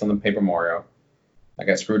UPS on the Paper Mario. I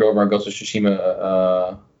got screwed over on Ghost of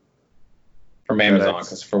Tsushima from Amazon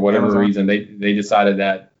because for whatever reason they decided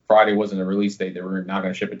that Friday wasn't a release date. They were not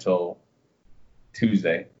going to ship it till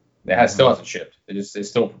Tuesday. Still hasn't shipped. It's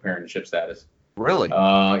still preparing to ship status. Really?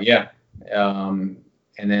 Yeah. And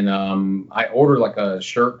then I ordered like a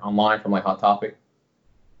shirt online from like Hot Topic,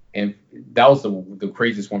 and that was the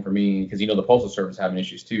craziest one for me because the Postal Service having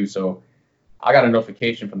issues too. So I got a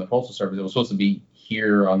notification from the Postal Service. It was supposed to be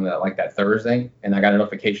here on that Thursday, and I got a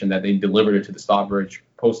notification that they delivered it to the Stockbridge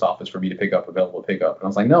post office for me to pick up, available to pick up. And I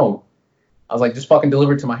was like, no. I was like, just fucking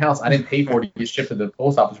deliver it to my house. I didn't pay for it to get shipped to the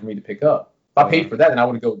post office for me to pick up. If I paid for that, then I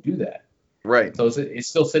would go do that. Right. So it's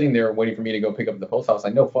still sitting there waiting for me to go pick up at the post office.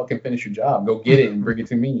 Like, no, fucking finish your job. Go get it and bring it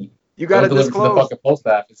to me. You got to deliver to the fucking post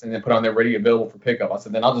office and then put on there ready available for pickup. I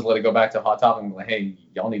said, then I'll just let it go back to Hot Topic and be like, hey,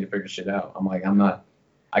 y'all need to figure shit out. I'm like,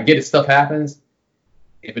 I get it. Stuff happens.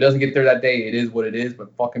 If it doesn't get there that day, it is what it is,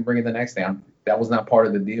 but fucking bring it the next day. That was not part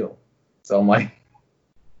of the deal. So I'm like,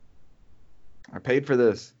 I paid for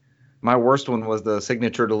this. My worst one was the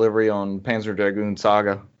signature delivery on Panzer Dragoon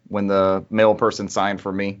Saga when the mail person signed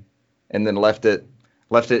for me and then left it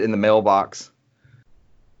in the mailbox.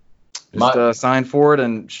 Just signed for it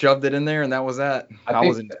and shoved it in there, and that was that. I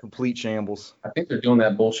was in complete shambles. I think they're doing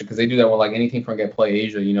that bullshit because they do that with like anything from Get Play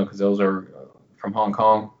Asia, because those are from Hong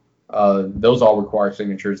Kong. Those all require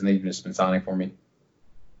signatures, and they've just been signing for me.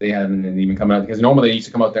 They haven't even come out because normally they used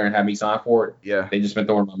to come out there and have me sign for it. Yeah. They just been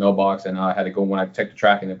throwing in my mailbox, and I had to go when I checked the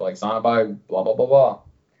tracking. They'd be like, signed by blah blah blah blah.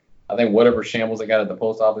 I think whatever shambles they got at the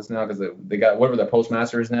post office now, because they got whatever the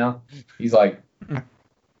postmaster is now. He's like a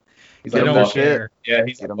bucket. Yeah,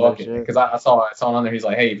 he's a bucket. Because I saw it on there. He's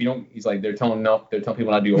like, hey, if you don't, he's like, they're telling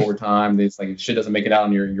people not to do overtime. It's like shit doesn't make it out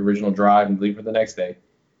on your original drive and leave for the next day.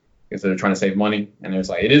 Because they're trying to save money, and it's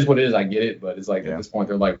like, it is what it is. I get it, but it's like at this point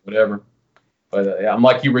they're like, whatever. But I'm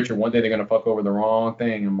like you, Richard. One day they're gonna fuck over the wrong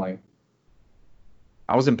thing. I'm like,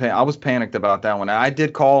 I was panicked about that one. I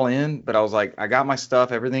did call in, but I was like, I got my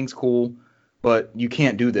stuff, everything's cool, but you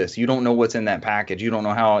can't do this. You don't know what's in that package. You don't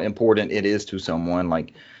know how important it is to someone.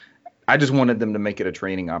 Like, I just wanted them to make it a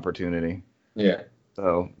training opportunity. Yeah.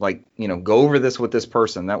 So, like, go over this with this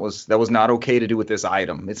person. That was not okay to do with this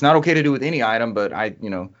item. It's not okay to do with any item, but I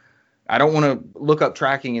don't want to look up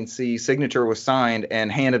tracking and see signature was signed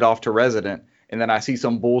and hand it off to resident, and then I see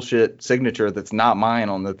some bullshit signature that's not mine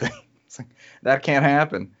on the thing. It's like, that can't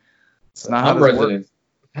happen. It's not how I'm this resident. works.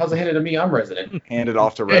 How's it handed to me? I'm resident. Hand it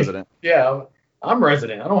off to resident. Yeah, I'm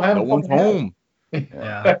resident. I don't have No a one's fucking house. home.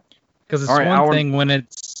 Yeah. Because it's All right, one thing when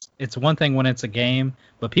it's one thing when it's a game,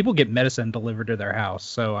 but people get medicine delivered to their house.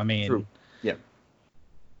 So I mean, True. Yeah.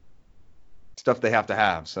 Stuff they have to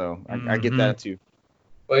have. So I get that too.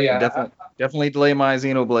 But yeah, Definitely delay my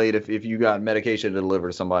Xenoblade if you got medication to deliver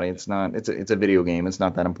to somebody. It's a video game. It's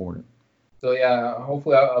not that important. So yeah,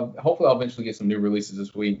 hopefully I'll eventually get some new releases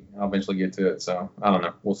this week. I'll eventually get to it. So I don't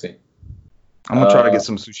know. We'll see. I'm gonna try to get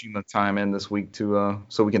some Tsushima time in this week to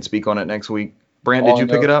so we can speak on it next week. Brant, did you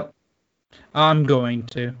pick it up? I'm going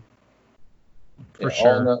to. For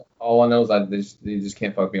sure. All I know is they just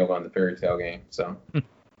can't fuck me over on the Fairy Tail game. So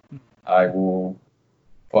I will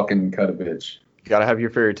fucking cut a bitch. You gotta have your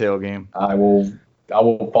Fairy Tail game. I will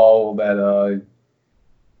follow that.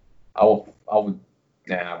 I would.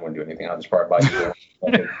 Nah, I wouldn't do anything. I'll just probably buy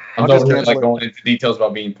it. I'm just going into details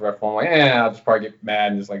about being threatful. I'm like, I'll just probably get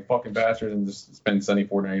mad and just like fucking bastards and just spend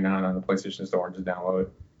 $74.99 on the PlayStation Store and just download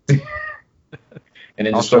it. And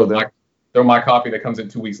then just throw my copy that comes in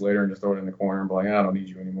 2 weeks later and just throw it in the corner and be like, I don't need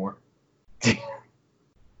you anymore.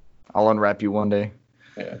 I'll unwrap you one day.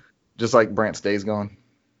 Yeah. Just like Brant's Days Gone.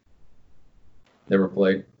 Never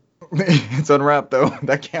played. It's unwrapped though.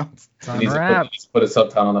 That counts. It's unwrapped. Put a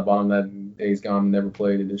subtitle on the bottom that Days Gone Never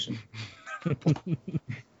Played edition.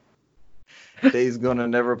 Days Gonna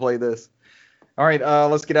never play this. All right,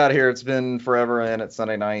 let's get out of here. It's been forever, and it's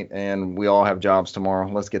Sunday night, and we all have jobs tomorrow.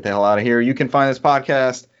 Let's get the hell out of here. You can find this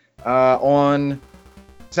podcast on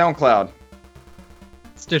SoundCloud,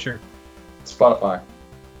 Stitcher, Spotify,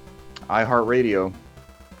 iHeartRadio,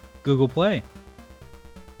 Google Play,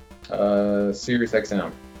 Sirius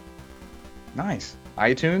XM. Nice.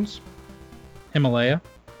 iTunes, Himalaya.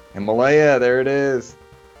 There it is.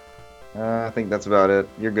 I think that's about it.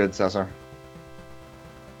 You're good, Cesar.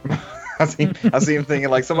 I see him thinking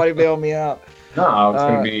like, somebody bail me out. No, I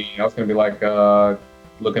was gonna be like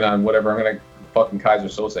looking on whatever. I'm gonna fucking Kaiser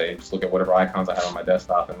Sose, just look at whatever icons I have on my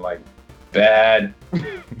desktop and like bad,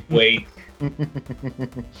 wait,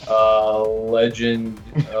 legend,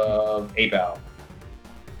 Ape Out.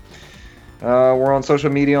 We're on social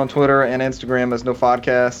media on Twitter and Instagram as No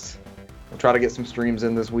Podcast. We'll try to get some streams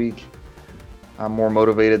in this week. I'm more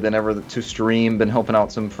motivated than ever to stream. Been helping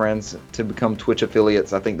out some friends to become Twitch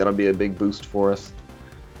affiliates. I think that'll be a big boost for us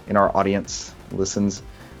in our audience listens.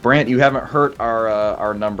 Brant, you haven't hurt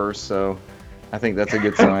our numbers, so I think that's a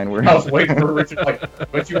good sign. I was waiting for Richard,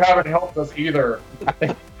 but you haven't helped us either.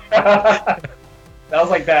 That was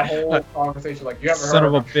like that whole conversation. Like, you haven't Son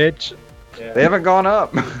of a bitch. Yeah. They haven't gone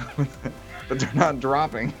up, but they're not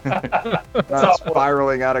dropping. Not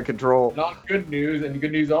spiraling out of control. Not good news and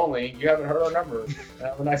good news only. You haven't heard our numbers.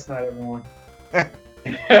 Have a nice night, everyone.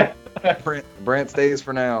 Brant stays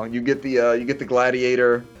for now. You get the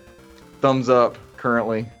gladiator thumbs up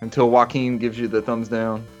currently until Joaquin gives you the thumbs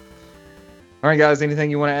down. All right, guys.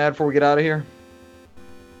 Anything you want to add before we get out of here?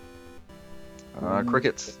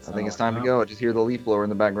 Crickets. I think it's time to go. I just hear the leaf blower in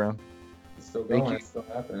the background. It's still going. It's still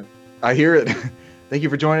happening. I hear it. Thank you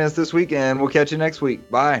for joining us this week, and we'll catch you next week.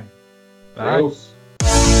 Bye. Bye. Gross.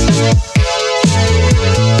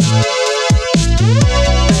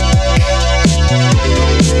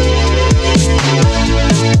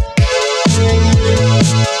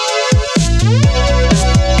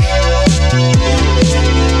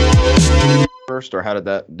 First, or how did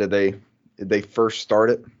they first start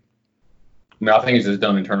it? No, I think it's just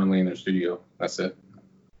done internally in their studio. That's it.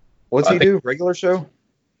 What's he do? Regular show?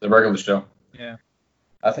 The regular show. Yeah.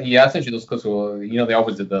 I sent you those clips. He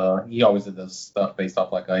always did the stuff based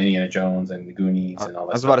off like Indiana Jones and the Goonies and all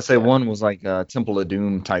that. I was about to say one was like Temple of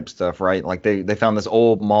Doom type stuff, right? Like they found this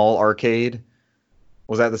old mall arcade.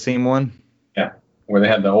 Was that the same one? Yeah, where they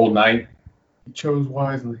had the old knight. He chose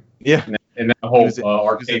wisely. Yeah. And then the whole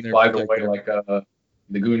arcade flies away like the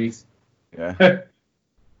Goonies. Yeah.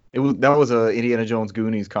 That was a Indiana Jones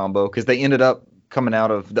Goonies combo because they ended up coming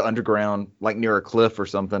out of the underground like near a cliff or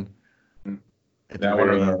something. That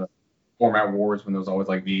were the format wars when there was always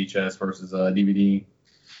like VHS versus DVD.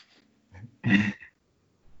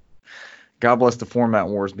 God bless the format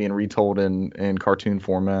wars being retold in cartoon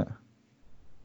format.